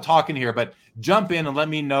doing a lot of talking here, but jump in and let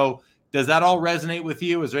me know, does that all resonate with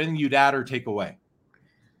you? Is there anything you'd add or take away?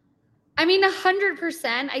 I mean,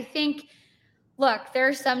 100%. I think Look, there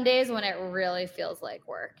are some days when it really feels like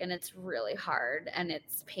work and it's really hard and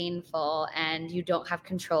it's painful and you don't have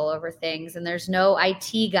control over things. And there's no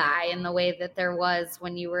IT guy in the way that there was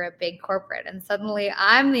when you were a big corporate. And suddenly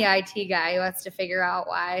I'm the IT guy who has to figure out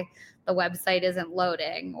why the website isn't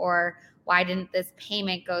loading, or why didn't this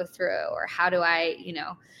payment go through, or how do I,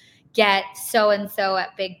 get so-and-so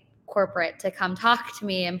at big corporate to come talk to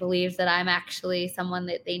me and believe that I'm actually someone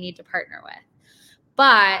that they need to partner with.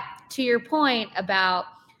 But to your point about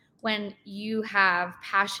when you have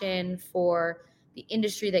passion for the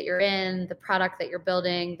industry that you're in, the product that you're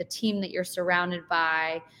building, the team that you're surrounded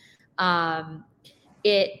by,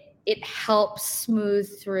 it helps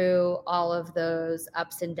smooth through all of those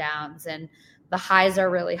ups and downs. And the highs are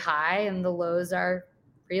really high and the lows are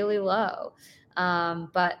really low.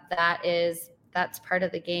 But that's part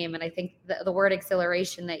of the game. And I think the word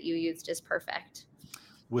exhilaration that you used is perfect.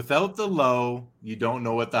 Without the low, you don't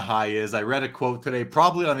know what the high is. I read a quote today,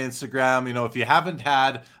 probably on Instagram, if you haven't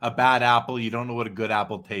had a bad apple, you don't know what a good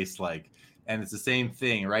apple tastes like. And it's the same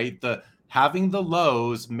thing, right? Having the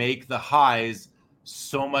lows make the highs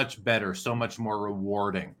so much better, so much more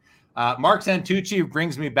rewarding. Mark Santucci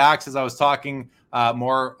brings me back, says I was talking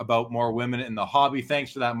more about more women in the hobby.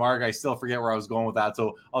 Thanks for that, Mark. I still forget where I was going with that,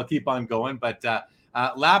 so I'll keep on going. But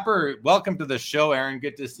Lapper, welcome to the show, Aaron.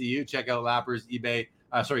 Good to see you. Check out Lapper's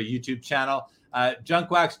YouTube channel.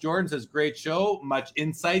 Junk Wax Jordan says, great show, much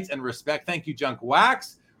insights and respect. Thank you, Junk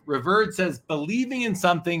Wax. Revert says, believing in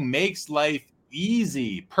something makes life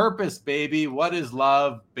easy. Purpose, baby. What is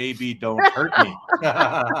love? Baby, don't hurt me.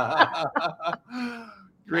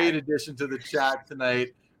 Great addition to the chat tonight.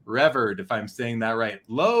 Revered, if I'm saying that right.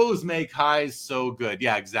 Lows make highs so good.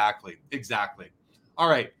 Yeah, exactly. All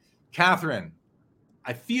right, Kathryn,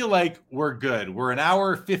 I feel like we're good. We're an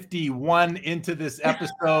hour 51 into this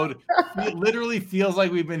episode. It literally feels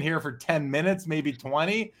like we've been here for 10 minutes, maybe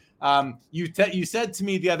 20. You said to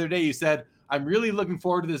me the other day, you said, I'm really looking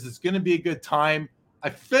forward to this. It's going to be a good time. I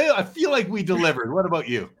feel like we delivered. What about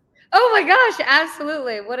you? Oh my gosh,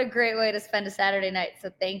 absolutely. What a great way to spend a Saturday night. So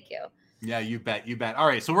thank you. Yeah, you bet. All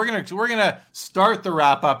right, so we're gonna start the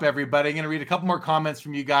wrap up, everybody. I'm gonna read a couple more comments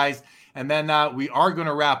from you guys, and then we are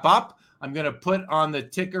gonna wrap up. I'm gonna put on the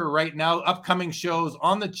ticker right now upcoming shows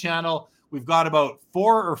on the channel. We've got about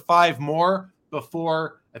 4 or 5 more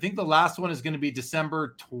before. I think the last one is going to be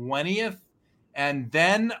December 20th, and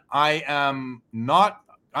then I'm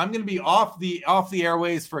going to be off the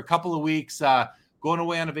airways for a couple of weeks. Going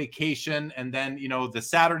away on a vacation, and then, the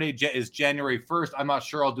Saturday is January 1st. I'm not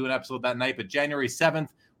sure I'll do an episode that night, but January 7th,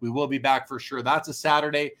 we will be back for sure. That's a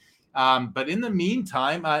Saturday. But in the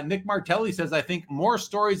meantime, Nick Martelli says, I think more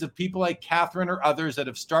stories of people like Kathryn or others that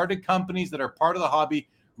have started companies that are part of the hobby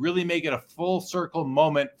really make it a full circle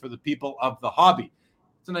moment for the people of the hobby.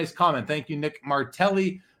 It's a nice comment. Thank you, Nick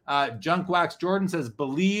Martelli. Junk Wax Jordan says,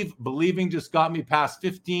 believing just got me past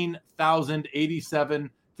 15,087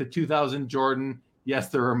 to 2,000, Jordan. Yes,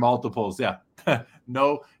 there are multiples. Yeah,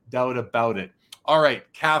 no doubt about it. All right,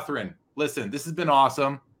 Kathryn, listen, this has been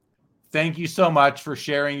awesome. Thank you so much for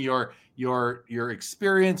sharing your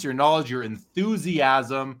experience, your knowledge, your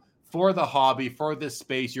enthusiasm for the hobby, for this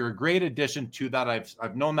space. You're a great addition to that.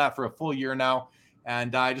 I've known that for a full year now.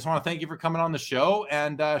 And I just want to thank you for coming on the show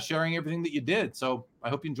and sharing everything that you did. So I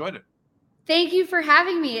hope you enjoyed it. Thank you for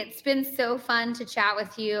having me. It's been so fun to chat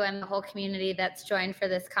with you and the whole community that's joined for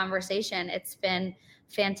this conversation. It's been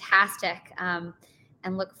fantastic, and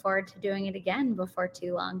look forward to doing it again before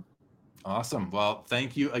too long. Awesome. Well,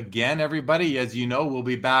 thank you again, everybody. As you know, we'll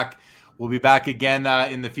be back again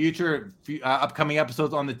in the future. Upcoming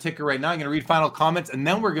episodes on the ticker right now. I'm going to read final comments, and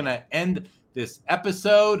then we're going to end this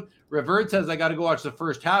episode. Revert says, I got to go watch the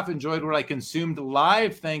first half. Enjoyed what I consumed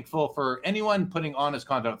live. Thankful for anyone putting honest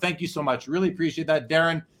content. Thank you so much. Really appreciate that.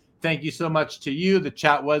 Darren, thank you so much to you. The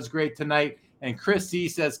chat was great tonight. And Chris C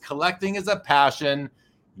says, collecting is a passion.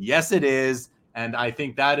 Yes, it is. And I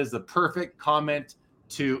think that is the perfect comment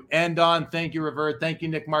to end on. Thank you, Revert. Thank you,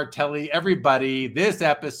 Nick Martelli. Everybody, this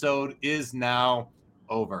episode is now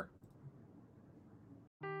over.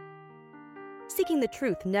 Seeking the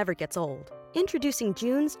truth never gets old. Introducing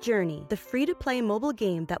June's Journey, the free-to-play mobile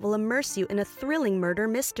game that will immerse you in a thrilling murder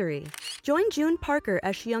mystery. Join June Parker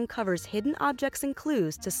as she uncovers hidden objects and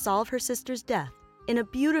clues to solve her sister's death in a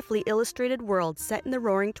beautifully illustrated world set in the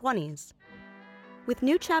Roaring '20s. With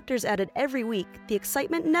new chapters added every week, the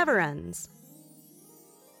excitement never ends.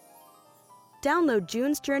 Download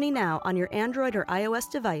June's Journey now on your Android or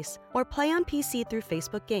iOS device, or play on PC through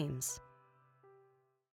Facebook Games.